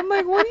it. I'm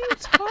like, what are you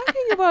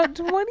talking about?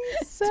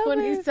 27.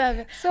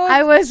 27. So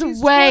I if was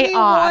she's way 21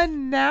 off.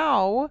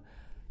 now.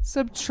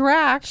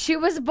 Subtract. She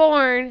was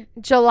born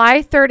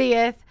July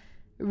 30th.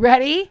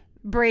 Ready?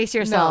 Brace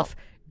yourself.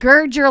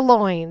 Gird your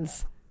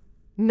loins.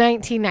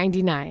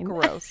 1999.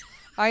 Gross.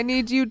 I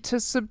need you to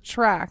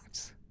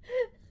subtract.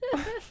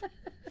 I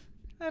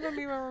don't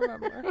even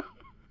remember.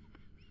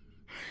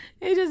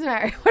 It doesn't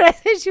matter. What I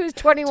said, she was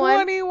 21.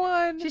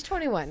 21. She's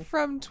 21.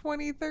 From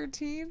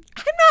 2013.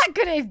 I'm not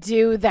going to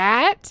do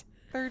that.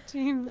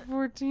 13,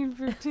 14,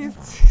 15.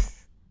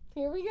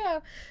 Here we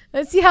go.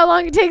 Let's see how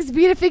long it takes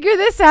me to figure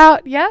this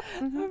out. Yep.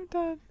 I'm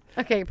done.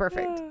 Okay,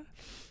 perfect.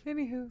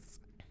 Anywho's.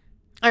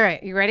 All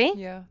right, you ready?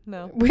 Yeah,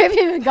 no. We haven't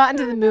even gotten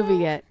to the movie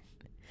yet.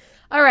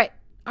 All right.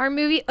 Our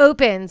movie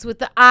opens with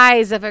the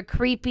eyes of a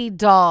creepy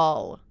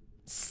doll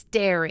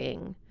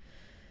staring.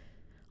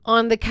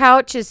 On the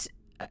couch is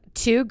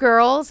 2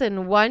 girls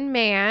and 1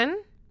 man.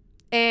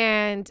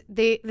 And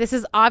this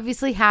is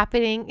obviously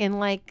happening in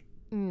like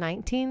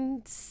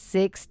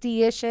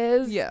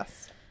 1960-ishes.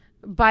 Yes.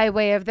 By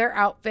way of their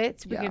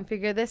outfits. We Yeah. can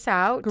figure this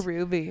out.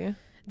 Groovy.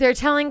 They're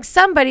telling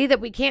somebody that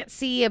we can't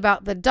see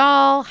about the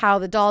doll, how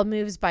the doll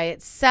moves by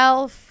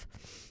itself.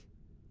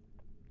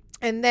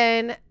 And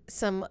then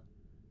some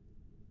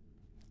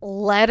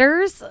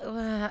letters,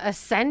 a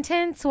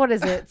sentence. What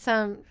is it?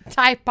 Some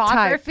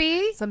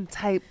typography. Some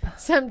type.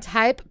 Some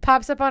type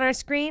pops up on our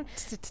screen.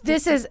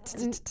 This is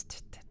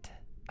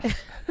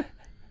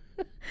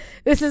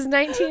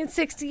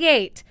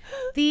 1968.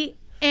 The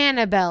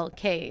Annabelle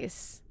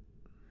case.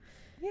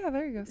 Yeah,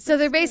 there you go. So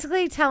they're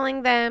basically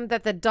telling them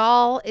that the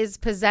doll is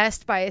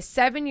possessed by a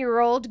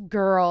 7-year-old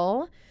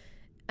girl.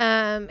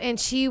 And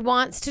she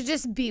wants to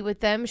just be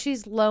with them.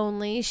 She's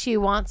lonely. She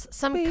wants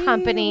some Be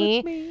company.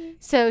 with me.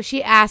 So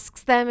she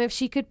asks them if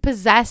she could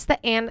possess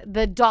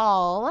the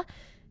doll.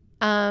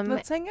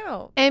 Let's hang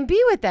out. And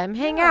be with them,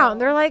 hang out.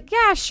 And they're like,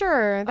 yeah,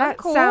 sure. That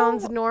cool.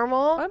 sounds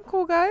normal. I'm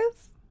cool,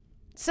 guys.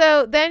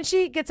 So then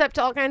she gets up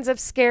to all kinds of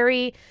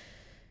scary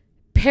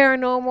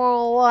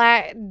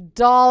paranormal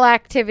doll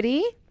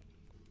activity.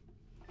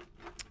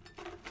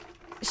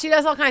 She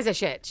does all kinds of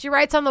shit. She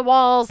writes on the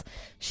walls.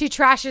 She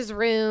trashes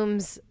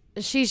rooms.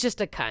 She's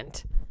just a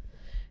cunt.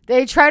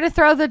 They try to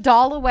throw the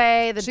doll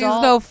away. She's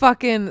no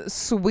fucking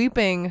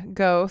sweeping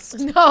ghost.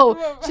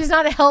 No, she's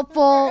not a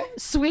helpful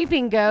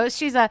sweeping ghost.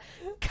 She's a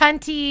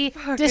cunty,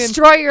 Fucking-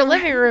 destroy your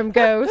living room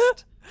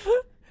ghost.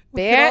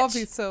 We could all Bitch.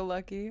 be so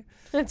lucky.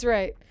 That's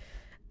right.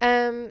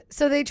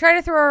 So they try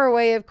to throw her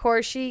away. Of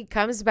course, she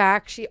comes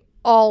back. She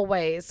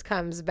always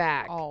comes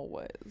back.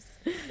 Always.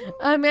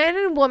 A man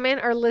and woman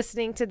are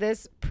listening to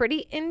this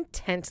pretty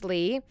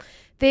intently.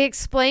 They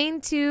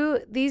explain to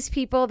these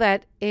people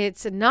that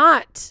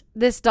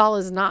this doll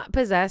is not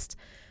possessed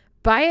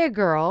by a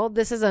girl.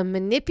 This is a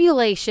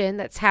manipulation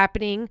that's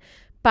happening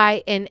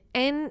by an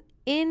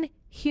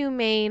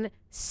inhumane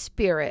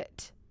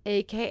spirit,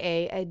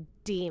 aka a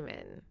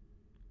demon.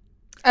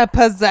 A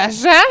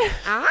possession?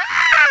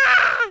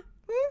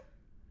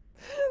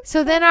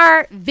 So then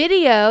our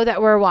video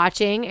that we're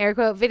watching, air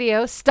quote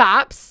video,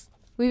 stops.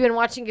 We've been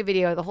watching a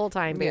video the whole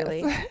time, Yes.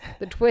 Bailey.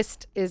 The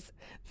twist is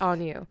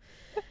on you.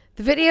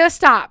 The video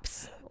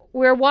stops.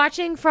 We're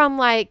watching from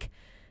like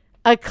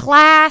a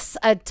class,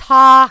 a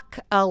talk,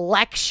 a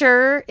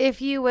lecture,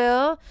 if you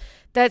will,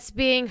 that's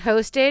being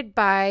hosted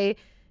by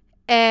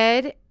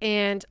Ed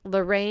and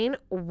Lorraine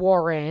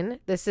Warren.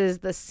 This is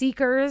the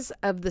Seekers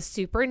of the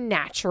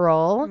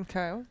Supernatural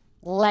Okay.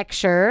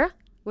 lecture,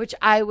 which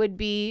I would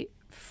be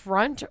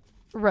front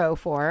row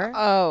for.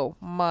 Oh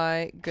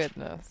my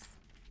goodness.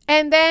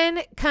 And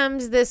then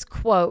comes this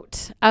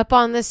quote up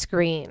on the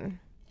screen.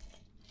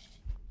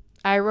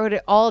 I wrote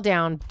it all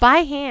down by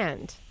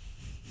hand.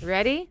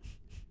 Ready?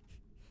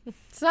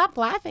 Stop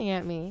laughing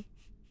at me.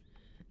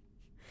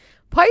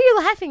 Why are you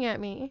laughing at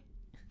me?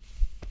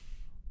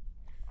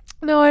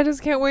 No, I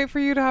just can't wait for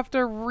you to have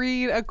to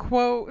read a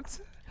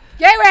quote.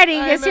 Get ready,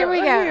 I because here know. we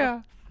go.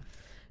 Yeah.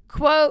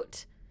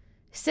 Quote,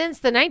 since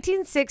the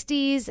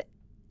 1960s,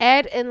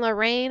 Ed and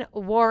Lorraine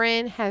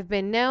Warren have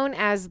been known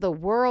as the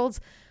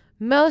world's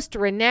most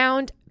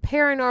renowned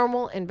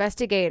paranormal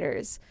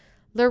investigators.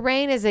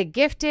 Lorraine is a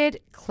gifted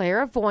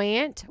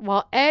clairvoyant,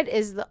 while Ed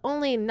is the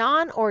only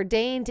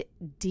non-ordained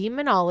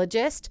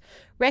demonologist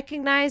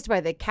recognized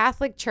by the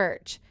Catholic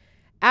Church.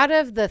 Out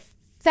of the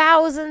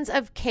thousands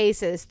of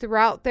cases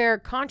throughout their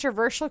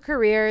controversial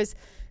careers,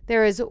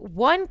 there is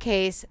one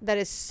case that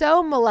is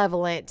so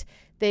malevolent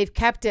they've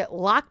kept it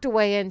locked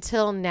away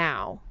until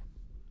now.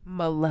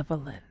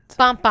 Malevolent.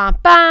 Bum, bum,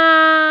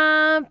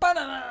 bum.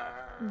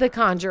 The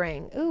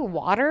Conjuring. Ooh,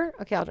 water?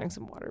 Okay, I'll drink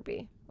some water,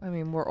 B. I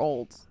mean, we're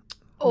old.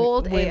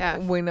 Old we,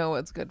 AF. We know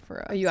it's good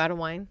for us. Are you out of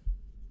wine?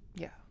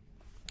 Yeah.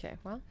 Okay,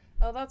 well.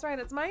 Oh, that's right.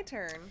 It's my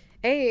turn.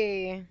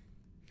 Hey.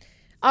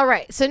 All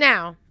right, so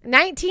now,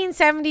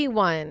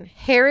 1971,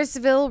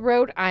 Harrisville,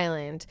 Rhode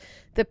Island.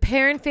 The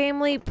Perrin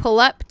family pull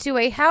up to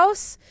a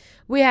house.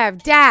 We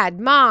have dad,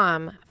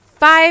 mom,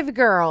 5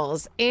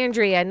 girls,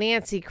 Andrea,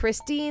 Nancy,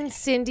 Christine,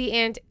 Cindy,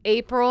 and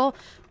April,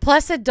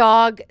 plus a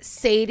dog,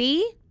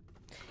 Sadie.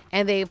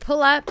 And they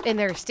pull up in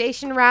their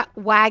station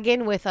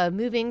wagon with a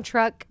moving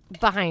truck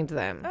behind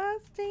them. A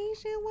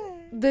station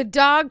wagon. The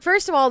dog,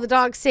 first of all, the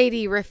dog,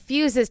 Sadie,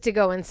 refuses to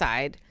go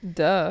inside.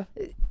 Duh.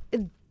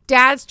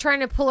 Dad's trying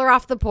to pull her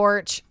off the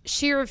porch.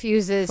 She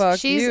refuses. Fuck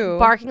She's you.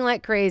 barking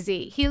like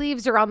crazy. He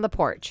leaves her on the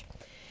porch.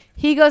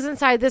 He goes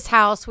inside this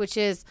house, which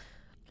is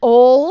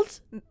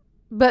old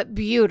but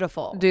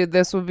beautiful. Dude,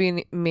 this would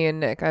be me and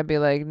Nick. I'd be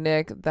like,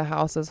 Nick, the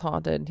house is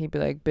haunted. And he'd be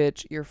like,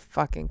 bitch, you're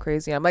fucking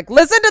crazy. I'm like,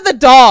 listen to the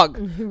dog.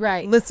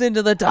 Right. Listen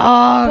to the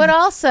dog. But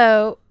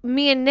also,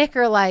 me and Nick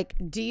are like,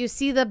 do you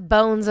see the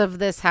bones of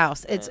this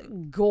house? It's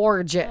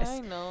gorgeous. I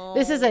know.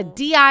 This is a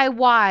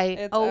DIY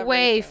It's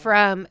away everything.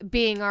 from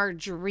being our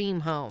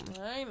dream home.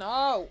 I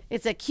know.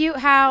 It's a cute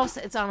house.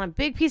 It's on a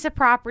big piece of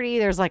property.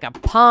 There's like a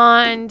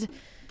pond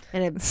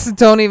and a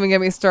Don't even get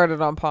me started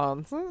on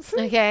ponds.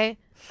 okay.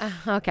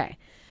 Okay.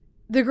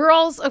 The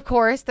girls, of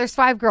course, there's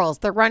 5 girls.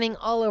 They're running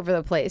all over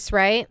the place,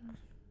 right?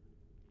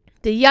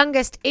 The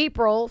youngest,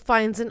 April,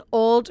 finds an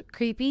old,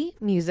 creepy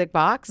music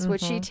box,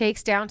 which she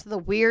takes down to the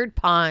weird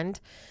pond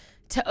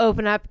to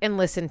open up and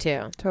listen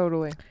to.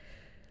 Totally.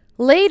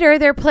 Later,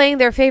 they're playing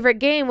their favorite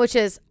game, which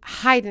is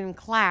hide and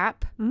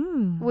clap,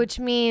 which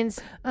means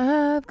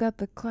I've got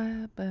the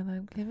clap and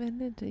I'm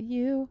giving it to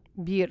you.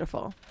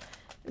 beautiful.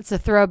 It's a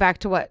throwback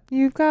to what?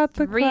 You've got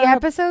the 3 clap.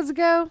 episodes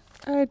ago?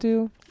 I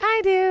do.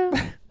 I do.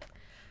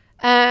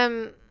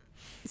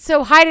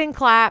 So hide and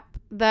clap,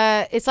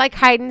 it's like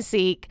hide and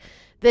seek.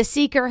 The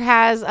seeker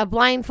has a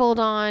blindfold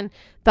on,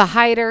 the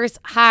hiders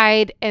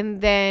hide,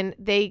 and then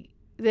the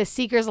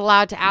seeker's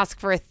allowed to ask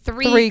for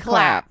 3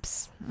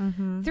 claps.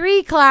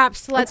 3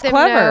 claps to let That's them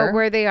clever. know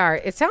where they are.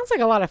 It sounds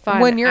like a lot of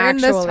fun. When you're in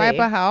this type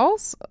actually. of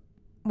house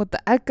with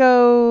the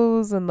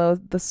echoes and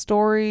the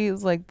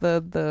stories, like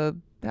the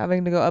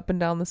having to go up and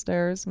down the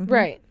stairs. Mhm.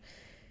 Right.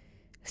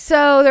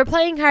 So they're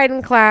playing hide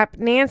and clap.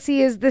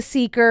 Nancy is the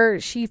seeker.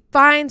 She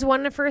finds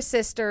one of her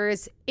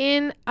sisters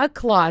in a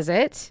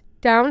closet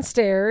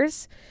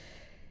downstairs.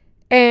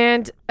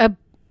 And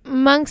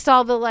amongst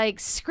all the like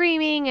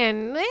screaming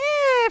and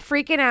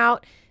freaking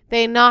out,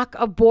 they knock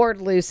a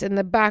board loose in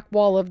the back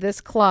wall of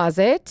this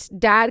closet.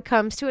 Dad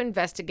comes to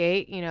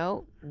investigate,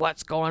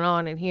 what's going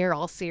on in here,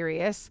 all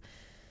serious.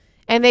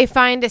 And they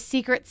find a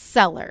secret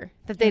cellar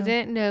that they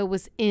didn't know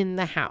was in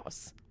the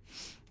house.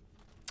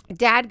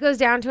 Dad goes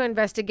down to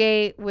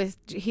investigate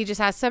he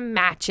just has some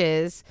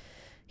matches.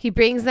 He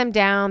brings them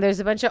down. There's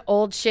a bunch of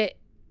old shit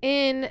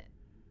in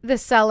the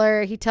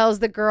cellar. He tells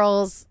the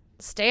girls,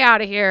 stay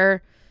out of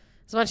here.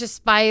 There's a bunch of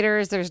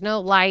spiders. There's no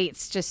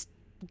lights. Just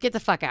get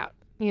the fuck out.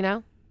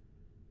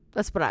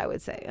 That's what I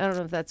would say. I don't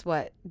know if that's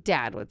what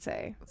Dad would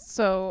say.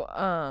 So,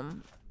 I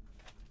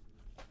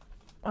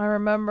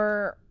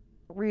remember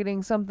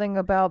reading something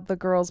about the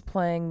girls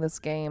playing this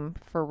game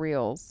for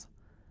reals.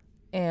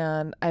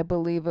 And I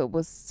believe it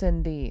was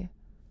Cindy.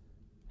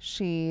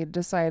 She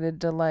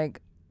decided to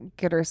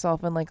get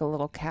herself in a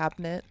little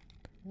cabinet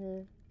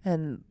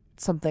and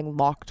something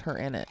locked her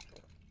in it.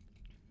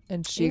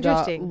 And she got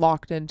Interesting.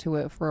 locked into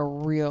it for a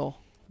real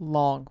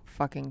long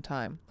fucking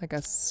time. Like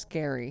a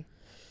scary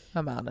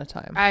amount of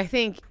time. I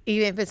think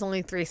even if it's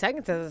only 3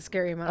 seconds, that's a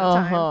scary amount of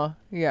time.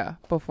 Yeah,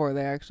 before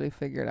they actually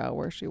figured out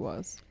where she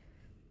was.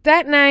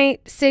 That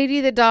night,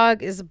 Sadie the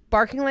dog is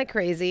barking like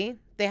crazy.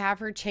 They have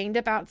her chained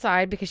up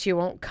outside because she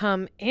won't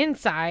come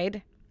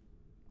inside.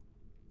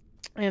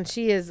 And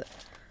she is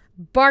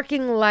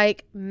barking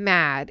like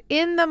mad.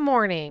 In the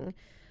morning,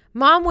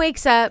 Mom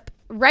wakes up.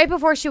 Right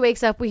before she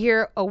wakes up, we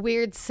hear a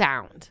weird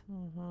sound.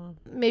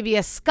 Maybe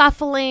a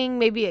scuffling,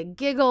 maybe a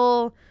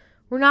giggle.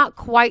 We're not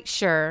quite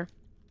sure.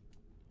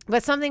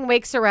 But something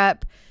wakes her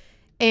up.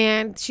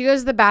 And she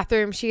goes to the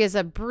bathroom. She has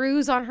a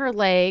bruise on her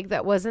leg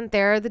that wasn't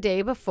there the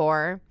day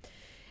before.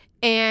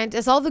 And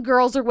as all the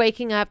girls are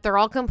waking up, they're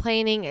all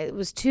complaining it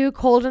was too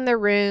cold in their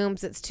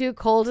rooms. It's too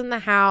cold in the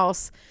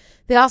house.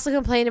 They also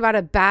complain about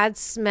a bad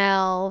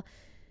smell.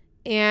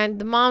 And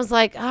the mom's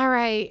like, all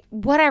right,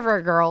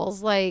 whatever,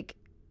 girls. Like,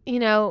 you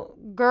know,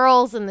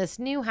 girls in this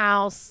new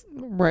house,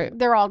 Right.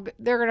 they're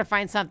going to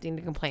find something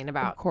to complain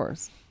about. Of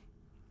course.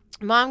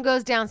 Mom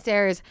goes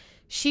downstairs.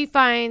 She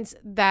finds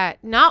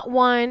that not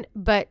one,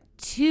 but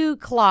 2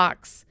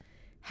 clocks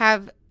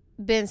have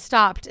been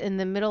stopped in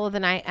the middle of the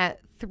night at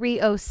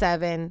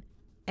 3:07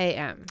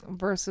 a.m.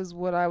 Versus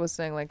what I was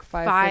saying, like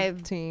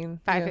 5:15.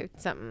 5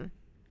 something.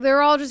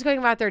 They're all just going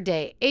about their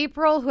day.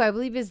 April, who I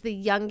believe is the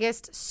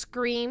youngest,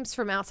 screams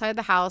from outside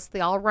the house. They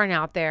all run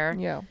out there.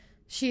 Yeah.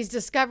 She's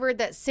discovered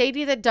that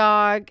Sadie the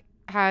dog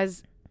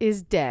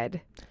is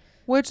dead.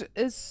 Which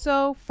is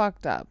so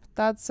fucked up.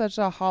 That's such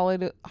a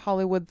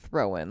Hollywood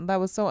throw-in. That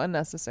was so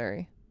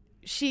unnecessary.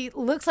 She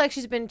looks like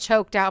she's been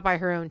choked out by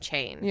her own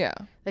chain. Yeah.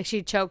 Like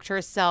she choked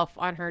herself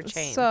on her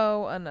chain.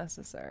 So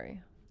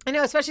unnecessary. I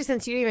know, especially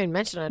since you didn't even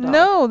mention a dog.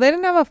 No, they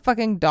didn't have a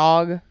fucking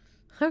dog.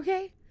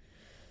 Okay.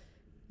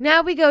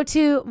 Now we go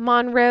to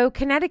Monroe,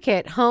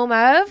 Connecticut, home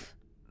of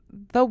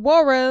The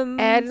Warrens.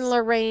 Ed and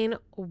Lorraine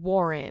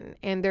Warren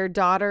and their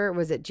daughter.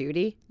 Was it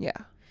Judy? Yeah.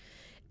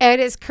 Ed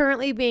is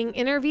currently being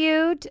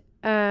interviewed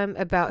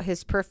about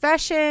his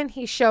profession.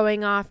 He's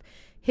showing off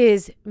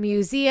his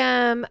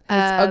museum.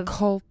 It's a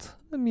cult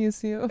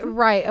museum.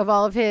 Right, of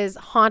all of his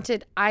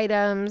haunted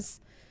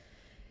items.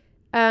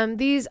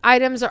 These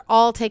items are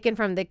all taken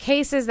from the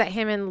cases that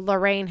him and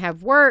Lorraine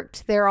have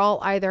worked. They're all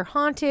either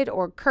haunted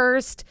or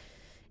cursed.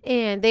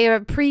 And they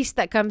have a priest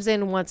that comes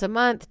in once a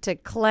month to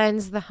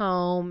cleanse the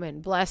home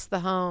and bless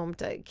the home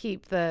to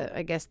keep the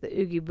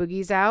oogie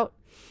boogies out.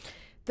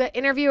 The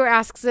interviewer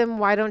asks him,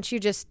 why don't you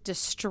just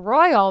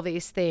destroy all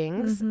these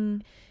things? Mm-hmm.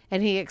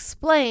 And he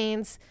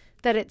explains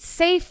that it's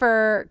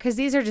safer because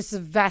these are just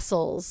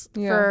vessels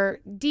for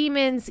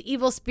demons,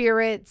 evil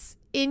spirits,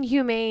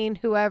 inhumane,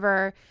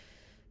 whoever.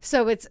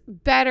 So it's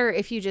better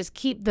if you just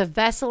keep the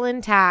vessel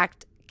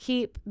intact,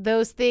 keep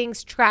those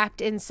things trapped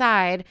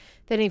inside,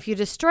 than if you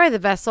destroy the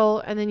vessel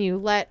and then you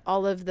let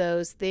all of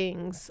those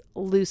things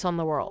loose on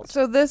the world.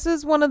 So this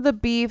is one of the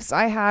beefs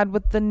I had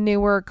with the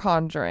newer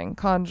Conjuring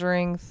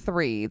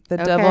 3. The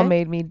Devil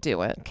Made Me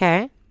Do It.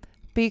 Okay.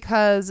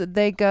 Because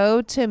they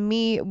go to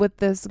meet with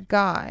this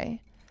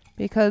guy.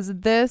 Because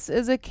this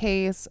is a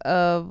case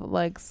of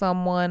like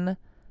someone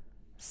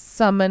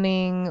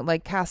summoning,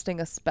 like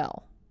casting a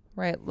spell,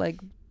 right? Like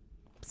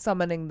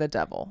summoning the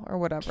devil or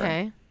whatever.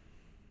 Okay.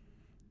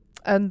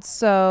 And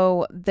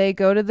so they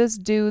go to this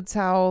dude's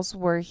house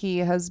where he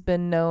has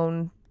been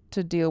known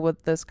to deal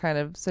with this kind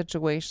of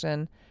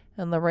situation.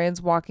 And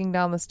Lorraine's walking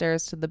down the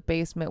stairs to the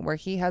basement where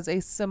he has a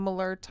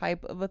similar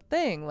type of a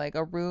thing, like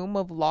a room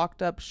of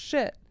locked up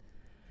shit.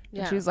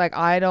 Yeah. And she's like,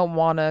 I don't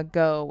want to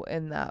go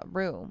in that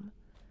room.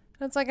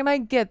 And it's like, and I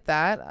get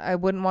that. I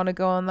wouldn't want to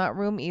go in that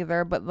room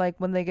either. But like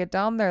when they get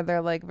down there,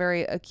 they're like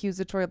very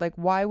accusatory. Like,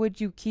 why would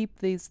you keep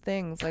these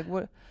things? Like,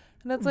 what?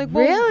 And it's like,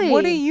 well, Really?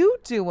 what are you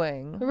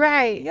doing?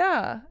 Right.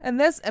 Yeah. And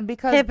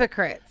because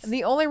Hypocrites.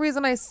 the only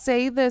reason I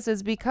say this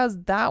is because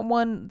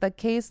the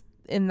case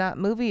in that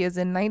movie is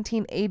in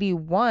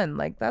 1981.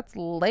 Like that's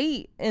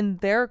late in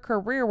their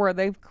career where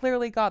they've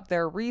clearly got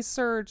their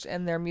research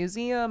and their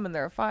museum and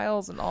their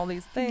files and all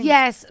these things.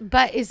 Yes,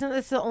 but isn't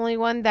this the only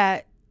one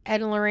that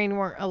Ed and Lorraine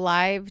weren't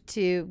alive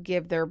to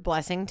give their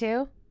blessing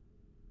to?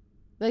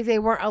 Like they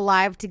weren't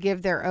alive to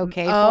give their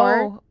okay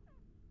for?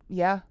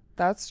 Yeah.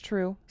 That's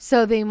true.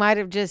 So they might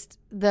have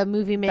the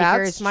movie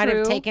makers That's might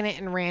have true. taken it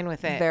and ran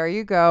with it. There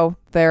you go.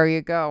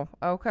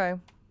 Okay.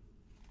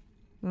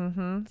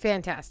 Mm-hmm.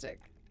 Fantastic.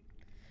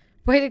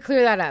 Way to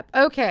clear that up.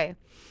 Okay.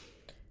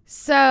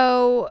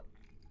 So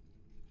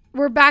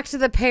we're back to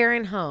the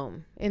Perrin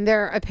home. And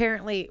they're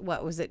apparently,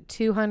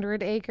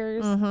 200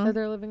 acres that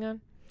they're living on?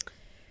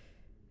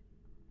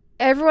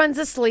 Everyone's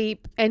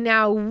asleep. And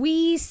now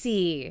we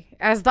see,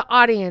 as the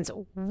audience,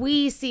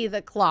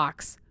 the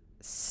clocks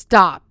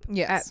stop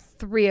at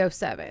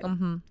 3:07.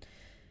 Mm-hmm.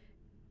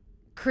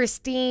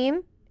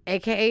 Christine,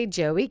 aka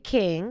Joey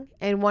King,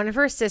 and one of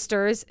her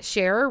sisters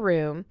share a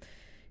room.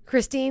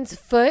 Christine's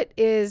foot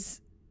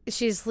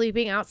she's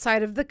sleeping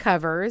outside of the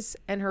covers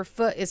and her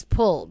foot is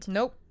pulled.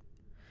 Nope.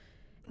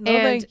 No,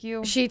 And thank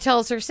you. she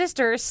tells her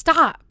sister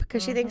stop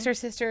because she thinks her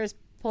sister is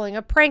pulling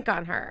a prank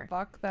on her.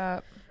 Fuck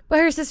that. But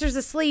her sister's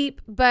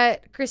asleep,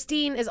 but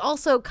Christine is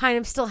also kind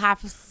of still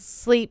half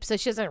asleep, so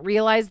she doesn't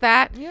realize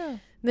that. Yeah.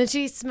 Then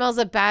she smells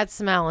a bad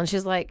smell, and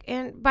she's like,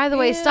 and by the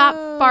way, stop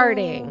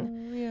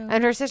farting. Yeah.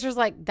 And her sister's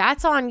like,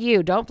 that's on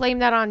you. Don't blame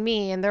that on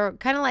me. And they're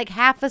kind of like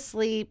half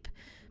asleep,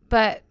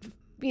 but,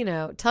 you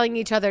know, telling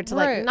each other to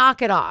like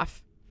knock it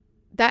off.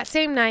 That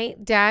same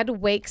night,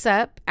 Dad wakes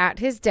up at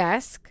his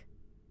desk.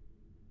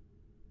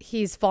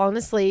 He's fallen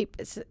asleep.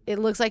 It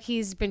looks like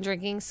he's been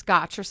drinking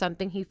scotch or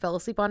something. He fell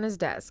asleep on his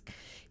desk.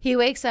 He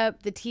wakes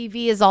up. The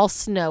TV is all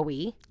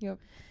snowy. Yep.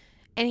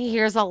 And he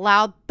hears a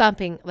loud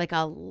thumping, like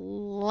a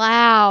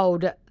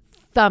loud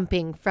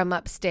thumping from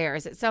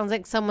upstairs. It sounds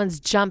like someone's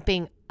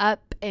jumping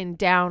up and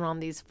down on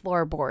these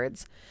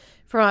floorboards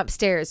from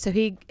upstairs. So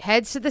he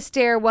heads to the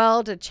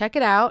stairwell to check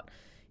it out.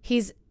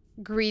 He's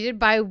greeted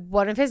by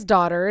one of his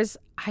daughters.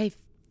 I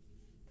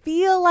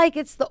feel like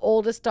it's the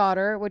oldest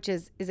daughter, which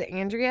is it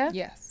Andrea?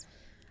 Yes.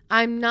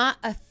 I'm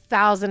not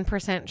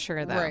 1,000%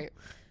 sure though. Right.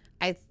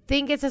 I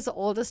think it's his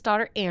oldest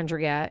daughter,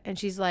 Andrea, and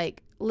she's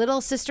like,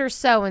 little sister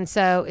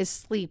so-and-so is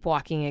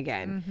sleepwalking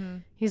again. Mm-hmm.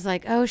 He's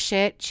like, oh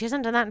shit, she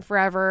hasn't done that in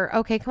forever.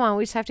 Okay, come on,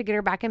 we just have to get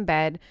her back in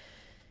bed.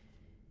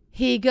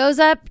 He goes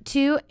up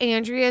to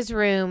Andrea's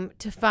room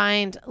to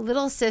find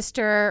little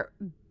sister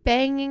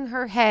banging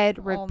her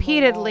head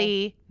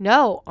repeatedly.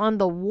 On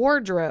the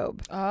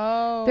wardrobe.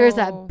 Oh. There's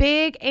a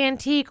big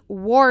antique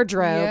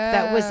wardrobe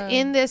that was Yeah.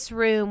 in this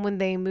room when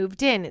they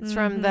moved in. It's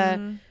from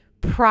the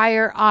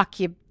prior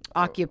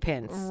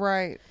occupants.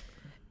 Right.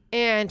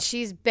 And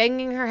she's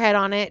banging her head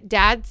on it.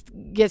 Dad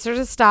gets her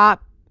to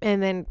stop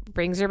and then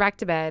brings her back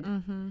to bed.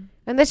 Mm-hmm.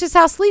 And that's just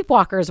how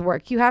sleepwalkers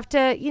work. You have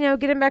to, get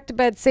them back to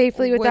bed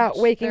safely without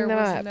waking them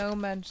up. There was no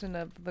mention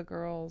of the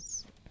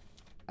girls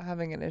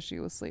having an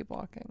issue with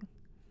sleepwalking.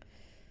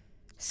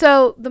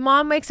 So the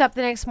mom wakes up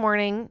the next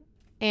morning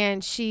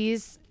and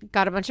she's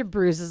got a bunch of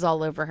bruises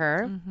all over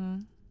her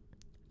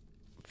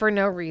for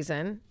no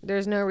reason.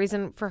 There's no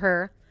reason for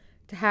her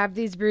to have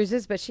these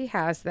bruises, but she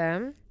has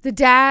them. The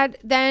dad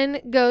then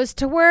goes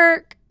to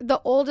work.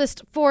 The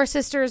oldest 4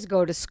 sisters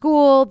go to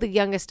school. The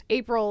youngest,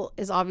 April,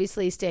 is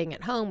obviously staying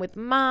at home with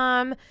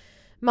mom.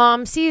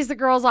 Mom sees the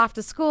girls off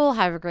to school,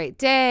 have a great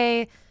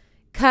day,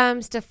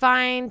 comes to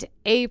find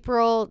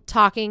April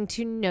talking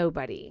to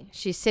nobody.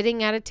 She's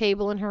sitting at a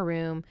table in her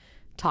room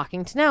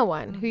talking to no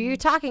one. Who are you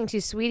talking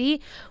to,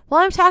 sweetie?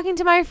 Well, I'm talking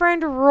to my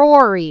friend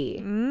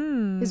Rory,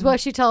 is what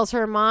she tells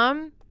her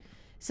mom.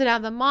 So now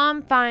the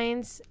mom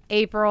finds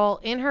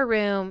April in her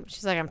room.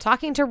 She's like, I'm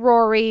talking to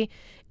Rory,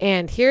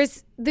 and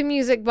here's the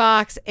music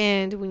box.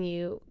 And when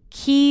you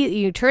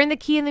turn the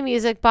key in the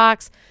music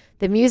box,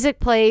 the music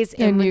plays.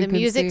 And when the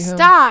music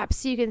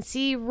stops, you can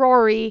see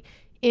Rory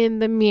in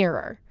the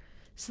mirror.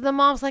 So the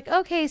mom's like,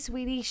 okay,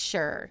 sweetie,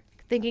 sure.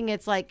 Thinking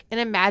it's like an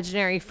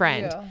imaginary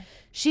friend. Yeah.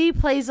 She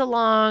plays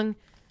along.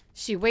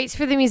 She waits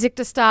for the music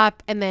to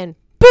stop. And then,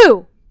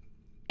 boo!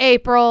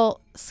 April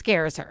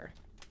scares her.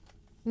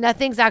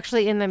 Nothing's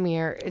actually in the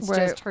mirror. It's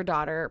just her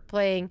daughter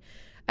playing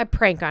a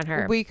prank on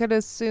her. We could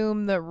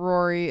assume that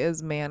Rory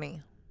is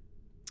Manny.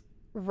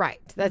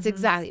 Right. That's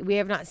exactly. We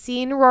have not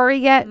seen Rory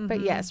yet, but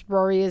yes,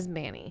 Rory is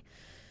Manny.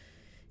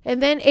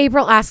 And then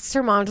April asks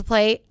her mom to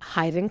play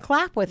hide and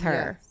clap with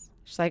her. Yes.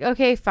 She's like,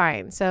 okay,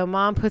 fine. So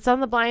mom puts on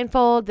the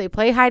blindfold. They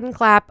play hide and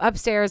clap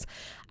upstairs.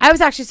 I was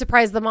actually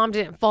surprised the mom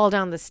didn't fall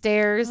down the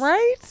stairs.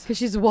 Right? Because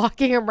she's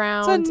walking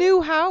around. It's a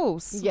new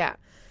house. Yeah.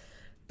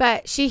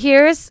 But she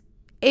hears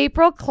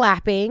April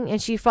clapping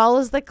and she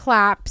follows the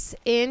claps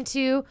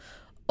into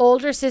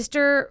older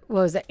sister,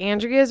 what was it,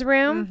 Andrea's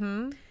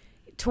room,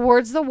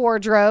 towards the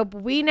wardrobe.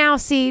 We now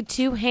see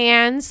 2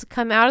 hands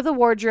come out of the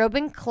wardrobe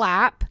and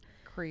clap.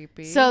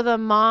 Creepy. So the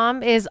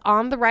mom is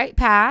on the right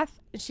path.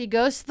 She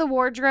goes to the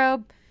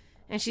wardrobe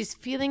and she's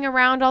feeling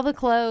around all the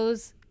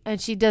clothes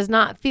and she does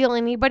not feel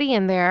anybody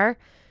in there.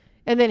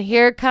 And then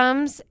here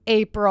comes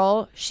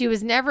April. She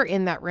was never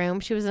in that room.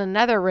 She was in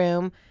another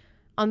room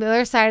on the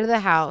other side of the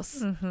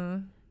house.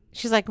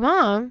 She's like,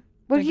 Mom,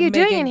 what are you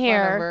doing in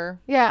here?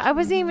 Yeah, I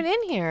wasn't even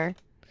in here.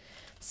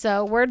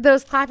 So where'd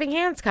those clapping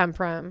hands come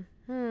from?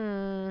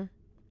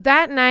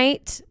 That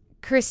night,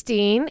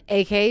 Christine,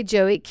 aka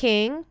Joey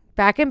King,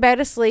 back in bed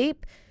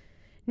asleep.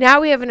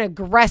 Now we have an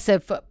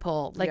aggressive foot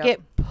pull. Like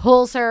it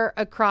pulls her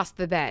across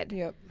the bed.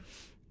 Yep.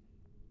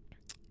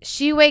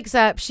 She wakes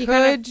up.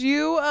 Could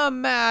you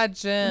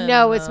imagine?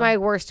 No, it's my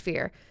worst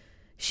fear.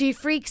 She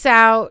freaks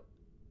out.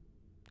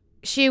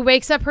 She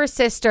wakes up her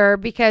sister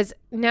because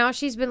now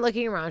she's been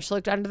looking around. She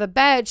looked under the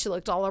bed. She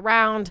looked all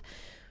around.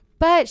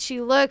 But she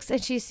looks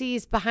and she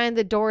sees behind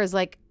the door is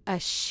like a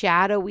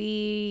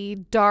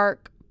shadowy,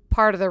 dark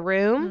part of the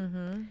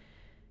room.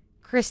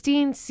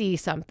 Christine sees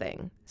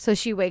something. So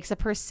she wakes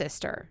up her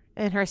sister.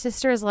 And her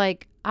sister is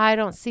like, I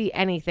don't see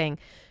anything.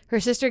 Her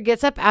sister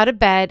gets up out of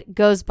bed,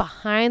 goes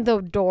behind the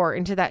door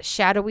into that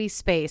shadowy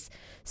space,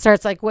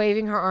 starts like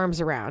waving her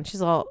arms around.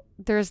 She's all,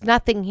 there's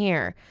nothing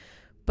here.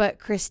 But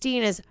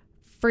Christine is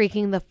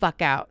freaking the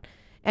fuck out.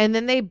 And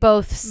then they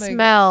both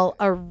smell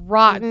a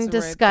rotten,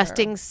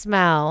 disgusting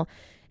smell.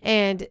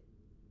 And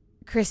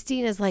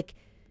Christine is like,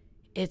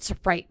 it's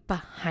right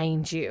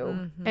behind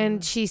you.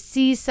 And she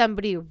sees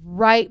somebody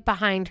right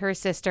behind her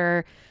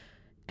sister.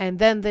 And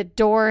then the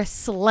door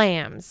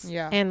slams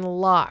and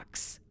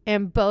locks.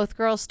 And both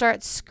girls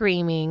start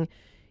screaming.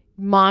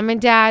 Mom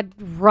and dad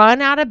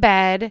run out of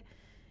bed.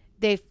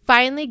 They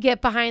finally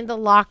get behind the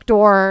locked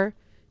door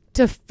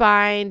to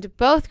find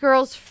both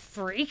girls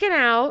freaking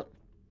out.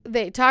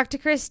 They talk to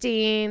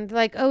Christine. They're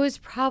like, oh, it's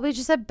probably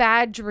just a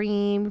bad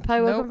dream. You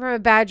probably woke up from a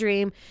bad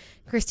dream.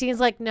 Christine's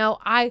like, no,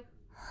 I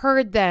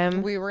heard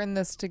them. We were in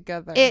this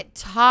together. It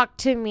talked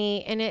to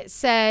me and it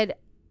said,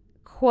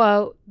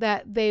 quote,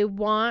 that they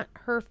want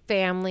her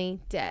family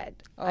dead.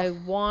 I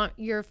want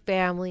your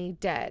family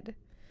dead.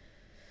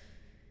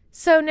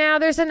 So now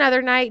there's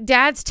another night.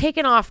 Dad's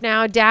taken off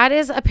now. Dad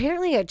is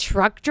apparently a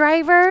truck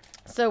driver.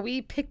 So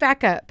we pick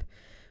back up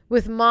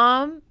with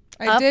Mom.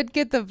 I did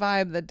get the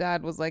vibe that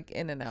Dad was like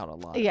in and out a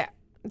lot. Yeah.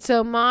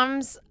 So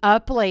Mom's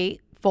up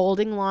late,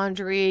 folding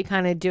laundry,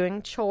 kind of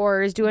doing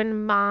chores,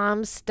 doing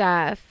mom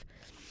stuff.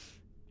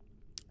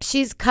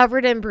 She's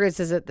covered in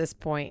bruises at this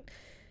point.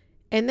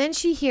 And then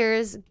she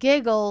hears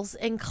giggles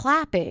and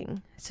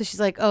clapping. So she's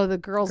like, oh, the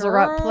girls are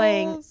up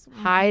playing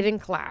hide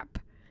and clap.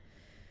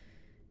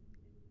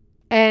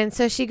 And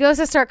so she goes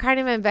to start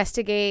kind of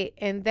investigate.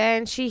 And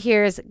then she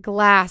hears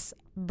glass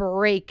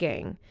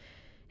breaking.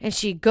 And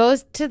she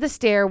goes to the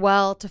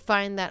stairwell to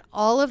find that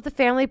all of the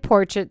family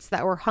portraits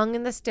that were hung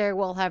in the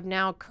stairwell have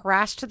now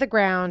crashed to the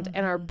ground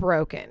and are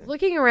broken.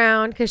 Looking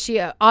around, because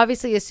she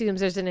obviously assumes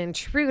there's an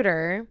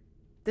intruder,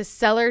 the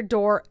cellar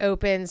door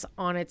opens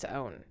on its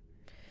own.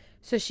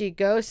 So she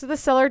goes to the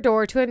cellar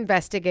door to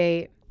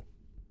investigate.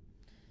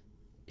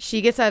 She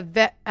gets a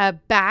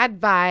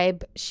bad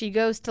vibe. She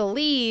goes to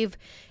leave,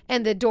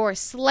 and the door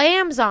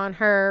slams on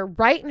her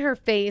right in her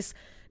face,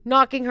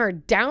 knocking her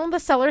down the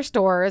cellar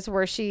stairs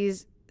where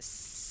she's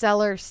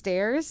cellar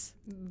stairs.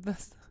 The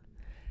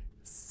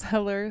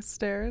cellar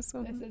stairs.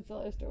 I said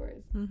cellar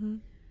stairs. Mm-hmm.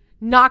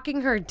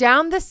 Knocking her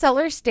down the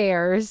cellar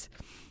stairs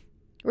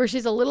where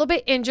she's a little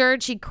bit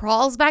injured. She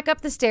crawls back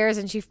up the stairs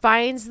and she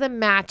finds the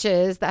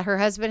matches that her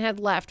husband had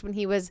left when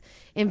he was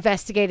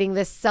investigating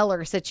this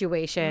cellar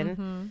situation.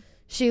 Mm-hmm.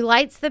 She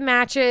lights the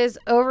matches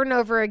over and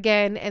over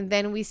again, and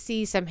then we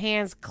see some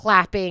hands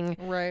clapping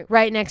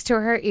right next to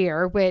her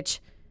ear, which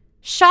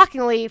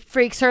shockingly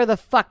freaks her the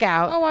fuck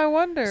out. Oh, I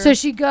wonder. So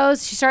she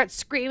starts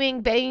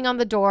screaming, banging on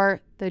the door.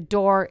 The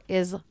door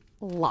is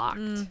locked.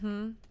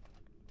 Mm-hmm.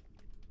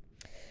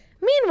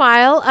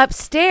 Meanwhile,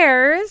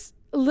 upstairs,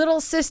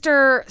 little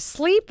sister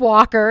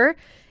Sleepwalker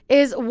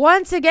is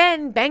once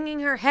again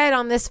banging her head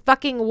on this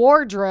fucking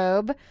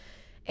wardrobe.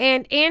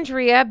 And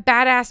Andrea,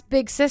 badass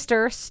big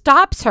sister,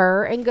 stops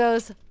her and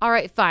goes, all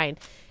right, fine.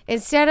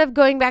 Instead of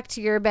going back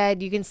to your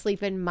bed, you can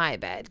sleep in my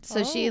bed.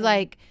 So she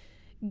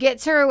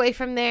gets her away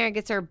from there,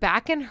 gets her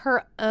back in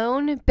her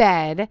own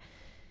bed,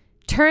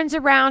 turns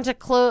around to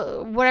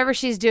whatever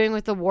she's doing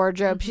with the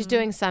wardrobe. Mm-hmm. She's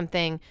doing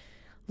something.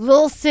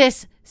 Little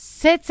sis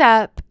sits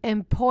up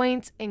and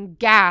points and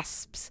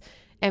gasps.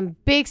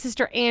 And big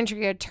sister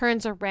Andrea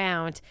turns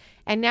around.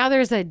 And now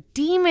there's a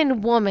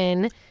demon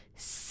woman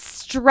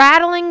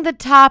straddling the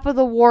top of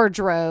the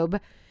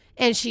wardrobe.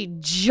 And she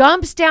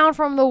jumps down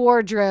from the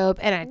wardrobe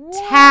and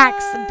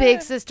attacks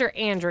big sister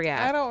Andrea.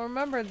 I don't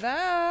remember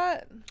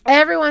that.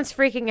 Everyone's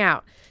freaking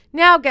out.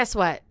 Now, guess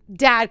what?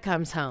 Dad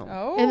comes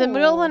home in the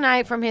middle of the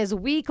night from his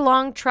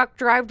week-long truck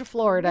drive to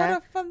Florida.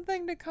 What a fun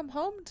thing to come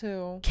home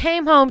to.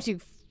 Came home to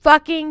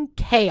fucking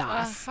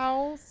chaos. A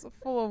house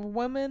full of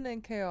women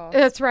and chaos.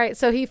 That's right.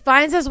 So he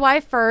finds his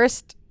wife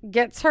first,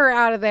 gets her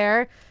out of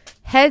there,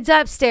 heads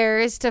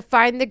upstairs to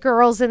find the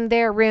girls in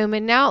their room.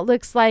 And now it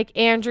looks like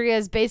Andrea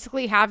is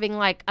basically having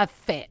like a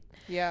fit.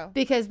 Yeah.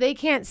 Because they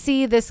can't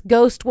see this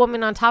ghost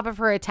woman on top of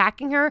her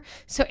attacking her.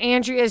 So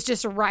Andrea is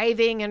just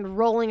writhing and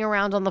rolling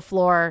around on the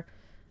floor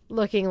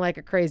looking like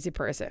a crazy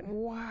person.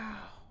 Wow.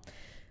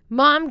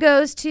 Mom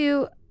goes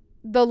to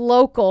the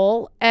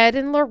local. Ed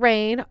and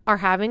Lorraine are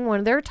having one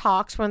of their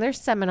talks, one of their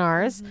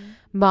seminars. Mm-hmm.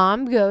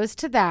 Mom goes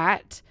to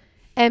that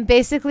and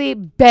basically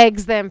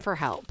begs them for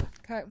help.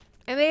 Okay.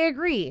 And they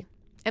agree.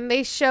 And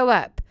they show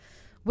up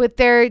with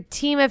their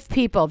team of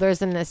people.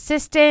 There's an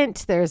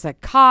assistant, there's a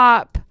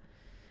cop,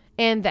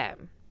 and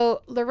them.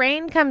 So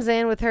Lorraine comes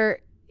in with her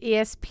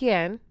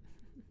ESPN,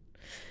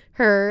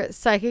 her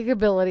psychic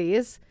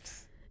abilities,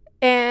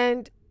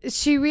 and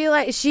she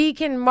realized she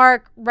can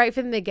mark right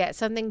from the get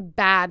something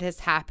bad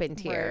has happened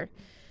here.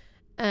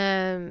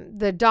 Right.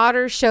 The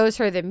daughter shows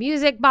her the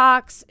music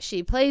box.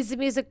 She plays the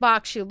music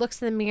box. She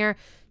looks in the mirror.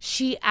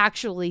 She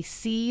actually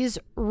sees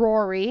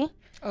Rory.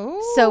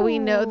 Oh. So we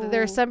know that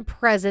there's some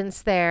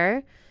presence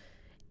there.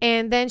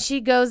 And then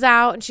she goes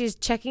out and she's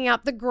checking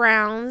out the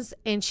grounds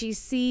and she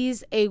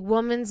sees a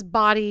woman's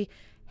body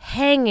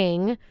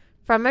hanging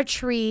from a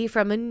tree,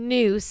 from a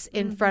noose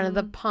in front of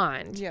the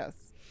pond. Yes.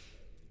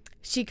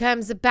 She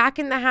comes back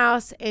in the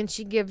house and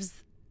she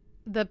gives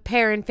the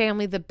Perron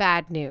family the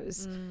bad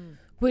news,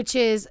 which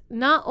is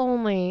not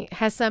only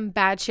has some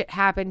bad shit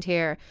happened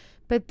here,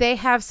 but they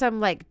have some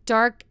like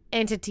dark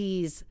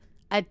entities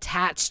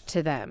attached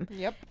to them.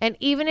 Yep. And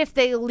even if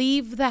they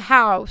leave the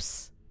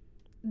house,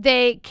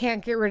 they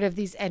can't get rid of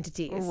these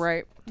entities.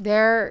 Right.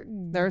 They're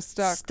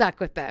stuck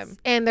with them.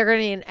 And they're going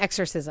to need an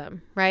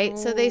exorcism, right?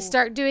 So they Ooh.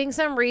 start doing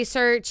some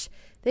research.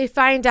 They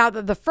find out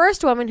that the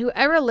first woman who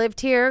ever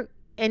lived here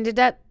ended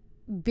up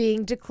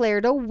being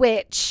declared a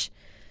witch.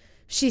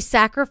 She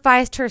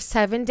sacrificed her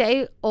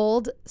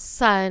 7-day-old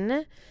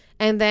son,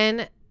 and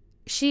then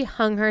she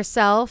hung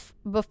herself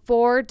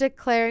before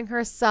declaring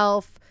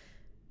herself,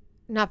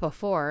 not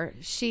before,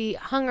 she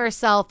hung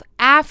herself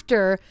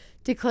after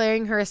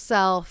declaring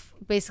herself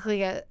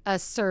basically a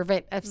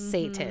servant of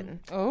Satan.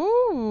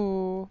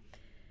 Oh.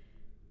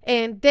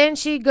 And then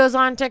she goes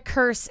on to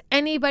curse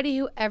anybody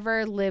who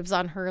ever lives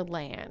on her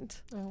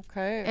land.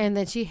 Okay. And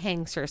then she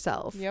hangs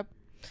herself. Yep.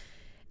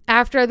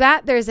 After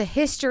that, there's a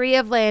history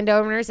of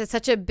landowners. It's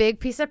such a big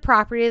piece of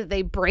property that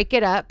they break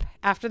it up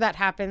after that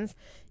happens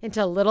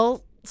into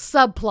little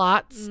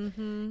subplots.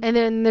 And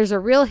then there's a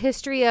real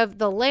history of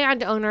the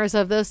landowners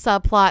of those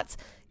subplots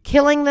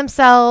killing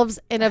themselves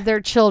and of their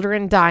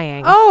children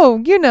dying.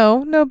 Oh,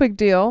 no big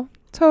deal.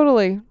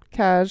 Totally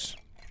cash,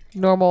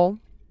 normal.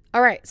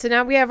 All right, so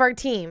now we have our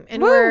team,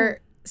 and Woo. we're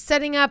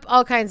setting up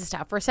all kinds of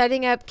stuff. We're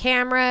setting up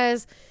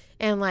cameras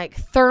and like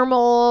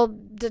thermal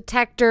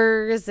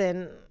detectors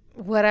and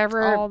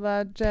whatever All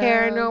that jazz.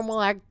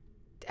 paranormal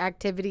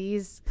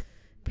activities,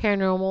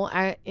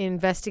 paranormal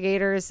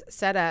investigators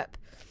set up.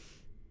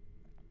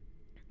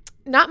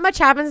 Not much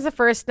happens the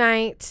first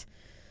night.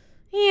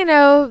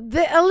 A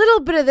little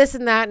bit of this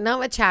and that. Not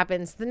much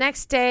happens. The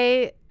next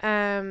day,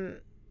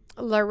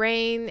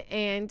 Lorraine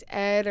and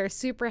Ed are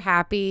super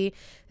happy.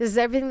 This is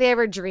everything they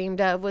ever dreamed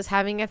of, was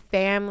having a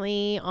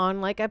family on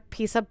like a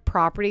piece of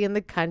property in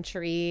the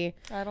country.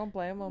 I don't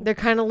blame them. They're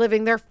kind of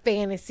living their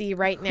fantasy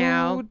right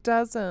now. Who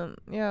doesn't?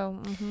 Yeah.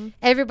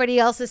 Everybody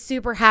else is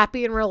super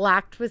happy and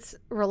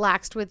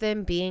relaxed with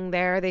them being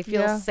there. They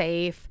feel Yeah.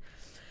 safe.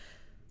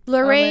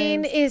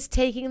 Lorraine Amazed. is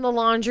taking the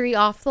laundry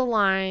off the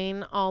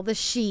line, all the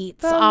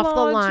sheets off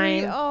the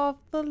line. Off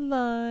the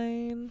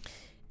line.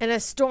 And a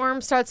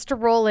storm starts to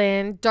roll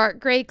in, dark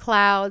gray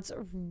clouds,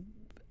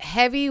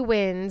 heavy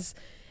winds,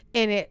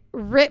 and it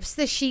rips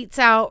the sheets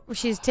out.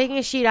 She's taking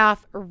a sheet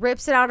off,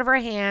 rips it out of her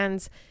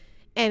hands,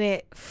 and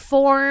it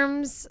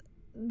forms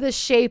the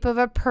shape of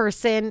a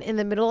person in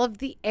the middle of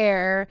the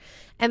air.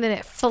 And then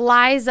it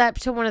flies up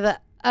to one of the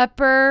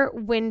upper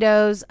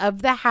windows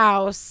of the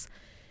house.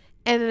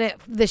 And then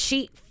the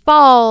sheet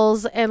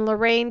falls, and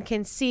Lorraine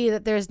can see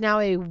that there's now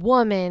a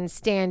woman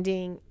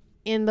standing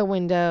in the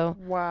window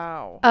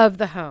Wow. of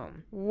the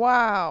home.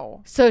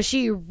 Wow. So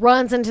she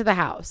runs into the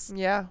house.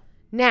 Yeah.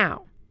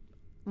 Now,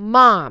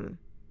 mom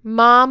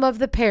of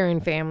the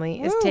Perrin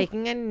family is Woo.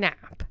 taking a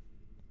nap.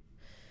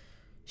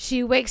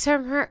 She wakes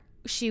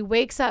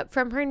up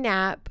from her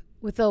nap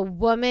with a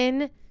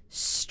woman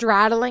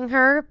straddling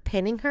her,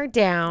 pinning her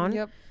down.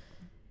 Yep.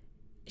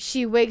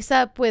 She wakes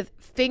up with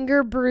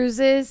finger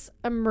bruises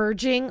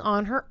emerging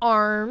on her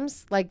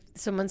arms, like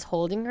someone's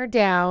holding her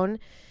down.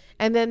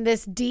 And then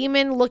this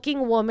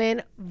demon-looking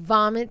woman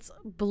vomits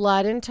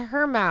blood into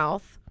her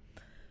mouth.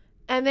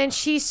 And then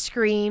she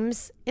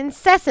screams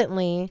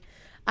incessantly.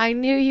 I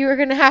knew you were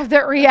going to have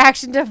that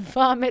reaction to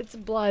vomits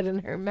blood in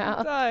her I'm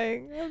mouth.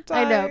 dying.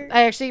 I know.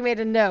 I actually made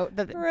a note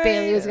that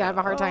Bailey was going to have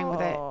a hard time with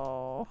it.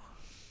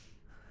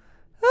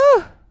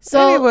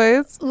 So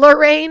anyways,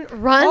 Lorraine I'll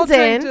runs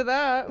drink in. to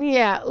that.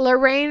 Yeah,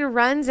 Lorraine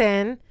runs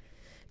in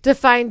to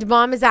find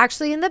mom is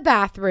actually in the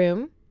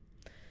bathroom,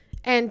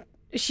 and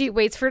she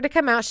waits for her to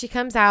come out. She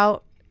comes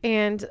out,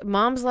 and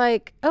mom's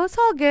like, "Oh, it's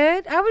all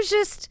good. I was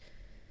just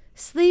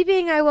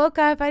sleeping. I woke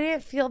up. I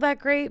didn't feel that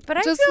great,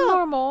 but Just I feel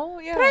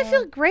normal. Yeah. but I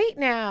feel great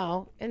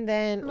now." And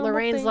then Normal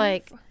Lorraine's things.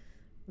 like,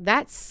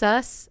 "That's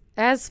sus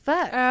as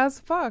fuck.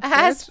 as fuck.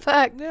 As bitch.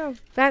 fuck. Yeah.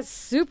 That's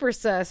super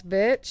sus,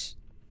 bitch."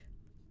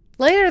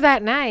 Later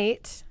that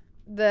night,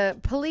 the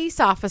police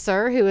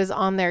officer who is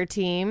on their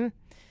team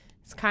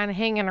is kind of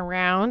hanging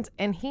around,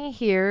 and he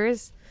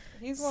hears.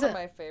 He's one So- of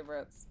my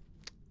favorites.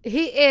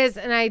 He is,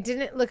 and I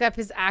didn't look up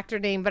his actor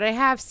name, but I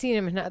have seen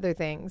him in other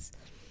things.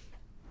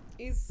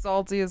 He's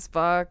salty as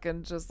fuck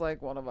and just like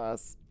one of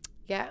us.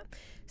 Yeah.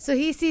 So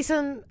he sees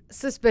some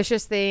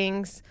suspicious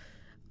things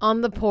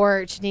on the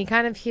porch, and he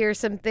kind of hears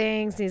some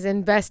things. And he's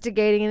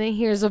investigating, and he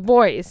hears a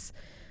voice.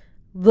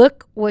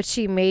 "Look what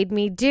she made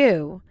me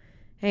do."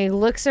 And he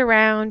looks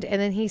around, and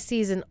then he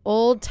sees an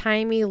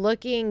old-timey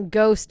looking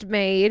ghost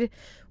maid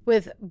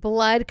with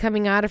blood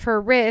coming out of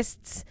her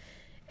wrists.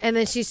 And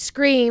then she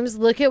screams,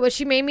 "Look at what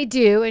she made me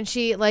do." And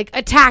she like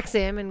attacks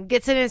him and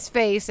gets in his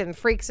face and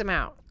freaks him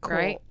out. Cool.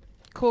 Right?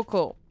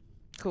 Cool.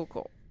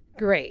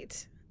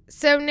 Great.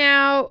 So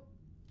now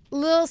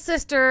little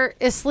sister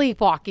is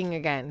sleepwalking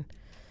again.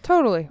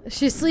 Totally.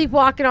 She's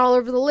sleepwalking all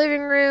over the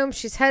living room.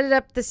 She's headed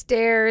up the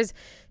stairs.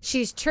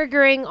 She's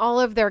triggering all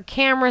of their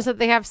cameras that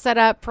they have set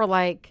up for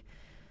like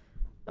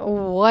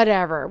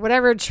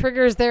whatever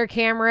triggers their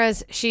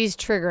cameras. She's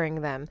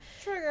triggering them.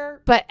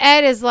 Trigger. But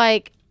Ed is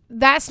like,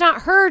 that's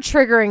not her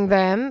triggering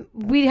them.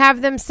 We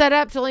have them set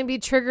up to only be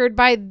triggered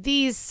by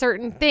these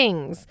certain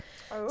things.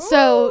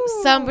 So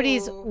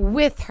somebody's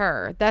with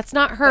her. That's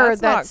not her.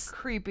 That's not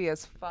creepy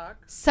as fuck.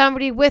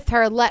 Somebody with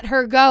her. Let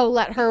her go.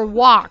 Let her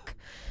walk.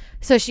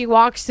 So she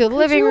walks to the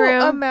living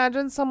room.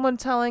 Imagine someone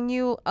telling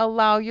you,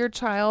 allow your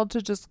child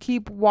to just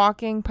keep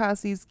walking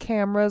past these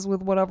cameras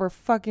with whatever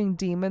fucking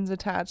demons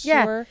attached to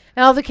her.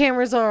 And all the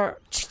cameras are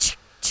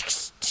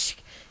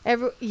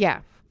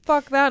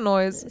Fuck that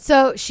noise.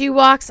 So she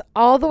walks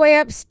all the way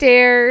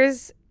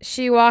upstairs.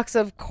 She walks,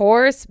 of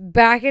course,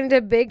 back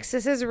into Big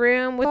Sis's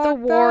room with the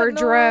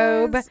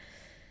wardrobe.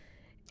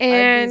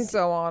 And I'd be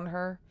so on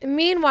her.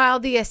 Meanwhile,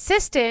 the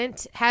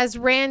assistant has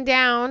ran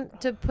down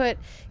to put,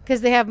 because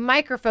they have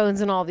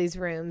microphones in all these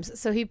rooms.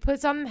 So he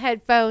puts on the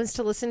headphones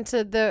to listen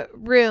to the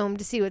room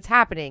to see what's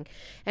happening.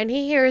 And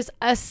he hears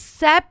a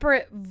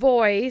separate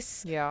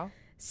voice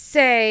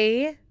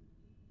say,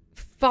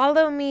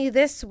 follow me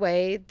this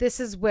way. This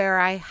is where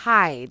I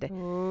hide.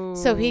 Ooh.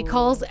 So he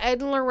calls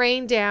Ed and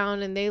Lorraine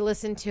down and they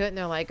listen to it and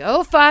they're like,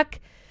 oh, fuck.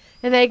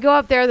 And they go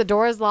up there. The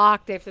door is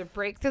locked. They have to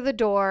break through the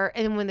door.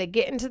 And when they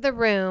get into the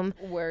room,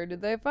 where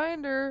did they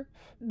find her?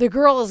 The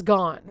girl is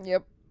gone.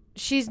 Yep.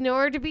 She's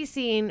nowhere to be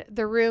seen.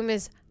 The room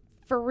is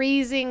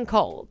freezing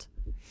cold.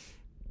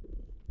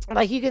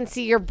 Like you can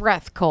see your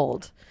breath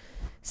cold.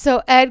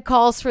 So Ed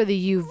calls for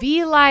the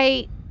UV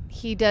light.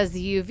 He does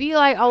the UV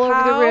light all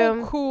over the room.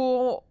 How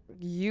cool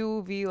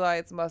UV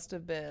lights must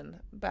have been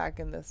back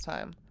in this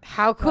time.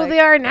 How cool like, they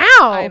are now.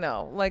 I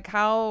know. Like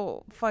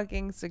how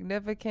fucking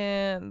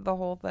significant the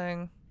whole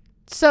thing.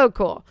 So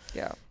cool.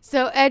 Yeah.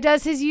 So Ed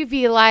does his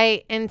UV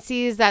light and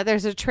sees that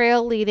there's a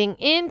trail leading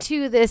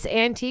into this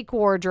antique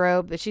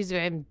wardrobe that she's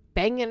been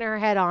banging her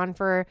head on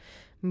for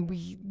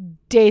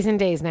days and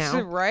days now.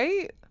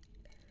 Right?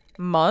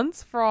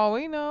 Months for all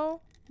we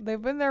know.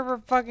 They've been there for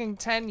fucking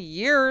 10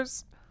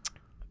 years.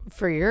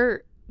 For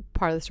your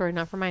part of the story,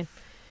 not for mine.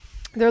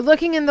 They're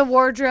looking in the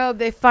wardrobe.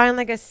 They find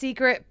like a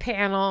secret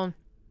panel.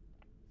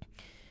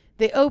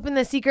 They open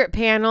the secret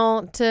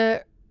panel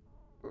to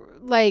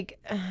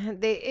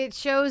it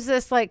shows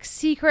this like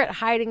secret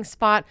hiding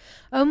spot,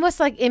 almost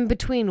like in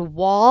between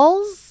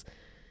walls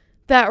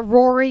that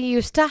Rory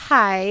used to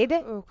hide.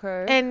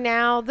 Okay. And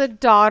now the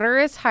daughter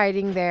is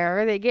hiding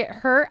there. They get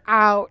her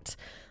out.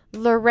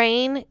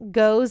 Lorraine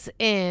goes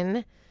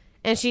in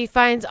and she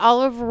finds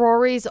all of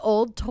Rory's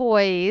old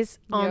toys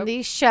on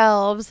these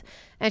shelves.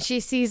 And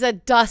she sees a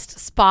dust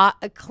spot,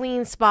 a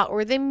clean spot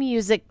where the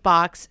music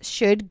box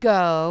should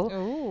go.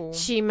 Ooh.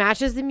 She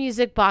matches the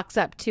music box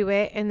up to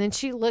it. And then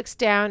she looks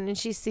down and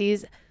she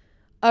sees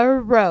a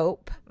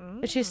rope.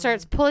 And she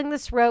starts pulling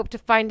this rope to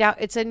find out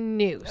it's a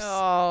noose.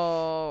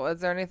 Oh,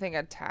 is there anything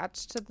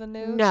attached to the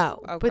noose?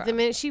 No. Okay. But the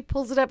minute she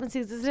pulls it up and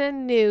sees it's a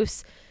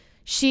noose,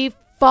 she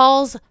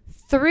falls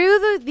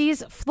through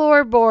these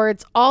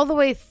floorboards all the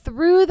way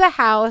through the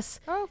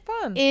house. Oh,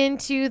 fun.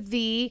 Into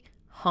the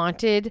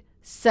haunted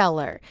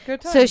cellar.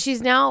 Good time. So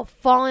she's now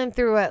fallen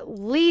through at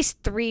least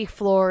 3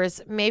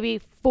 floors, maybe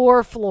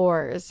 4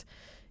 floors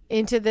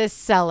into this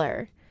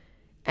cellar.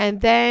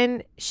 And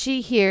then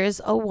she hears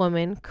a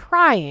woman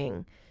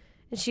crying.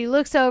 And she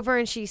looks over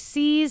and she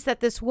sees that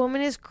this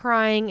woman is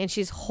crying and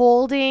she's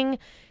holding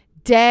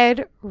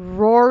dead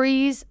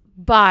Rory's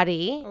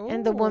body. Ooh.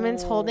 And the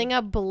woman's holding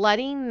a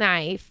bloody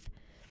knife.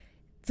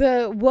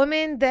 The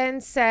woman then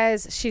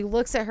says, she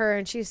looks at her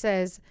and she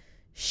says,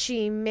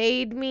 she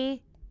made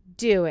me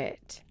do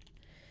it.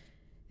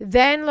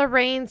 Then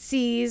Lorraine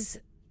sees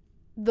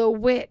the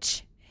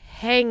witch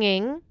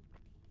hanging.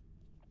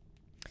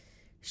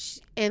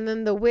 And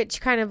then the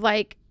witch kind of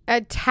like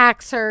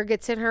attacks her,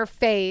 gets in her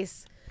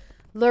face.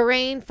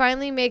 Lorraine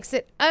finally makes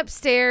it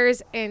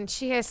upstairs and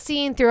she has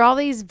seen through all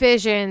these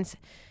visions.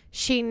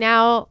 She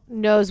now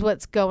knows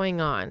what's going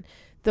on.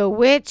 The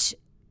witch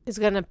is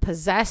going to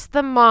possess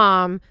the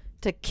mom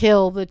to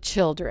kill the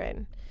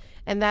children.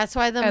 And that's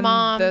why the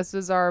mom... This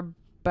is our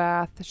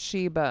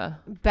Bathsheba.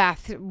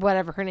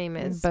 Whatever her name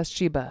is.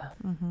 Bathsheba.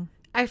 Mm-hmm.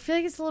 I feel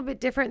like it's a little bit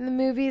different in the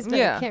movies, but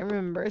Yeah. I can't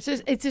remember. It's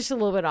just a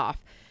little bit off.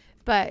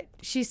 But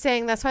she's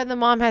saying that's why the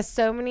mom has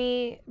so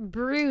many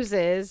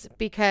bruises,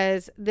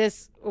 because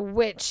this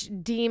witch,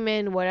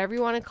 demon, whatever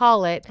you want to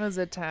call it, is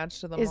attached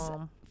to the is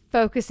mom.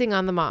 focusing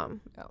on the mom.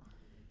 Oh.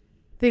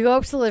 They go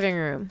up to the living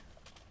room.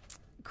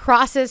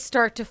 Crosses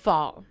start to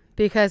fall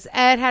because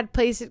Ed had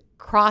placed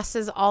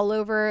crosses all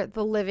over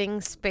the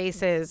living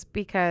spaces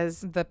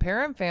because The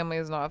parent family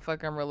is not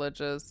fucking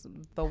religious.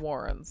 The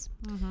Warrens.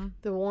 Mm-hmm.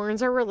 the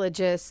Warrens are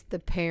religious. The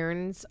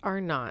parents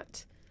are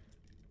not.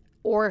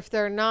 Or if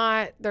they're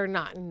not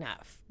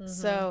enough. Mm-hmm.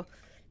 So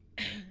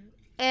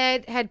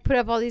Ed had put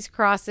up all these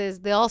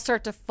crosses. They all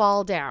start to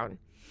fall down.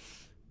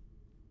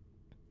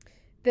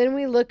 Then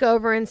we look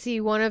over and see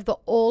one of the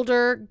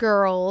older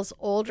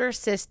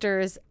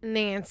sisters,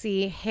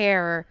 Nancy,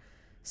 hair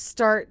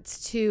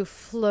starts to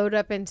float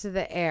up into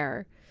the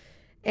air.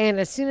 And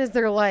as soon as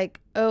they're like,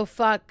 oh,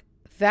 fuck,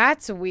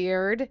 that's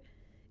weird,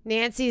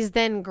 Nancy's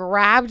then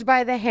grabbed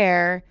by the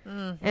hair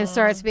and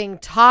starts being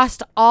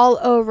tossed all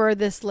over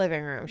this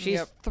living room.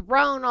 She's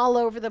thrown all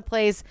over the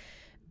place,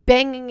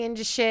 banging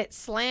into shit,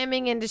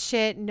 slamming into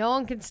shit. No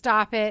one can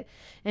stop it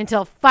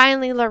until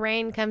finally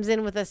Lorraine comes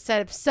in with a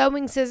set of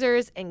sewing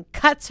scissors and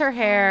cuts her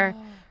hair,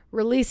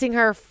 releasing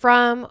her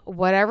from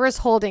whatever's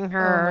holding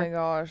her. Oh my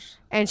gosh.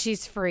 And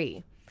she's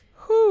free.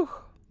 Whew.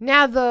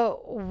 Now the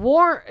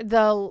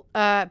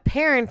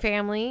Perrin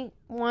family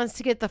wants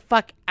to get the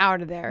fuck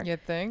out of there. You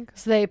think?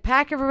 So they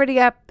pack everybody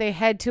up. They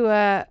head to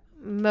a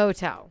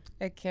motel.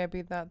 It can't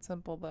be that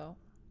simple, though.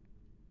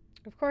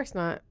 Of course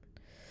not.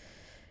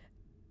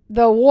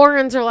 The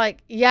Warrens are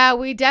like, yeah,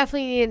 we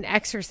definitely need an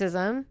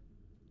exorcism,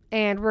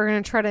 and we're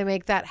going to try to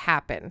make that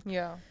happen.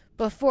 Yeah.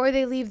 Before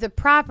they leave the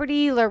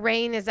property,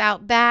 Lorraine is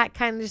out back,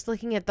 kind of just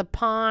looking at the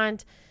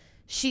pond.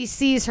 She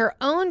sees her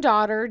own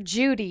daughter,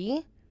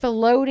 Judy,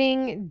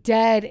 floating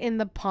dead in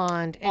the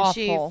pond, and Awful.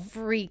 she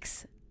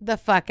freaks the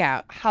fuck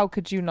out. How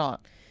could you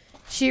not?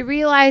 She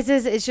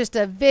realizes it's just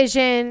a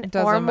vision, It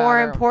doesn't or more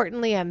matter.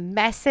 importantly, a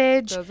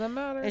message. Doesn't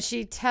matter. And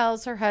she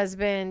tells her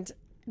husband,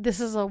 this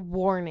is a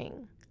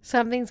warning.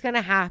 Something's going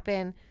to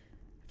happen.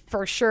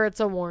 For sure, it's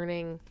a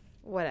warning.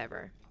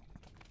 Whatever.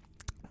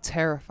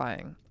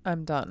 Terrifying.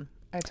 I'm done.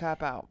 I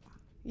tap out.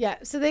 Yeah,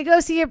 so they go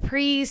see a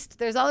priest.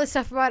 There's all this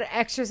stuff about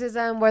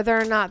exorcism, whether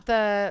or not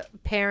the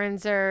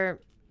parents are,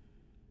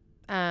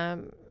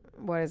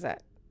 what is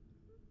it?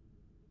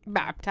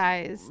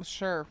 Baptized.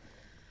 Sure.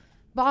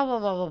 Blah, blah,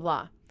 blah, blah,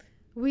 blah.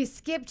 We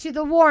skip to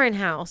the Warren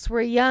house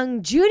where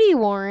young Judy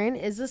Warren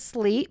is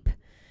asleep.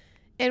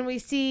 And we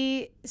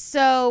see,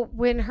 so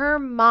when her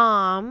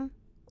mom,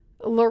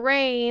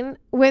 Lorraine,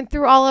 went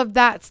through all of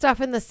that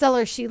stuff in the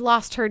cellar, she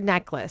lost her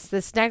necklace.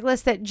 This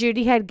necklace that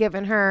Judy had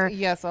given her.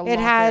 Yes, It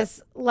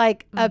has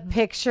like a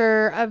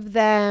picture of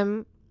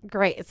them.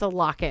 Great. It's a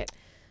locket.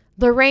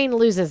 Lorraine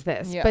loses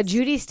this, Yes. but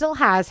Judy still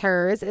has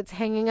hers. It's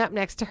hanging up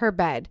next to her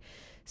bed.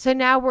 So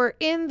now we're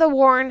in the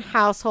Warren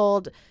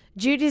household.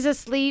 Judy's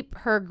asleep.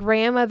 Her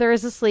grandmother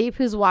is asleep,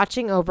 who's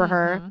watching over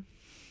her.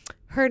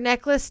 Her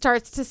necklace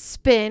starts to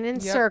spin in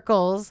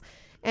circles.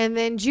 And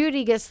then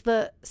Judy gets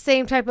the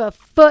same type of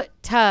foot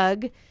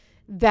tug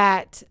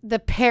that the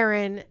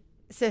Perrin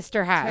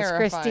sister has,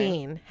 Terrifying.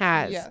 Christine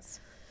has. Yes.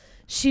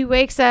 She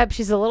wakes up.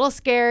 She's a little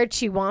scared.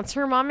 She wants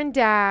her mom and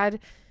dad.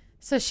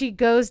 So she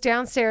goes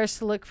downstairs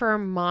to look for her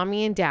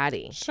mommy and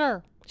daddy.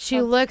 Sure.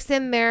 She looks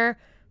in their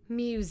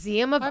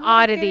museum of I'm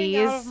oddities.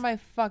 getting out of my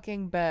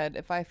fucking bed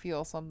if I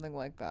feel something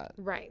like that.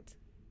 Right.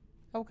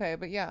 Okay,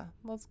 but yeah,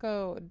 let's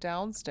go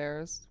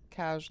downstairs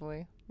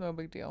casually. No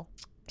big deal.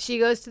 She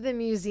goes to the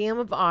museum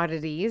of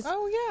oddities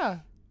Oh yeah.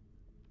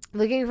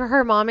 looking for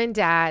her mom and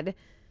dad.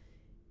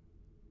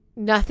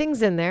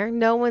 Nothing's in there.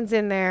 No one's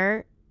in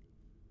there.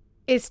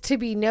 It's to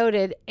be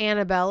noted,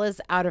 Annabelle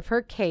is out of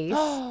her case.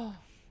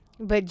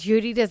 But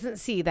Judy doesn't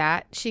see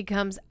that. She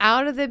comes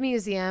out of the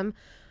museum,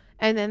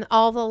 and then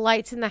all the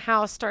lights in the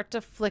house start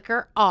to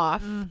flicker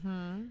off.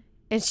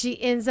 And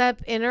she ends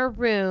up in her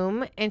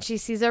room, and she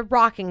sees a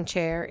rocking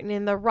chair. And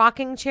in the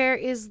rocking chair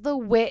is the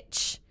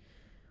witch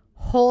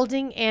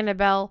holding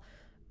Annabelle,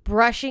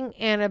 brushing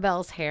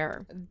Annabelle's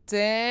hair.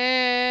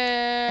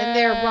 Damn. And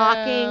they're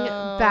rocking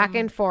back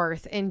and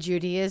forth, and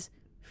Judy is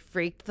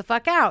freaked the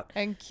fuck out.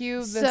 And cue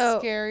the So-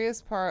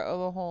 scariest part of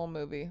the whole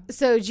movie.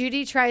 So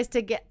Judy tries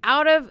to get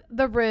out of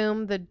the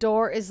room. The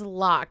door is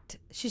locked.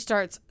 She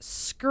starts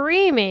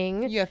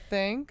screaming. You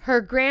think?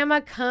 Her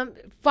grandma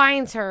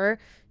finds her,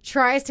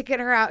 tries to get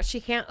her out. She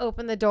can't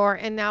open the door.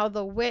 And now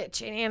the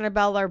witch and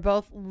Annabelle are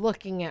both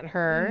looking at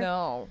her.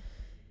 No.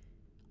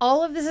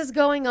 All of this is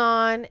going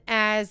on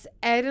as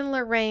Ed and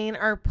Lorraine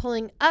are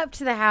pulling up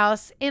to the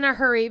house in a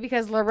hurry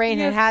because Lorraine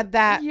had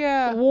that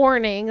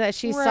warning that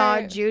she saw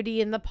Right.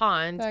 Judy in the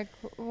pond. That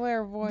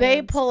clairvoyance.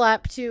 They pull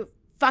up to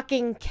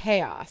fucking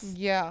chaos.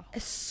 Yeah.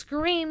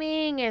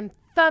 Screaming and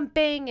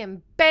thumping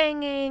and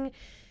banging.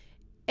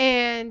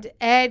 And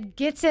Ed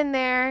gets in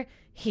there.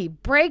 He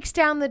breaks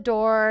down the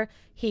door.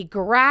 He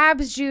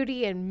grabs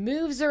Judy and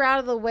moves her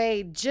out of the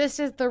way just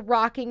as the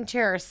rocking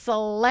chair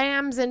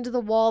slams into the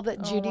wall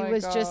that Judy my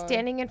was just God.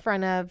 standing in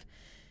front of.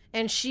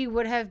 And she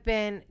would have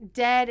been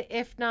dead,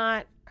 if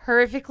not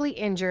horrifically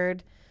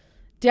injured.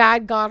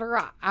 Dad got her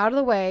out of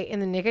the way in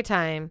the nick of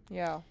time.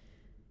 Yeah.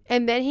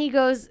 And then he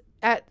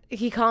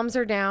calms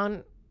her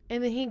down,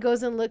 and then he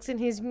goes and looks in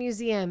his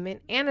museum, and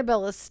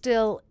Annabelle is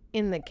still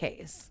in the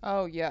case.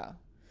 Oh yeah.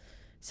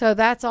 So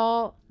that's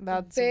all.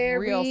 That's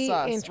very real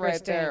sus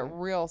right there. interesting.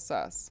 Real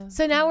sus.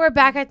 So now we're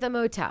back at the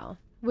motel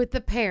with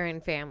the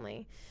Perrin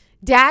family.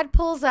 Dad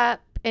pulls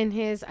up in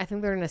his, I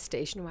think they're in a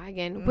station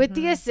wagon, with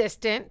the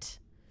assistant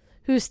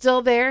who's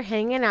still there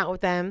hanging out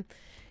with them.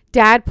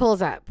 Dad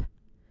pulls up.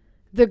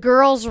 The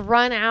girls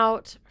run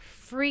out,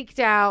 freaked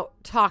out,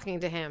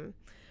 talking to him.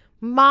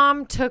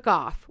 Mom took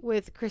off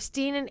with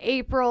Christine and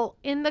April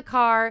in the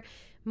car.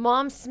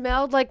 Mom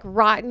smelled like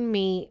rotten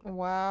meat,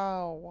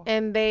 Wow.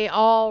 and they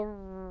all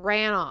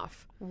ran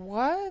off.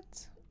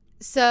 What?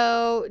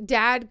 So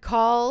Dad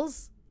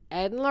calls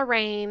Ed and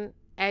Lorraine.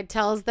 Ed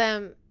tells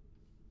them,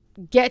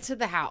 get to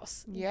the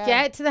house. Yeah.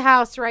 Get to the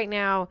house right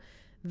now.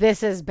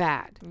 This is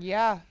bad.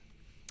 Yeah.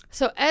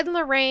 So Ed and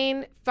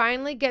Lorraine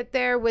finally get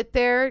there with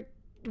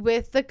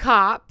the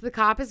cop. The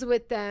cop is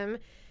with them,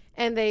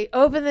 and they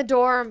open the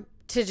door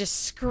to just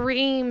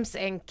screams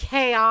and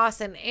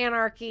chaos and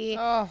anarchy.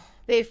 Oh.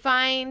 They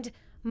find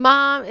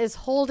Mom is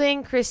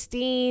holding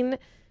Christine,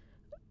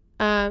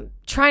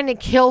 trying to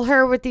kill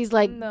her with these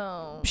like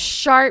No.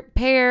 sharp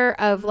pair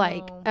of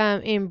like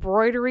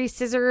embroidery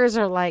scissors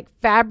or like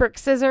fabric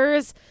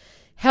scissors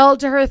held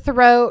to her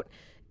throat.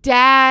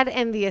 Dad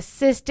and the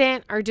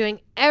assistant are doing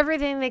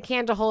everything they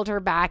can to hold her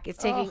back. It's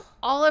taking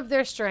all of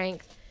their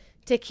strength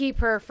to keep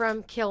her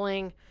from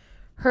killing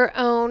her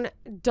own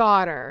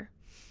daughter.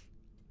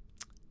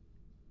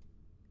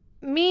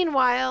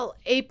 Meanwhile,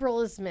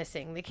 April is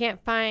missing. They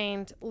can't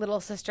find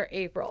little sister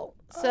April.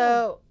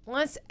 So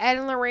once Ed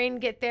and Lorraine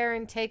get there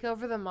and take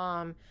over the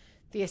mom,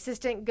 the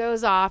assistant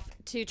goes off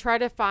to try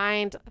to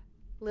find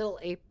little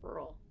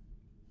April.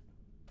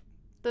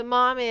 The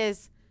mom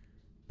is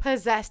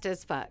possessed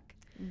as fuck.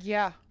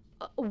 Yeah.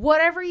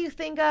 Whatever you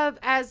think of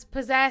as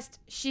possessed,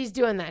 she's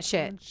doing that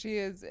shit. She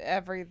is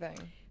everything.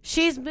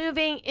 She's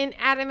moving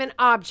inanimate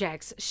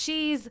objects.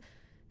 She's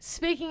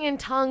speaking in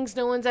tongues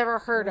no one's ever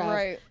heard of.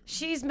 Right.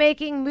 She's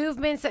making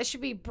movements that should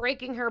be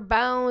breaking her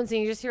bones,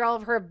 and you just hear all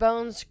of her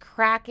bones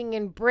cracking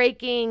and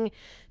breaking.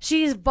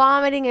 She's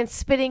vomiting and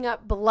spitting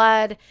up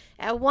blood.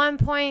 At one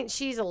point,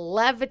 she's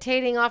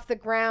levitating off the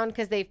ground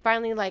because they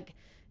finally like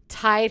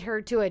tied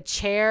her to a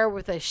chair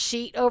with a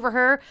sheet over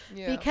her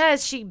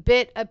because she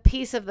bit a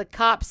piece of the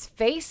cop's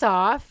face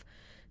off.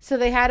 So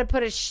they had to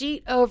put a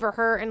sheet over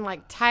her and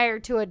like tie her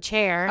to a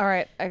chair. All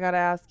right, I gotta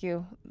ask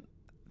you,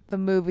 the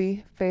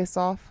movie Face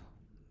Off.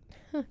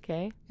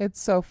 Okay.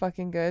 It's so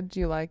fucking good. Do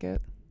you like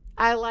it?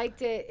 I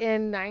liked it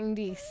in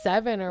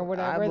 97 or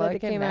whatever that it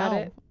came out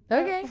at.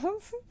 Okay.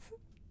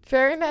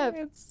 Fair enough.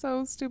 It's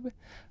so stupid.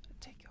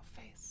 Take your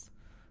face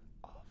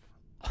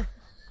off.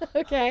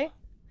 Okay.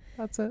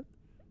 That's it.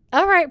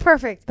 All right.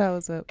 Perfect. That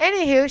was it.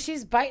 Anywho,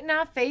 she's biting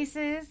off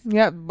faces.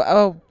 Yeah.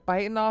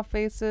 Biting off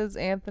faces,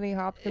 Anthony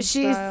Hopkins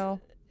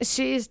style.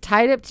 She's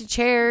tied up to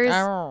chairs,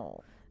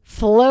 Oh.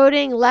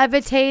 floating,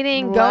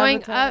 levitating,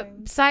 going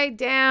upside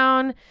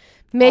down,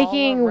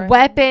 making around.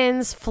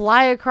 weapons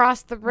fly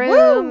across the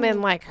room Woo!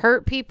 and like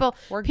hurt people.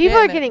 We're People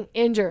are getting getting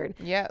injured.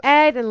 Yes.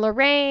 Ed and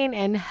Lorraine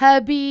and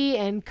hubby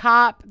and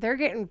cop, they're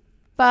getting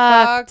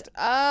fucked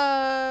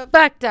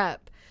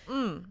up.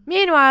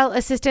 Meanwhile,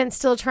 assistant's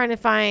still trying to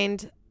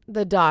find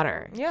the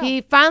daughter. Yeah.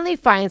 He finally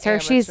finds her.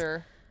 He finds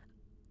her.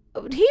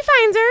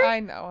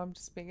 I know. I'm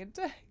just being a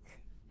dick.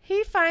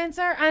 He finds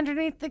her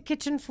underneath the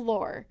kitchen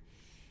floor.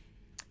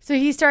 So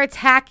he starts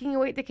hacking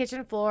away at the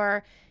kitchen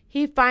floor.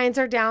 He finds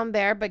her down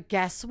there, but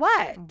guess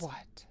what?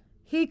 What?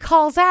 He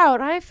calls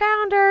out, I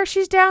found her.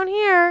 She's down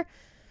here.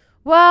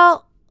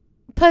 Well,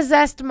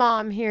 possessed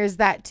mom hears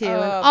that too.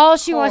 And all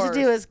she wants to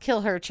do is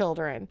kill her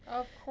children.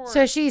 Of course.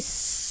 So she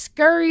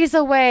scurries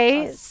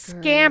away, A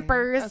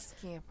scampers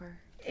scamper.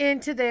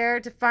 into there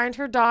to find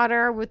her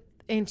daughter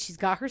and she's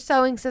got her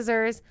sewing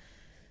scissors.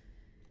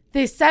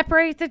 They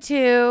separate the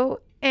two,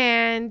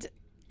 and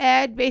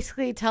Ed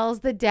basically tells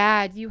the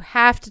dad, you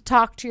have to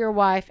talk to your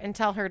wife and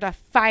tell her to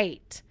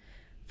fight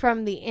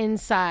from the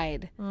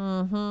inside.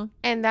 Mm-hmm.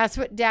 And that's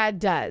what dad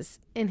does.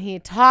 And he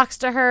talks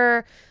to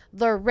her.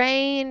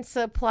 Lorraine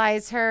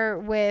supplies her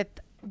with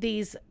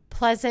these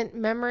pleasant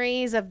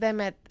memories of them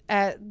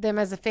them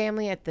as a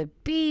family at the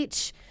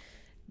beach.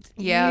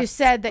 Yes. You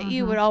said that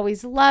you would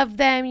always love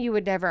them. You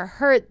would never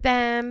hurt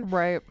them.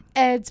 Right.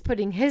 Ed's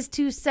putting his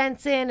 2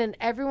 cents in, and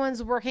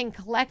everyone's working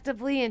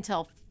collectively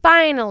until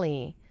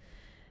finally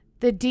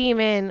the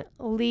demon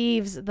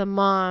leaves the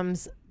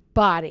mom's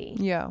body.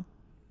 Yeah.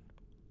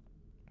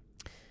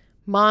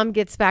 Mom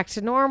gets back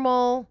to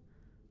normal.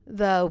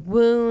 The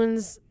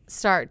wounds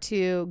start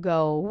to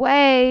go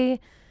away.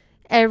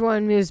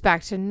 Everyone moves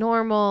back to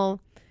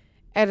normal.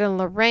 Ed and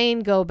Lorraine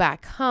go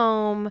back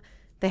home.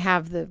 They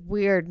have the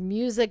weird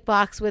music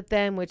box with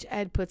them, which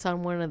Ed puts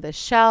on one of the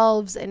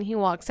shelves, and he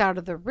walks out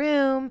of the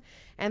room.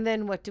 And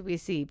then what do we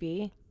see,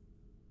 B?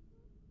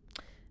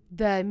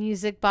 The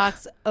music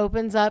box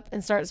opens up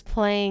and starts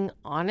playing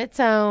on its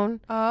own.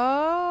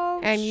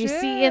 Oh, And you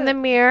see in the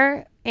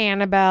mirror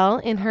Annabelle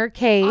in her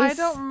case. I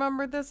don't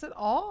remember this at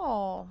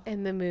all.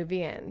 And the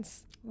movie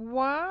ends.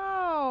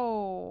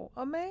 Wow.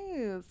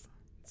 Amaze.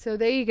 So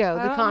there you go,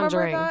 I The don't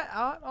Conjuring. remember that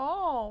at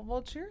all.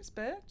 Well, cheers,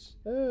 bitch.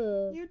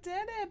 You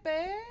did it,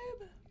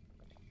 babe.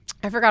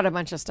 I forgot a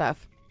bunch of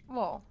stuff.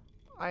 Well,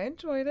 I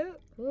enjoyed it.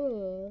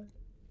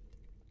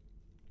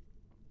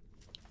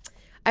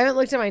 I haven't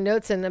looked at my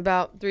notes in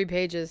about 3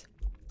 pages.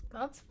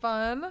 That's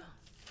fun.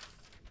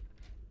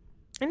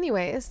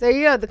 Anyways, there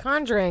you go, The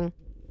Conjuring.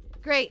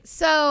 Great.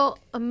 So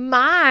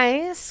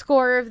my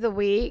score of the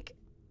week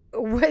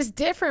was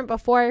different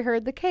before I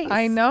heard the case.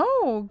 I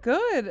know.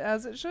 Good,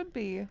 as it should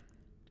be.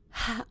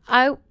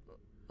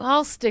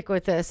 I'll stick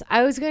with this.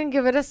 I was going to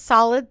give it a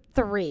solid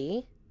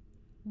 3.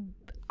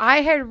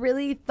 I had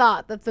really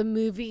thought that the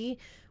movie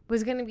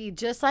was going to be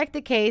just like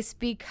the case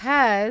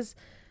because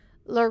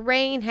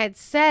Lorraine had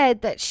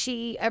said that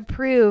she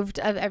approved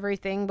of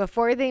everything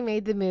before they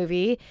made the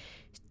movie.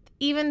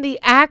 Even the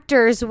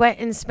actors went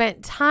and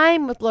spent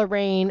time with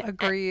Lorraine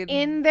Agreed.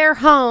 in their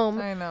home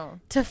I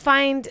know. to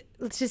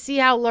see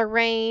how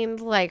Lorraine,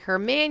 like her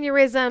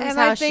mannerisms, And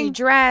how I she think-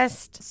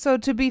 dressed. So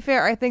to be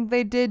fair, I think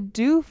they did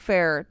do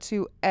fair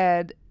to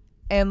Ed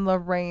and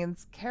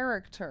Lorraine's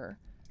character,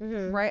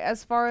 right?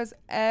 As far as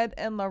Ed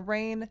and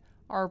Lorraine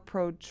are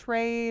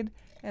portrayed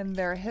and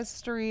their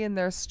history and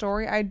their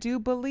story, I do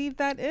believe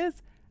that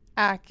is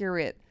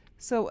accurate.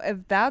 So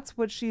if that's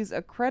what she's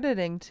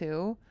accrediting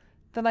to,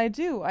 then I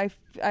do. I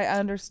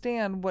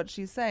understand what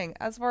she's saying.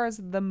 As far as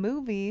the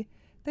movie,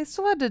 they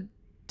still had to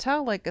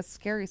tell like a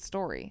scary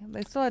story.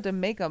 They still had to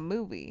make a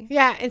movie.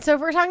 Yeah, and so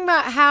if we're talking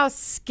about how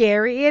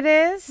scary it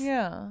is,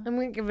 Yeah. I'm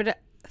going to give it a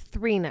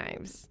 3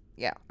 knives.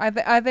 Yeah.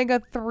 I think a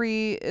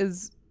 3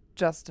 is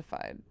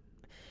justified.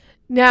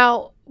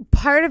 Now,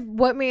 part of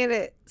what made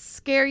it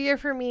scarier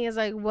for me is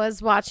I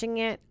was watching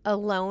it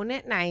alone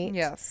at night.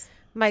 Yes.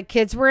 My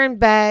kids were in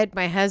bed.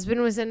 My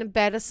husband was in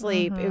bed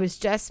asleep. It was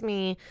just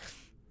me.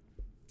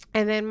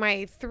 And then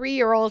my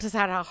 3-year-old has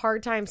had a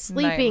hard time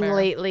sleeping Nightmare.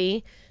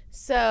 lately.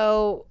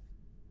 So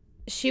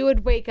she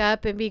would wake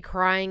up and be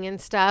crying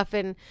and stuff.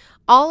 And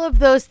all of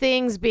those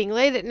things being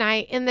late at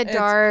night in the It's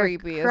dark,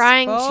 creepy as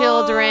crying fuck.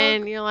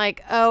 children. You're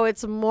like, oh,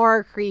 it's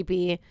more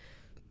creepy.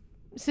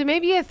 So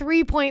maybe a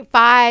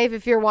 3.5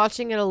 if you're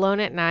watching it alone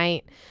at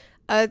night.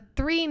 A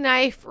 3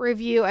 knife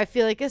review I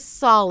feel like is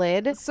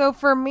solid. So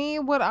for me,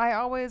 what I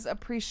always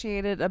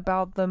appreciated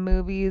about the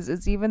movies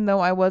is even though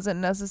I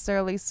wasn't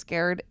necessarily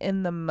scared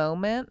in the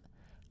moment,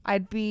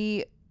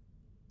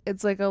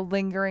 it's like a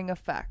lingering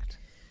effect.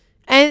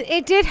 And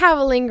it did have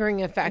a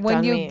lingering effect When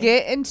on you me.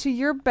 get into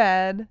your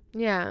bed,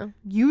 Yeah.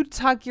 you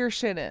tuck your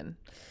shit in.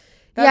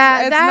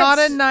 Yeah, It's not a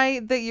that's-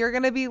 night that you're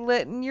going to be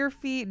letting your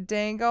feet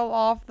dangle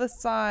off the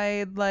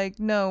side. Like,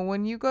 no,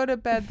 when you go to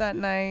bed that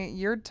night,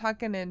 you're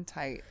tucking in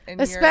tight. And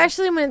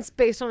Especially when it's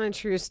based on a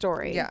true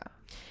story. yeah.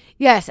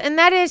 Yes, and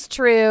that is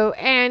true.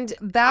 And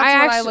That's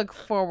I what I actu- look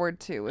forward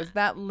to, is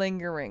that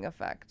lingering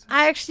effect.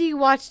 I actually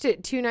watched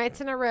it 2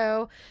 nights in a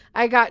row.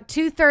 I got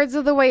 2/3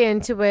 of the way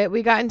into it.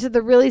 We got into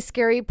the really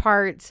scary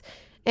parts,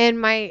 and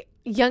my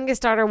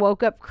youngest daughter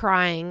woke up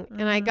crying,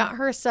 and I got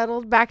her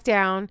settled back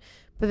down.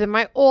 But then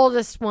my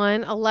oldest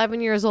one,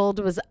 11 years old,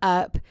 was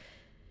up.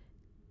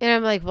 And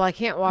I'm like, well, I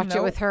can't watch it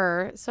Nope. with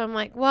her. So I'm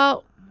like,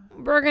 well,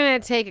 we're going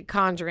to take a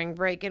Conjuring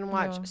break and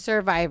watch Yeah.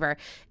 Survivor.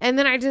 And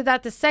then I did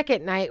that the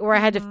second night where I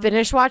had to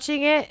finish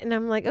watching it. And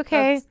I'm like,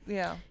 okay,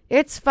 Yeah.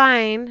 it's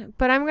fine.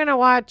 But I'm going to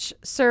watch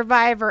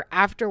Survivor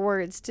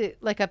afterwards to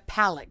like a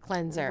palate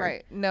cleanser.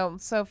 Right. No.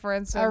 So, for A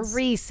instance,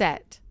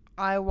 reset.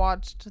 I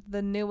watched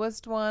the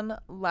newest one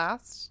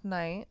last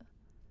night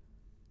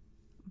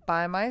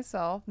by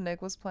myself.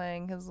 Nick was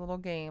playing his little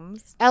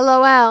games.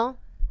 LOL.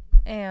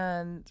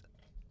 And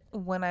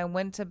when I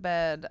went to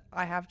bed,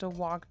 I have to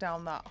walk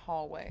down that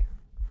hallway.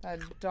 That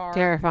dark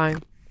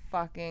Terrifying.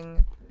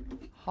 fucking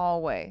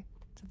hallway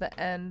to the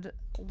end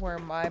where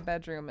my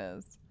bedroom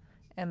is.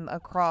 And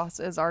across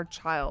is our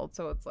child.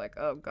 So it's like,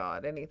 oh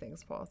God,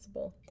 anything's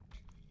possible.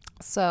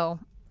 So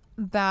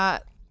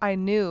that I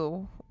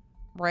knew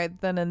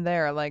right then and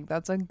there, like,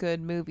 that's a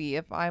good movie.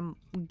 If I'm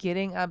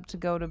getting up to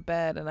go to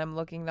bed and I'm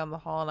looking down the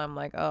hall and I'm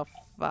like, oh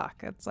fuck,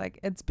 it's like,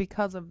 it's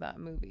because of that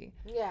movie.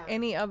 Yeah.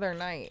 Any other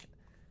night,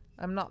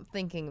 I'm not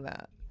thinking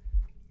that.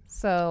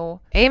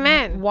 So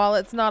Amen. while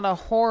it's not a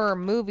horror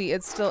movie,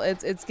 it's still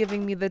it's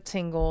giving me the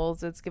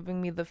tingles, it's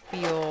giving me the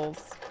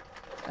feels,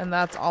 and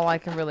that's all I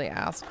can really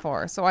ask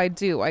for. So I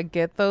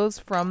get those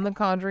from the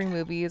Conjuring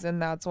movies,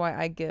 and that's why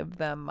I give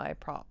them my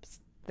props.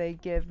 They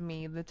give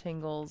me the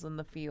tingles and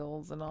the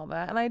feels and all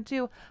that, and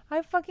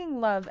I fucking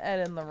love Ed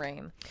and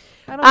Lorraine.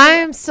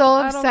 I'm so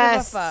I don't give a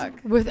obsessed fuck.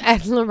 with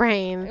Ed and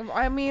Lorraine.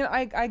 I mean,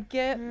 I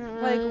get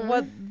like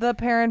what the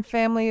parent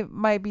family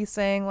might be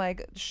saying,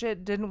 like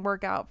shit didn't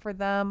work out for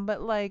them,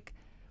 but like,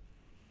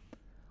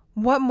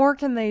 what more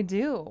can they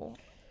do?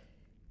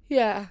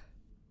 Yeah.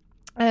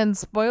 And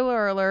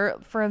spoiler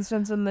alert, for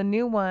instance, in the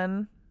new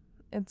one,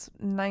 it's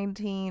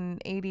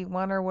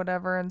 1981 or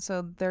whatever, and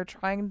so they're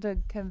trying to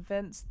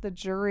convince the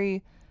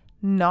jury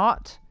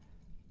not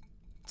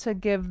to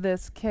give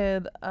this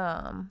kid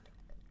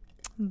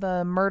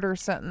the murder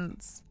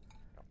sentence,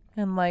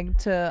 and like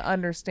to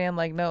understand,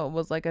 like, no, it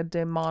was like a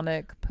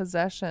demonic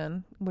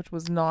possession, which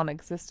was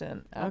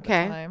non-existent at the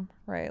time,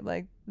 right?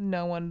 Like,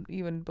 no one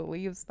even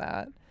believes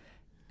that,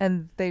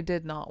 and they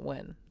did not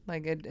win.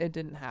 Like, it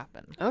didn't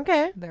happen.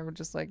 Okay. They were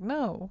just like,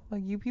 no,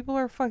 like, you people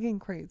are fucking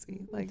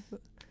crazy. Like,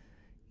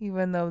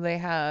 even though they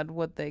had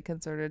what they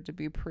considered to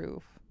be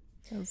proof,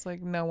 it's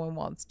like no one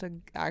wants to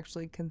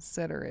actually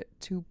consider it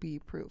to be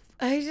proof.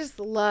 I just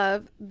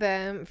love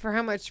them for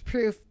how much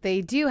proof they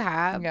do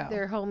have. Yeah.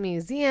 Their whole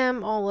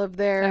museum, all of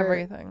their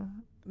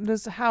Everything.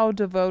 Just how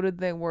devoted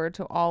they were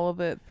to all of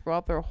it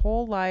throughout their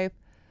whole life.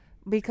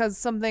 because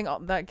something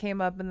that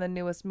came up in the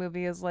newest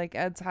movie is like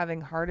Ed's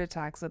having heart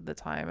attacks at the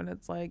time, and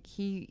it's like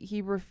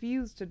he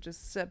refused to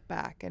just sit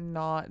back and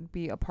not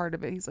be a part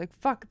of it. He's like,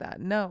 fuck that,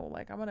 no,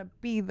 like I'm gonna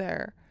be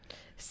there.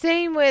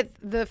 Same with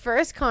the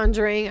first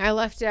Conjuring. I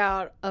left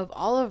out of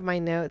all of my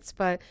notes,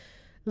 but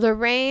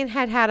Lorraine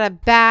had a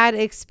bad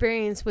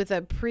experience with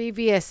a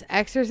previous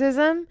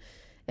exorcism,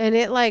 and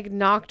it like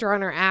knocked her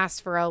on her ass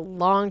for a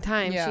long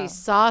time. Yeah. She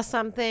saw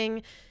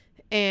something,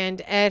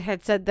 and Ed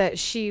had said that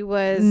she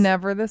was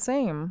Never the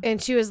same.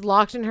 and she was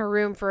locked in her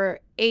room for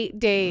 8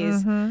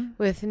 days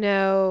with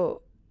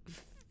no,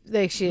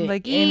 like, she didn't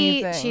Like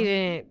eat, anything. she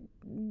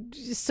didn't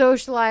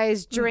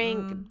socialize,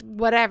 drink,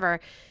 whatever.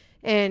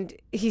 And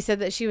he said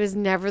that she was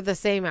never the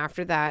same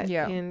after that.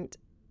 Yeah. And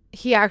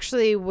he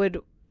actually would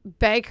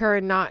beg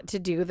her not to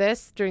do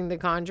this during The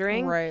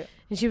Conjuring. Right.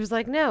 And she was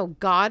like, no,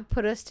 God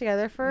put us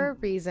together for a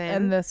reason.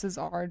 And this is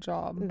our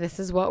job. This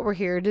is what we're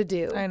here to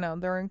do. I know,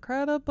 they're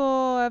incredible.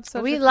 I have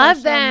such We a love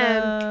crush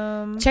them. on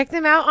them. Check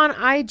them out on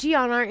IG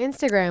on our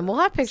Instagram. We'll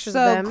have pictures So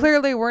of them.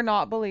 clearly we're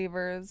not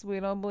believers. We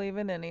don't believe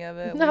in any of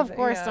it. No, We of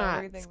course not.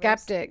 we think there's-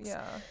 Skeptics.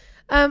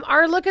 Yeah.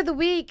 Our look of the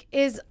week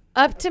is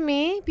up to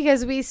me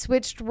because we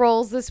switched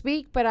roles this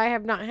week, but I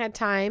have not had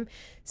time.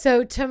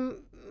 So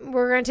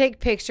we're going to take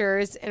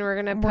pictures and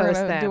we're going to We're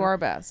post gonna them. do our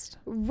best.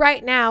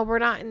 Right now, we're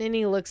not in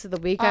any looks of the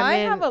week.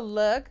 I I'm have a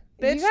look.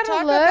 Bitch, got a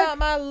talk look? about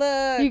my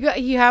look.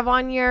 you have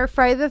on your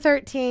Friday the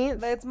 13th.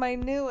 That's my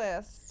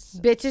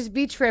newest. Bitches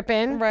be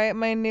tripping. Right,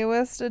 my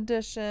newest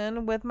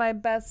edition with my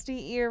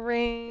bestie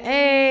earring.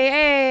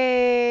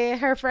 Hey,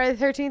 her Friday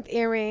the 13th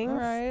earrings. All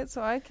right,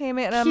 so I came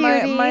in and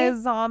my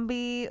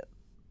zombie.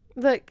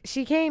 Look,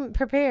 she came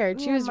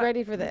prepared. She was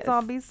ready for this.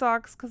 Zombie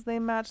socks because they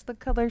match the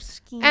color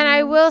scheme. And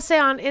I will say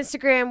on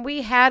Instagram,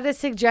 we had a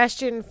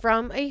suggestion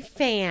from a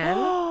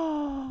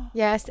fan.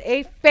 Yes,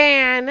 a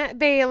fan,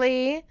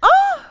 Bailey.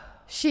 Oh!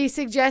 She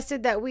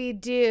suggested that we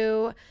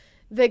do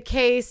the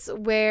case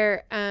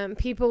where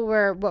people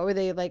were, what were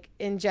they, like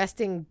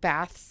ingesting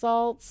bath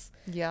salts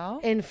Yeah.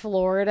 in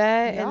Florida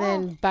and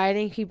then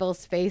biting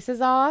people's faces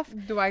off.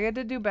 Do I get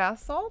to do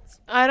bath salts?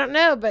 I don't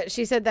know, but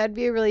she said that'd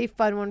be a really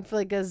fun one for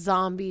like a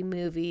zombie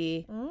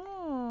movie,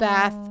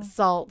 bath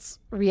salts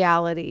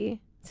reality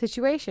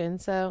situation.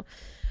 So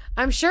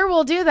I'm sure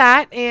we'll do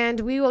that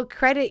and we will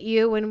credit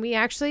you when we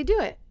actually do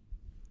it.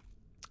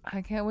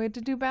 I can't wait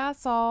to do bath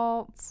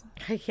salts.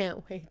 I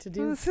can't wait to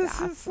do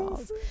bath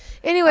salts.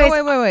 Anyways,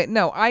 Oh, wait.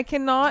 No, I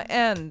cannot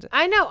end.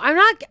 I know. I'm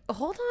not.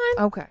 Hold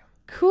on. Okay.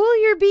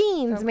 Cool your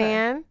beans, Okay.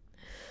 man.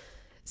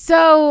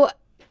 So,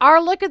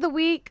 our look of the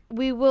week,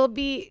 we will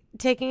be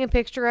taking a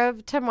picture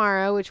of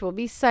tomorrow, which will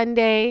be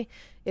Sunday.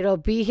 It'll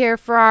be here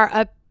for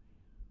our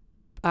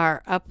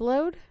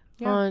upload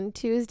on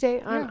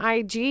Tuesday on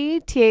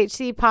IG,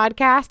 THC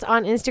Podcast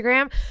on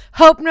Instagram.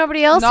 Hope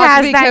nobody else Not has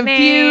to be that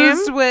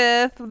confused name.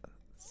 with.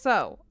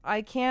 So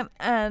I can't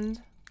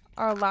end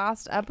our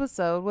last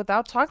episode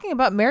without talking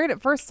about Married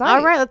at First Sight.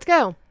 All right, let's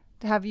go.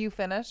 Have you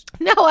finished?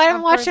 No, I haven't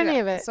Of watched course, any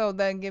yeah. of it. So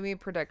then give me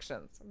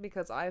predictions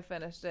because I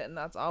finished it and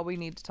that's all we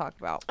need to talk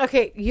about.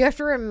 Okay, you have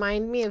to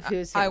remind me of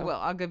who's who. I will.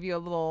 I'll give you a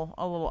little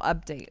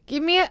update.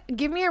 Give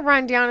me a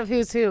rundown of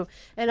who's who,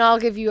 and I'll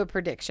give you a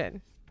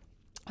prediction.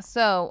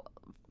 So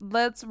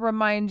let's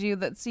remind you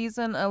that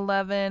season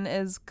 11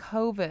 is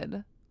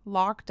COVID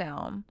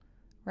lockdown,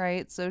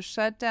 right? So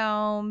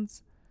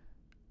shutdowns,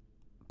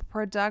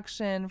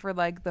 production for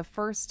like the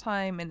first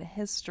time in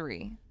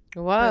history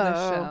Whoa. for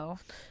the show,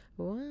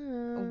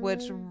 Whoa.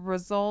 which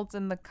results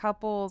in the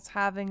couples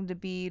having to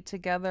be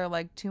together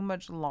like too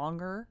much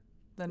longer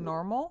than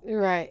normal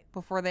Right.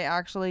 before they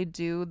actually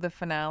do the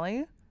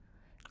finale.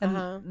 And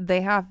Uh-huh.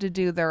 they have to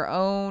do their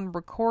own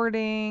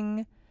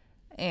recording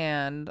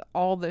and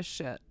all this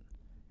shit.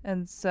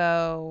 And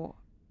so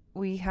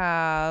we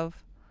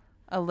have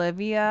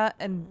Olivia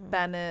and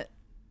Bennett.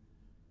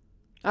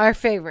 Our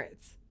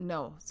favorites.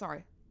 No,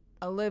 sorry.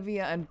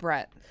 Olivia and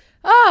Brett.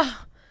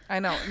 Oh, I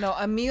know. No,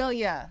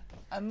 Amelia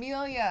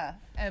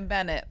and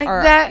Bennett.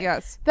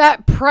 Yes.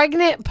 that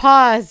pregnant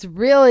pause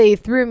really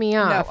threw me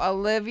No, off.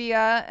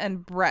 Olivia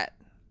and Brett.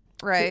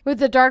 Right? With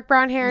the dark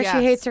brown hair, Yes.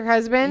 she hates her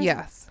husband.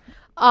 Yes.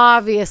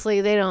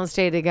 Obviously, they don't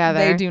stay together.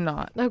 They do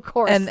not. Of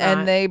course And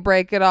not. they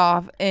break it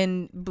off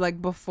in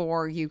like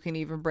before you can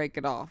even break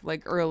it off,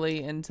 like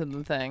early into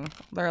the thing.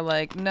 They're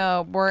like,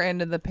 no, we're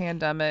into the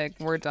pandemic.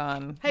 We're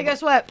done. Hey,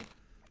 guess what?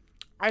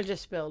 I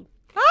just spilled.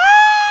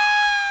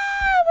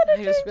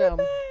 I just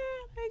spilled.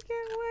 I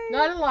can't wait.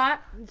 Not a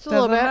lot. It's a Doesn't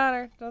little bit.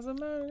 matter. Doesn't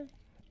matter.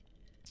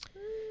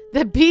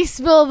 The B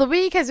spill of the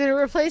week has been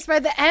replaced by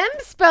the M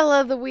spill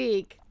of the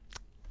week.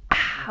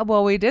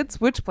 Well, we did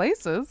switch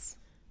places.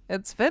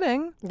 It's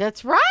fitting.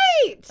 That's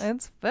right.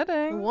 It's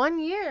fitting. 1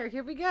 year.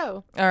 Here we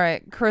go. All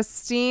right.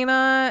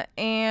 Christina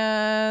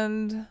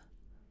and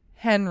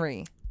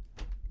Henry.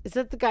 Is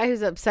that the guy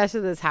who's obsessed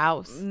with his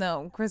house?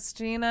 No,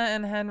 Christina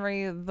and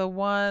Henry,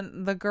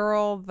 the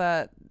girl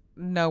that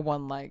no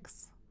one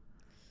likes.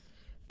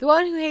 The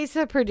one who hates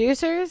the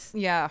producers?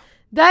 Yeah.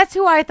 That's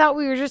who I thought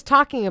we were just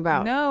talking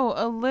about. No,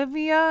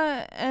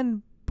 Olivia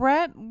and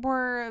Brett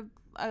were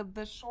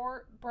the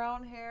short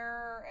brown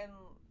hair and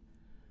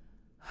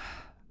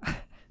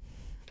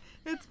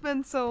it's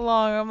been so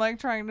long. I'm like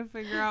trying to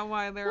figure out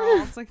why they're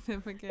all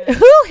significant.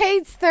 Who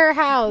hates their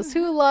house?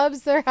 Who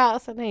loves their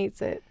house and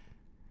hates it?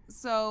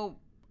 So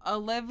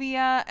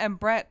Olivia and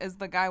Brett is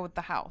the guy with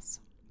the house.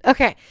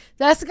 Okay,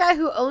 that's the guy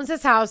who owns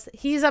his house.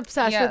 He's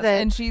obsessed with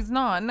it. And she's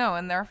not. No,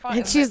 and they're fine.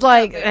 And she's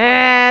like,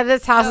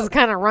 this house is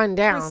kind of run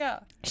down. Yeah.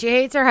 She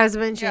hates her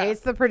husband. She Yes. hates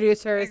the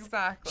producers.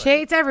 Exactly. She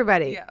hates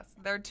everybody. Yes,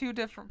 they're two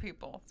different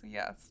people. So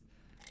yes.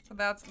 So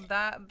that's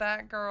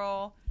that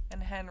girl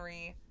and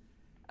Henry.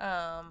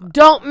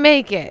 Don't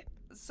make it.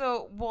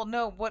 So, well,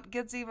 no, what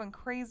gets even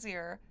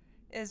crazier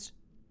is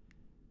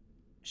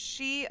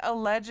she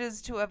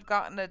alleges to have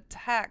gotten a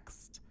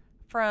text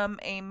from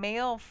a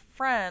male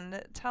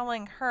friend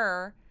telling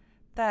her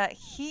that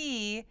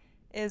he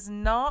is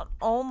not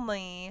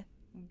only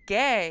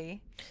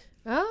gay,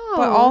 Oh.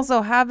 but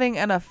also having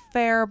an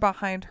affair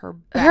behind her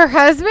back. her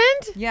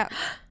husband? Yes.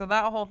 So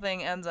that whole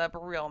thing ends up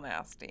real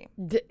nasty.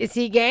 Is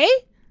he gay?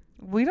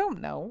 We don't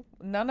know.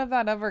 None of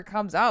that ever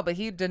comes out, but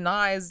he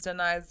denies, and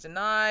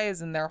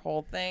their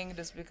whole thing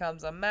just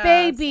becomes a mess.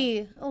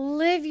 Baby,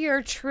 live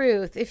your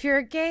truth. If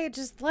you're gay,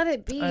 just let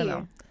it be. I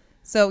know.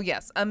 So,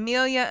 yes,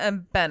 Amelia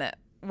and Bennett.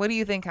 What do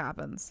you think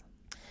happens?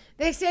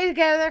 They stay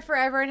together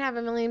forever and have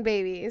a million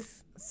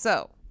babies.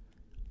 So,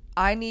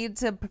 I need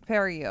to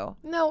prepare you.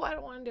 No, I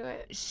don't want to do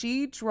it.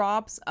 She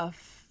drops a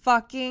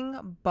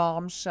fucking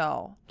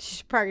bombshell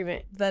She's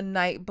pregnant. the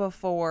night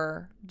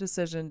before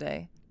decision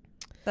day.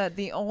 That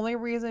the only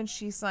reason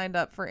she signed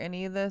up for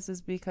any of this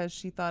is because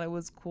she thought it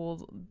was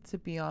cool to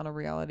be on a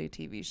reality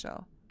TV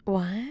show.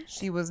 What?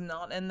 She was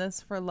not in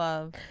this for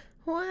love.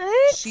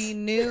 What? She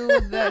knew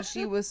that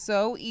she was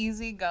so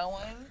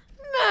easygoing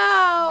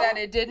No. that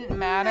it didn't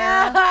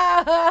matter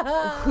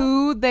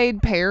who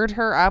they'd paired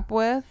her up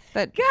with.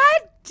 That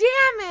God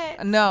damn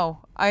it. No,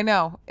 I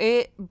know.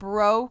 It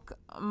broke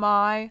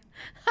my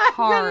I'm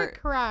heart. gonna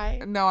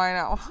cry. No, I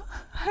know.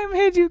 I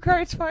made you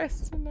cry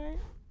twice tonight.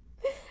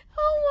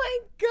 Oh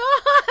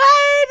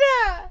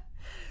my God.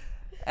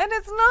 And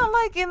it's not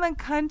like in a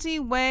cunty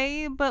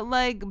way, but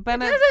like It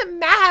Bennett. doesn't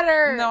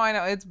matter. No, I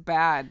know. It's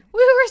bad. We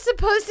were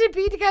supposed to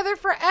be together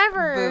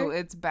forever. Boo,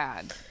 it's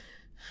bad.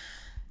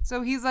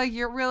 So he's like,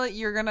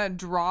 you're gonna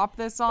drop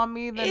this on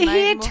me the He night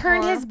had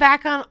turned before?" his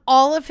back on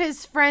all of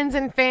his friends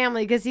and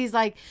family because he's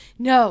like,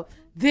 no,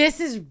 this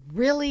is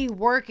really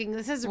working.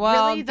 This is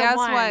Well, really the guess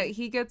one. what?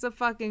 He gets a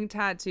fucking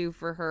tattoo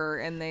for her,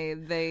 and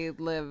they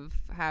live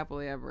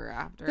happily ever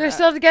after. They're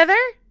still together?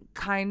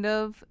 Kind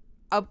of.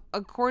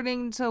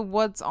 According to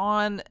what's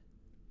on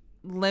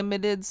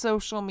limited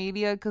social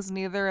media, because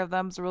neither of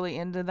them's really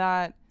into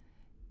that,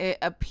 it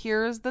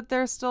appears that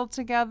they're still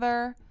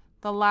together.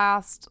 The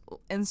last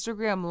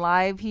Instagram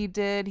live he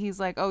did, he's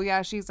like, oh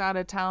yeah, she's out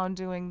of town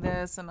doing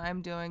this and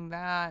I'm doing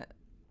that.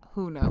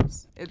 Who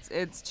knows?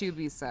 It's to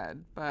be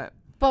said, but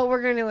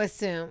we're going to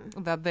assume.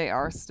 that they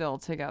are still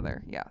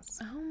together. Yes.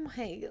 Oh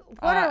my,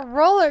 what a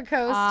roller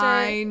coaster.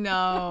 I Oh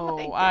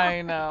know. my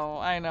I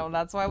know.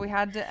 That's why we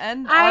had to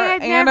end I our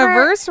had never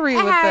anniversary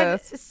with had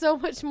this. so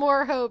much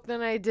more hope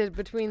than I did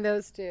between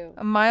those two.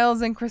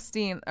 Miles and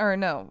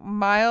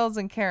Miles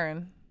and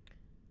Karen.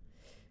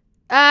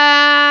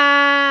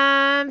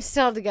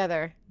 Still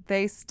together.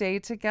 They stay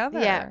together.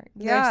 Yeah,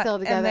 they're still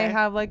together. And they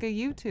have like a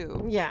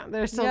YouTube. Yeah,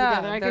 they're still Yeah,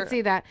 together. I they're- could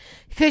see that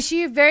because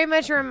she very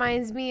much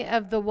reminds me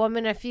of the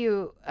woman a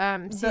few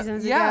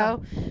seasons yeah.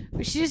 ago.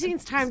 She just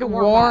needs time to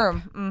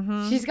warm up.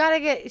 Mm-hmm. She's got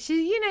to get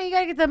you got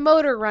to get the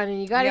motor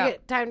running. You got to Yeah.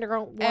 get time to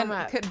warm And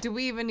up. do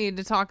we even need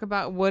to talk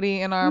about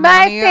Woody and Armani?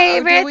 My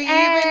favorite. Do we even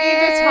need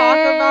to talk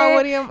about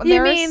Woody and You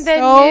they're mean the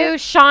so new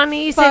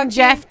Shawnee's and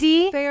Jeff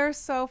D? They are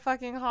so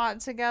fucking hot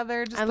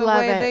together. Just I the love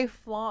way it. they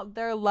flaunt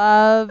their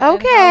love and how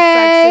Okay.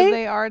 sexy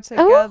they are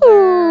together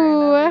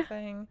Ooh. and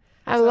everything.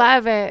 I So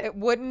love it. It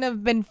wouldn't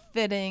have been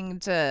fitting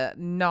to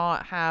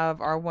not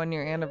have our 1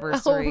 year Oh,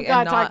 anniversary we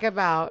got and to not talk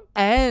about.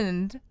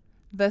 end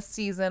the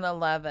season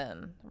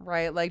 11,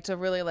 right? Like to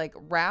really like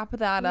wrap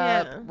that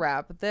Yeah. up,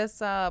 wrap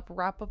this up,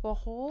 wrap up a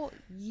whole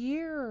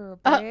year,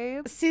 Uh,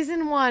 babe.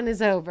 Season 1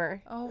 is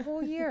over. A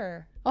whole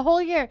year. A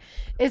whole year.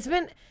 It's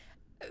been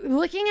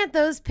looking at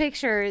those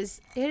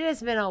pictures. It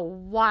has been a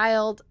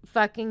wild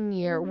fucking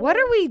year. What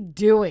are we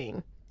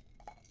doing?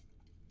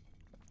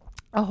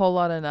 A whole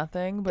lot of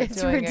nothing, but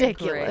It's doing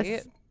ridiculous. it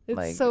great. It's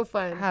Like, so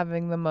fun.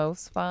 Having the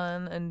most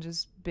fun and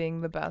just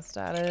being the best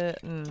at it.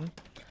 And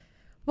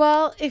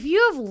Well, if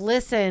you have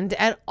listened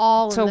at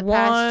all to in the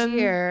past 1,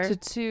 year to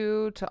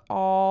 2, to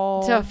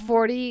all. to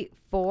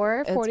 44,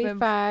 It's been-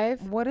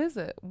 45. What is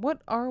it?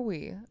 What are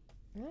we?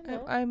 I don't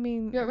know. I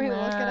mean, You want me to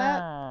look it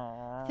up?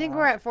 I think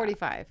we're at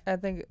 45. I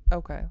think,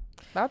 okay.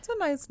 That's a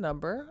nice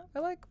number. I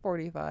like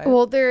 45.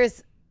 Well,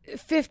 there's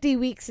 50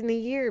 weeks in a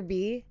year,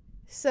 B.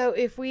 So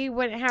if we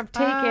wouldn't have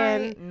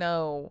taken...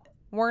 No,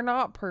 we're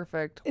not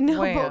perfect. No,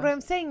 Wham. but what I'm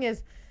saying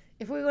is,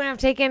 if we wouldn't have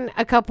taken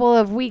a couple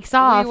of weeks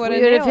off, we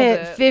would've would have nailed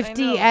hit it. I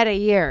 50 know. at a I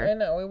year.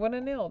 know, we would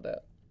have nailed it.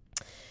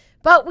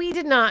 But we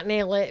did not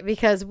nail it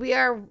because we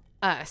are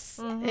us.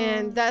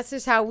 And that's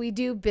just how we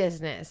do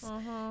business.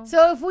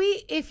 So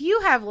if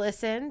you have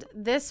listened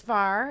this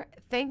far,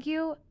 thank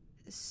you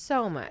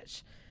so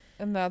much.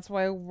 And that's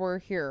why we're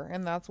here.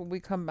 And that's what we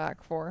come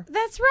back for.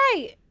 That's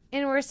right.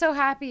 And we're so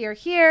happy you're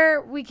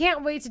here. We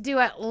can't wait to do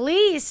at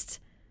least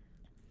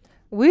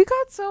We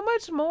got so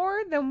much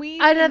more than we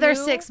another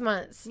knew. 6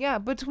 months. Yeah,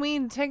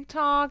 between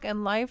TikTok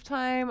and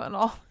Lifetime and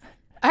all.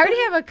 I already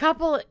have a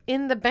couple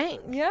in the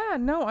bank. Yeah,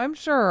 no, I'm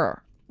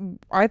sure.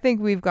 I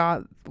think we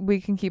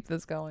can keep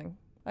this going.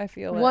 I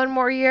feel it. One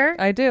more year.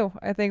 I do.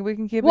 I think we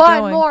can keep it One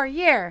going. more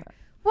year.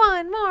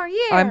 One more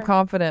year. I'm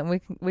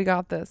confident we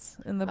got this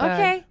in the bag.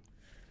 Okay.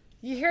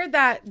 You heard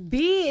that.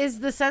 B is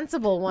the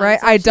sensible one. Right?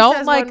 so I she don't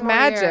says like one more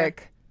year.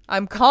 magic.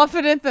 I'm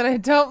confident that I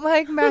don't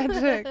like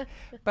magic,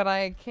 but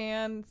I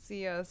can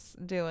see us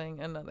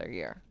doing another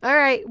year. All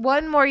right.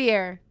 One more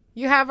year.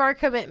 You have our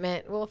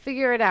commitment. We'll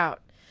figure it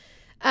out.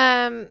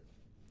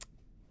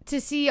 To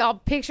see all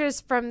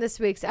pictures from this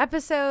week's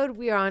episode,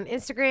 we are on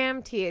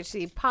Instagram,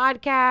 THC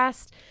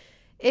Podcast.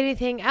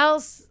 Anything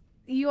else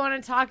you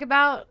want to talk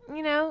about,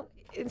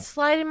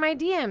 slide in my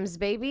DMs,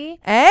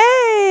 baby.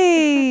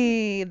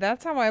 Hey,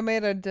 that's how I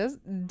made a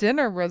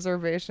dinner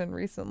reservation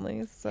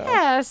recently. So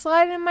Yeah,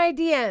 slide in my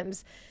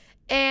DMs.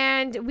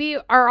 And we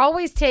are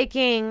always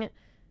taking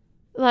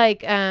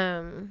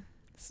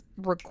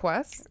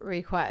requests.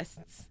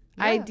 requests,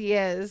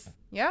 ideas.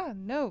 Yeah,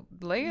 no,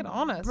 lay it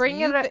on us.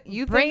 Bring it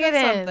You bring think it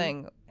of in.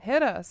 something?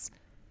 Hit us.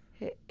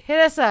 Hit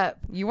us up.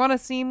 You want to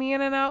see me in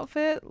an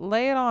outfit?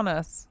 Lay it on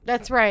us.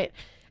 That's right.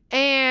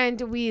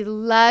 And we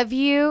love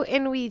you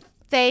and we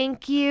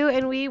thank you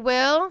and we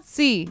will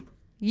See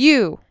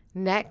you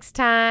next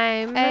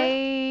time.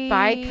 Bye,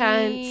 Bye,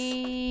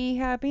 cunts.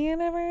 Happy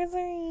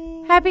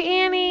anniversary. Happy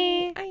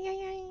Annie. Ay, ay,